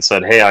back and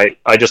said, hey,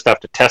 I just have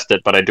to test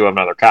it, but I do have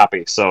another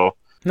copy. So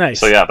nice.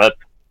 So yeah, that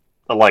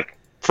like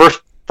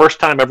first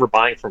time ever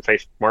buying from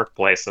Facebook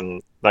Marketplace,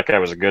 and that guy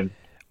was a good.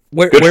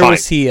 Where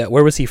was he?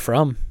 Where was he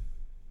from?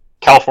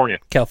 California.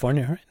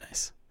 California. All right,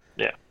 nice.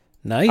 Yeah.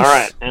 Nice. All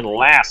right, and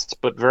last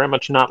but very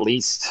much not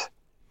least,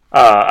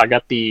 I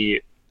got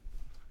the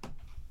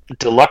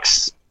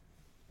Deluxe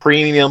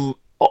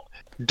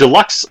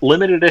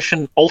Limited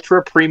Edition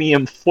Ultra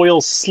Premium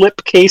Foil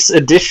Slipcase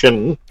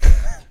Edition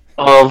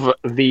of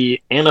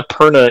the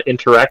Annapurna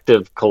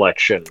Interactive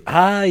Collection.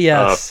 Ah,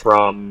 yes.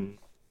 From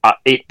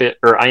 8-bit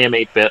or IM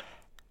 8-bit.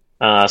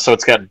 So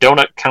it's got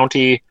Donut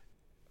County,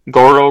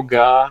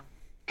 Goroga,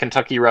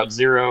 Kentucky Route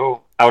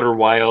Zero, Outer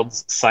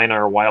Wilds,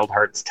 Sinar Wild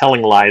Hearts,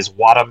 Telling Lies,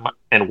 Wadham,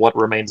 and What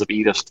Remains of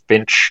Edith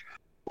Finch,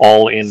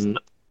 all in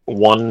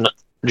one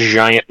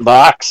giant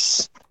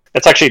box.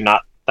 It's actually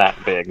not that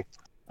big.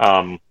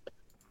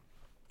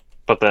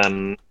 But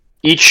then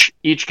each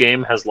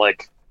game has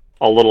like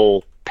a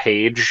little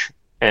page,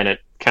 and it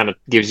kind of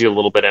gives you a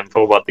little bit of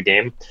info about the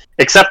game.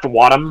 Except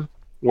Wadham,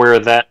 where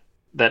that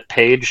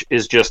page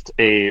is just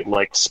a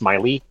like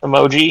smiley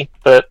emoji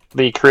that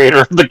the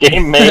creator of the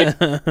game made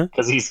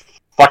because he's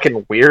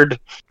fucking weird.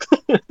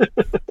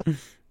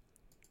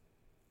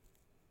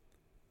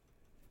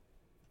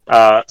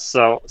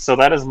 So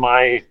that is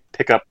my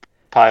pickup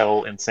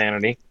pile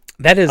insanity.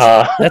 That is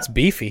that's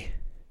beefy.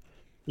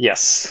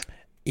 Yes.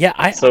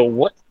 Yeah, So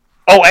what?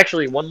 Oh,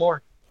 actually, one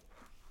more.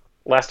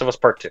 Last of Us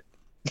Part 2.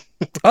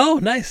 Oh,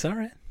 nice. All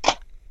right.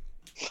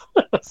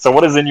 So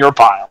what is in your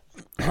pile?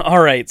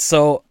 All right.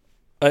 So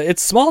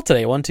it's small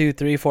today. 1, 2,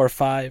 3, 4,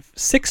 5,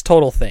 6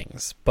 total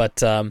things. But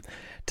to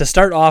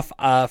start off,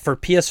 for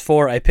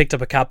PS4, I picked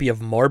up a copy of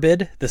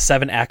Morbid, The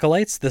Seven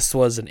Acolytes. This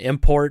was an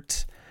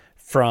import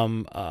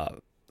from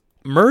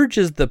Merge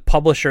is the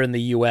publisher in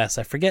the U.S.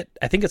 I forget.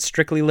 I think it's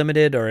Strictly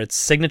Limited or it's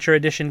Signature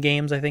Edition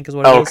Games, I think is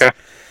what it is. Okay.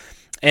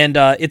 And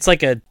it's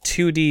like a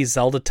 2D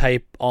Zelda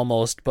type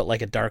almost, but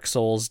like a Dark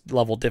Souls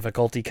level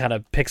difficulty kind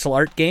of pixel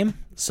art game.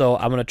 So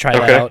I'm going to try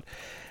that out.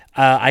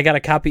 I got a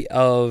copy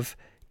of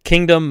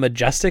Kingdom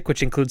Majestic,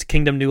 which includes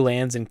Kingdom New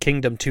Lands and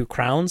Kingdom 2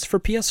 Crowns for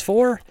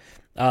PS4.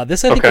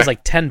 This I think was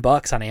like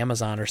 $10 on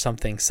Amazon or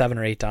something, $7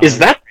 or $8.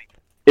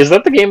 Is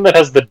that the game that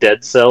has the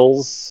Dead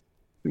Cells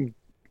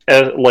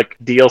like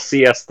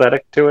DLC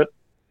aesthetic to it?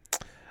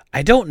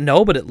 I don't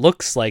know, but it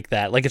looks like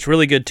that. Like it's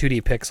really good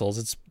 2D pixels.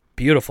 It's a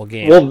beautiful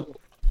game. Well,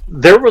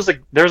 there's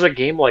a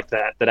game like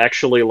that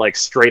actually like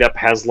straight up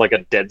has like a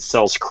Dead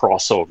Cells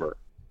crossover,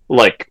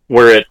 like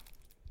where it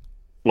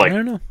I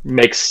don't know.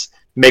 makes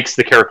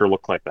the character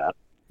look like that.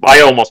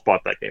 I almost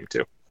bought that game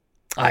too.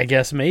 I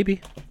guess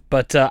maybe,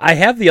 but I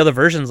have the other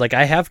versions. Like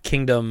I have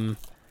Kingdom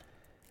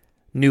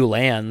New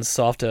Lands,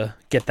 so I'll have to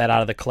get that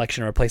out of the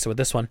collection and replace it with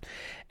this one.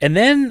 And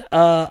then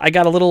I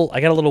got a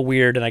little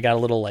weird, and I got a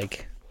little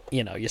like,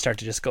 you start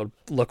to just go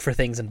look for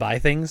things and buy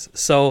things.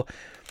 So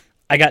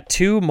I got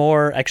two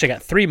more. Actually, I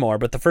got three more,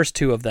 but the first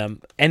two of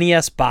them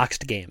NES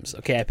boxed games.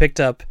 Okay, I picked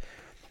up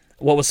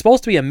what was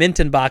supposed to be a mint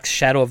in box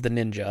Shadow of the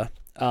Ninja.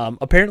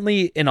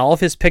 Apparently, in all of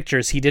his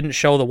pictures, he didn't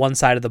show the one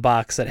side of the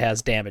box that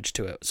has damage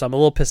to it. So I'm a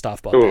little pissed off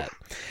about that.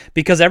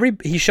 Because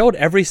he showed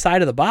every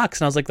side of the box,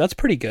 and I was like, that's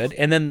pretty good.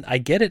 And then I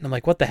get it, and I'm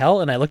like, what the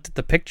hell? And I looked at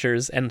the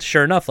pictures, and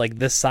sure enough, like,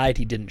 this side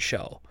he didn't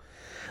show.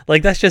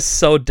 Like, that's just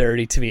so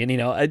dirty to me.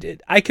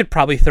 And, I could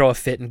probably throw a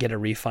fit and get a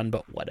refund,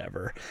 but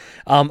whatever.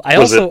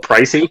 Was it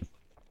pricey?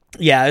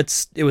 Yeah,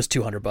 it was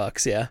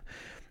 $200, yeah.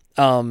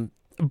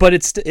 But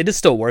it is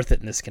still worth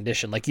it in this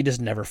condition. Like, you just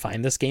never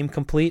find this game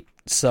complete,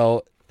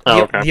 so...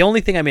 The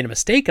only thing I made a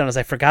mistake on is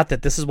I forgot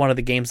that this is one of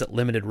the games that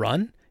Limited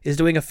Run is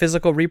doing a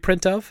physical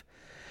reprint of.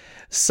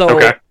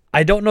 So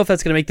I don't know if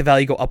that's going to make the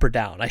value go up or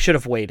down. I should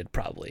have waited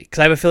probably, because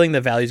I have a feeling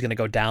the value is going to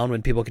go down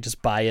when people could just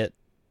buy it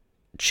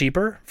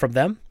cheaper from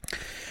them.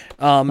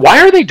 Why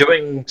are they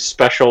doing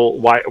special?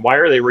 Why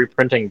are they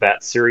reprinting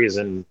that series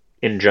in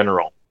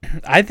general?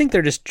 I think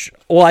they're just...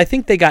 Well, I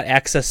think they got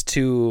access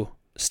to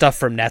stuff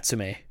from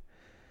Natsume.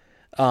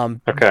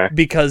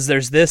 Because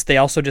there's this. They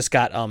also just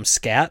got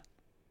Scat.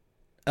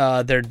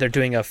 They're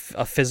doing a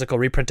physical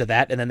reprint of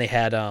that, and then they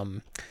had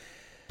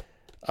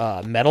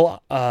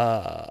Metal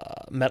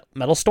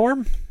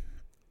Storm,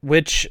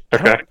 which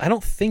I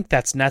don't think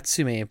that's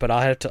Natsume, but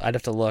I'd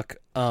have to look.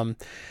 I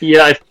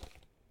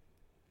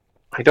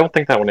don't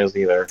think that one is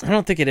either. I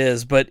don't think it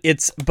is, but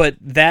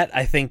that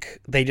I think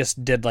they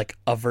just did like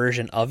a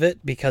version of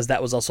it because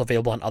that was also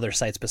available on other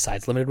sites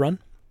besides Limited Run.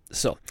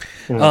 So,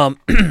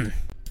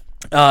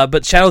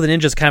 but Shadow of the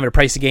Ninja is kind of a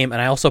pricey game,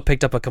 and I also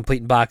picked up a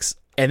complete box.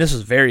 And this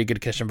was very good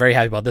condition. I'm very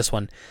happy about this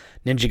one.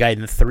 Ninja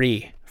Gaiden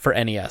 3 for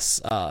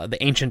NES. The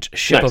Ancient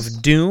Ship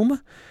of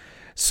Doom.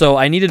 So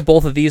I needed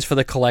both of these for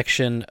the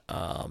collection.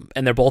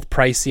 And they're both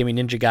pricey. I mean,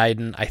 Ninja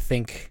Gaiden, I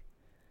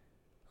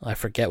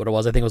forget what it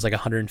was. I think it was like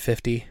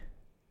 $150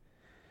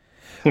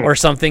 or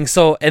something.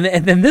 So, and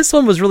then this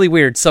one was really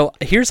weird. So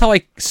here's how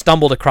I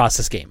stumbled across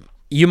this game.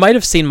 You might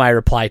have seen my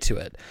reply to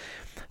it.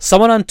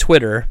 Someone on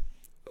Twitter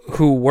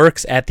who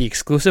works at the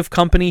exclusive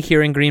company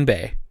here in Green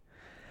Bay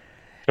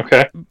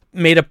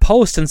made a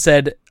post and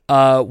said,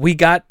 we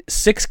got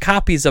 6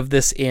 copies of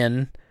this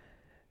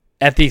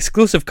at the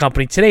exclusive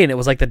company today, and it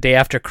was like the day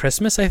after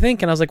Christmas, I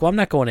think. And I was like, well, I'm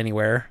not going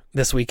anywhere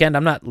this weekend.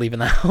 I'm not leaving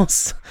the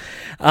house.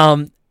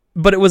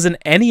 But it was an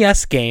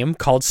NES game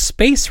called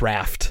Space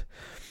Raft.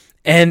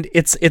 And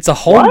it's a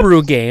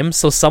homebrew game,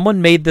 so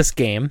someone made this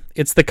game.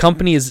 The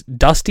company is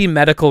Dusty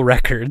Medical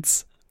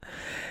Records.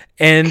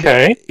 And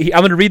I'm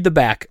going to read the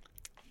back.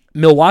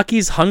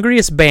 Milwaukee's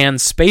hungriest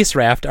band, Space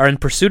Raft, are in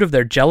pursuit of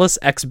their jealous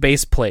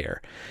ex-bass player.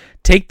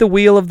 Take the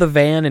wheel of the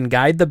van and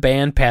guide the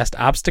band past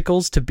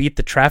obstacles to beat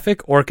the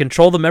traffic, or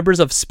control the members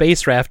of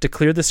Space Raft to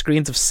clear the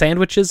screens of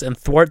sandwiches and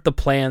thwart the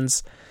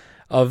plans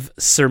of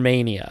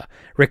Sermania.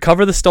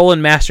 Recover the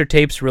stolen master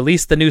tapes,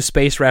 release the new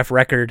Space Raft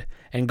record,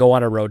 and go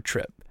on a road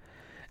trip.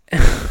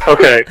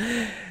 Okay.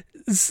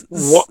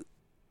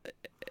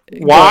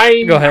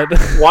 Why? Go ahead.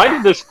 Why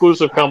did the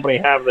exclusive company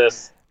have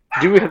this?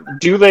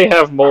 Do they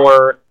have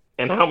more?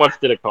 And how much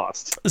did it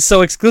cost?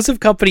 So exclusive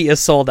company is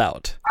sold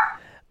out.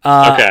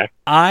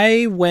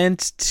 I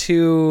went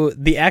to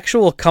the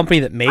actual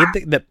company that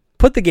that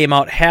put the game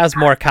out has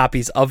more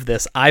copies of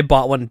this. I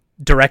bought one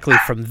directly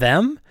from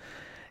them.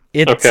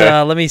 It's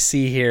let me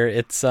see here.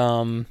 It's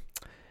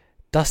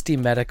Dusty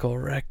Medical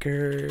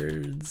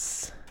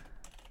Records.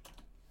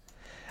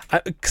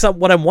 So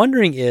what I'm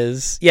wondering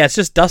is, it's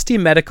just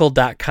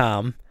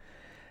dustymedical.com.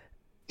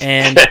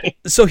 And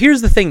so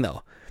here's the thing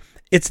though.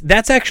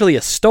 That's actually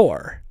a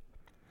store.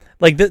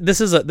 Like this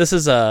is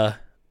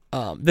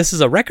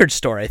a record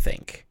store, I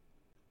think.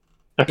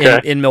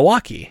 In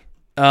Milwaukee.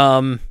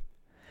 And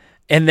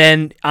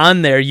then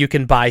on there you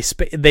can buy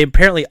they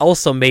apparently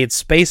also made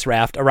Space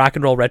Raft, a rock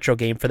and roll retro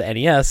game for the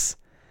NES,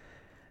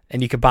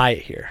 and you can buy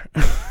it here.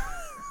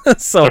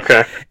 So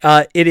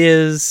it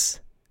is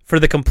for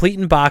the complete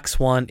in box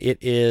one, it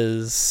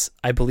is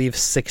I believe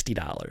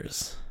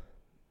 $60.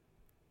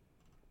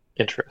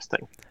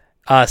 Interesting.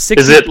 $60.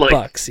 Is it like,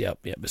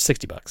 Yep,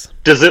 $60.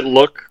 Does it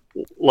look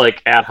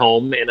like at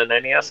home in an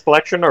NES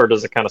collection, or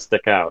does it kind of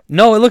stick out?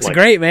 No, it looks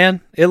great, man.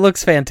 It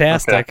looks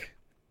fantastic.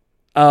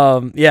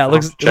 It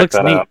looks neat.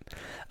 Out.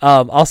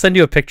 I'll send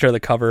you a picture of the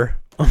cover.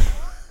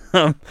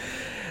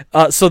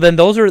 So then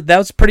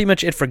that's pretty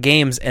much it for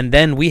games, and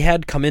then we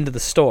had come into the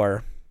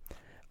store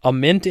a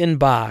mint in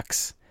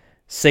box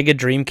Sega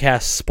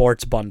Dreamcast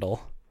Sports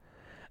Bundle.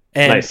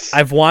 And Nice.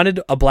 I've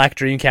wanted a black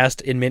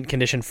Dreamcast in mint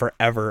condition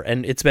forever,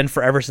 and it's been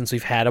forever since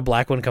we've had a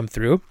black one come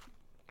through.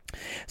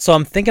 So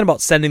I'm thinking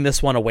about sending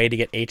this one away to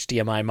get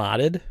HDMI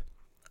modded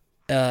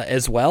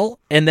as well,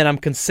 and then I'm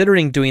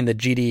considering doing the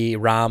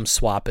GD-ROM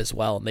swap as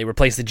well. And they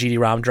replace the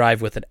GD-ROM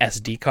drive with an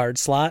SD card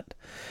slot.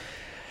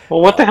 Well,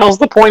 what the hell's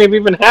the point of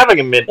even having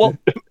a mint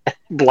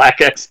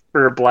black X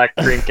or a black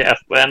Dreamcast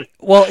then?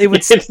 Well,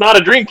 it's not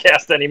a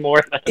Dreamcast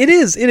anymore. It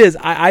is.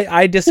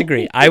 I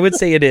disagree. I would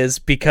say it is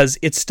because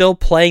it's still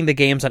playing the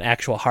games on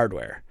actual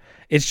hardware.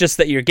 It's just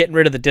that you're getting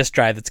rid of the disk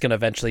drive that's going to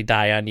eventually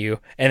die on you,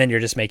 and then you're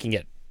just making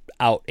it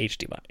out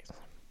HDMI.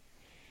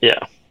 Yeah.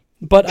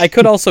 But I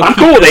could also I'm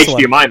keep cool with this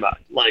HDMI one. mod.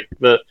 Like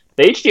the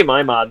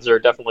HDMI mods are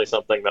definitely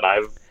something that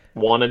I've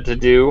wanted to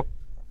do.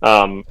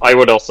 I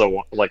would also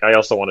want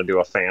to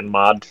do a fan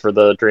mod for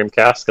the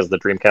Dreamcast because the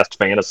Dreamcast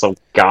fan is so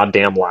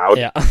goddamn loud.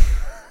 Yeah.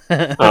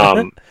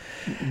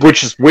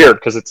 Which is weird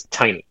because it's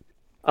tiny.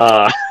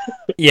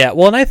 Yeah.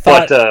 Well, and I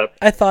thought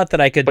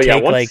that I could but take yeah,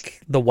 once-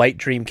 like the white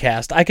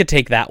Dreamcast. I could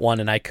take that one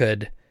and I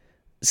could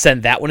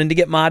send that one in to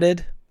get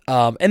modded.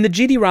 And the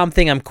GD-ROM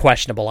thing I'm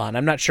questionable on.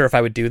 I'm not sure if I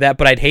would do that,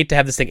 but I'd hate to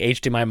have this thing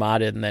HDMI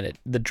modded and then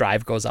the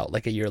drive goes out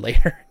like a year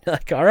later.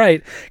 Like, all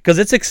right, because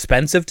it's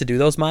expensive to do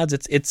those mods.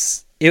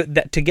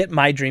 To get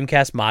my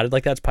Dreamcast modded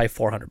like that's probably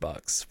 $400,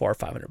 $400 or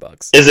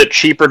 $500. Is it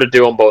cheaper to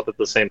do them both at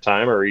the same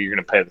time, or are you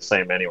going to pay the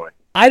same anyway?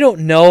 I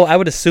don't know. I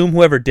would assume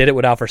whoever did it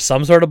would offer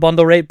some sort of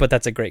bundle rate, but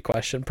that's a great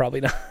question. Probably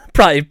not.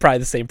 Probably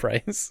the same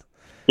price.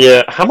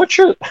 Yeah. How much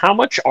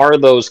are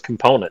those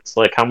components?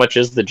 Like, how much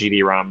is the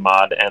GD-ROM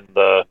mod and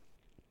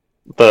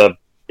the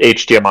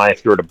HDMI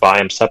if you were to buy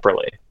them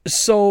separately?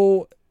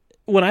 So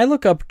when I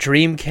look up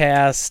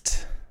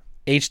Dreamcast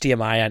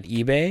HDMI on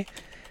eBay,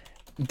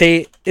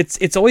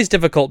 it's always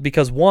difficult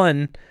because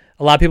one,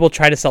 a lot of people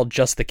try to sell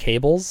just the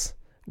cables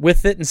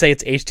with it and say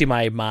it's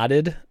HDMI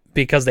modded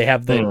because they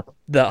have the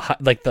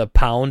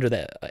pound or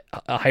the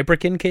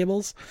Hyperkin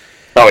cables.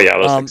 Oh yeah,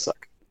 those things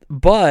suck.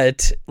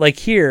 But like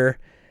here,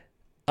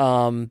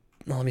 let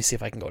me see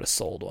if I can go to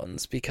sold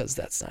ones because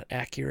that's not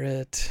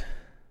accurate.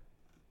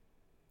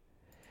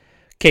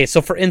 Okay,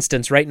 so for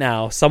instance, right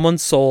now, someone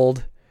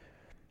sold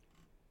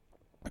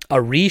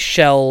a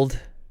reshelled...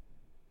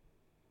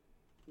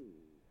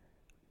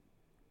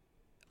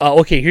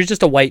 okay, here's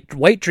just a white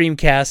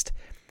Dreamcast,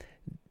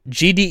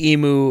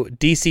 GD-EMU,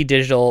 DC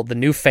Digital, the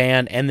new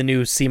fan, and the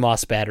new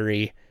CMOS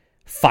battery,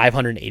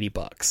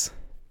 $580.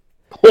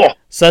 Whoa.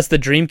 So that's the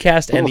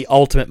Dreamcast and the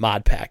Ultimate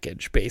Mod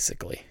package,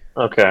 basically.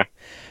 Okay.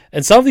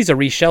 And some of these are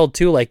reshelled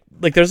too. Like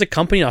there's a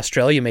company in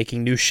Australia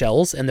making new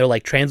shells, and they're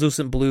like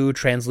translucent blue,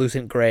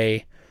 translucent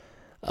gray.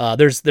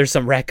 There's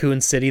some Raccoon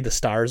City, the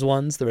Stars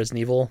ones, the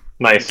Resident Evil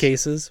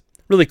cases.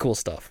 Really cool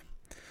stuff.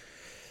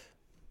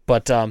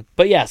 But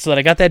yeah, so that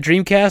I got that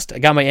Dreamcast, I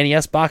got my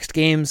NES boxed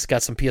games,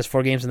 got some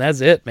PS4 games, and that's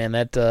it, man.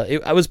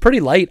 I was pretty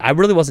light. I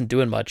really wasn't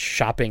doing much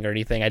shopping or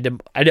anything. I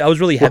was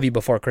really heavy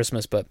before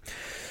Christmas, but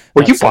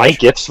were you buying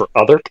gifts for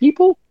other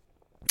people?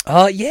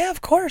 Yeah,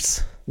 of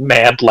course.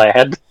 Mad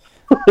lad.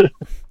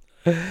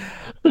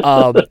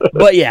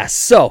 But yeah,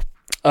 so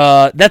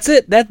that's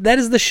it. That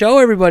is the show,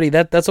 everybody.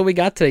 That's what we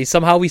got today.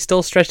 Somehow we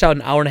still stretched out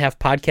an hour and a half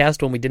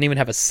podcast when we didn't even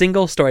have a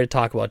single story to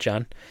talk about,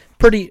 John.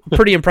 Pretty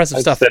impressive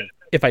stuff,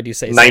 if I do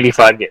say so.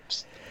 95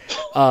 games.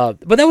 But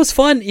that was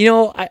fun. You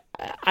know,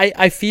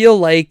 I feel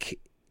like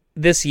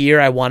this year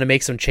I want to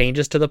make some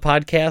changes to the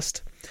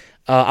podcast.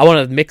 I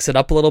want to mix it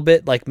up a little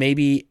bit. Like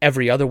maybe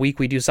every other week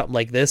we do something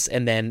like this,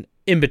 and then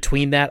in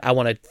between that, I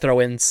want to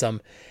throw in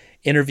some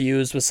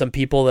interviews with some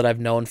people that I've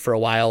known for a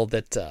while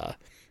that have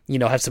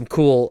some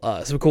cool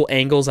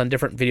angles on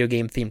different video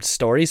game themed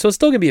stories. So it's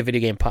still gonna be a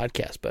video game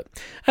podcast, but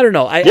I don't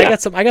know. I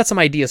got some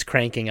ideas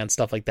cranking on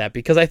stuff like that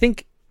because I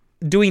think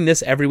doing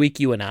this every week,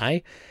 you and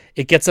I,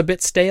 it gets a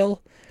bit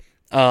stale.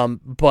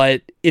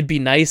 But it'd be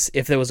nice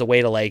if there was a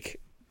way to like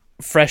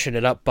freshen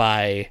it up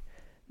by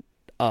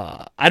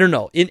I don't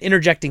know,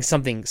 interjecting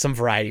some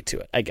variety to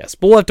it, I guess.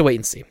 But we'll have to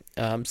wait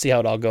and see how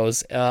it all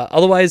goes.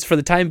 Otherwise, for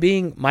the time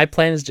being, my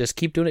plan is just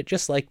keep doing it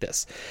just like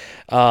this.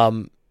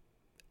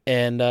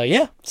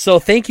 Yeah, so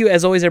thank you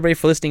as always, everybody,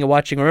 for listening and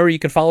watching. Remember, you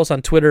can follow us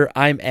on Twitter.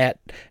 I'm at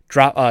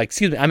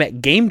I'm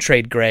at Game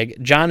Trade Greg.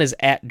 John is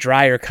at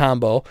Dryer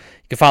Combo.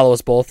 You can follow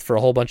us both for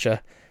a whole bunch of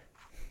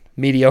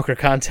mediocre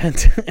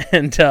content.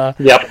 And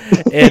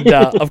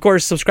of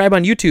course, subscribe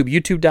on YouTube,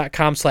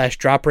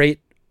 youtube.com/droprate.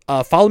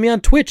 Follow me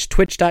on Twitch,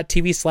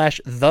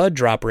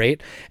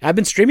 twitch.tv/thedroprate. I've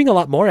been streaming a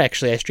lot more,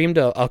 actually. I streamed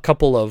a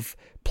couple of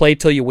Play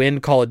Till You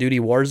Win Call of Duty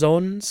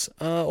Warzones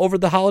over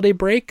the holiday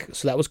break,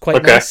 so that was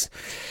quite nice.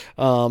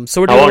 So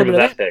we're doing How a long little bit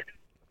did of that take?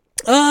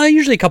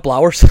 Usually a couple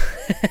hours.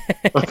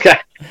 Okay.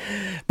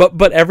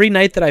 But every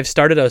night that I've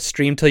started a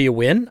stream till you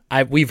win,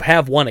 we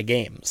have won a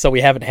game, so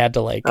we haven't had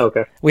to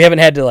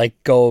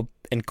go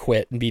and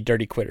quit and be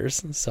dirty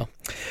quitters. So,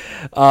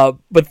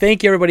 but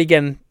thank you everybody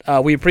again.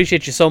 We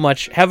appreciate you so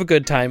much. Have a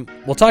good time.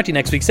 We'll talk to you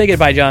next week. Say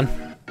goodbye,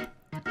 John.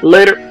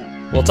 Later.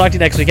 We'll talk to you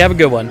next week. Have a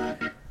good one.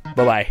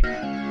 Bye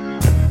bye.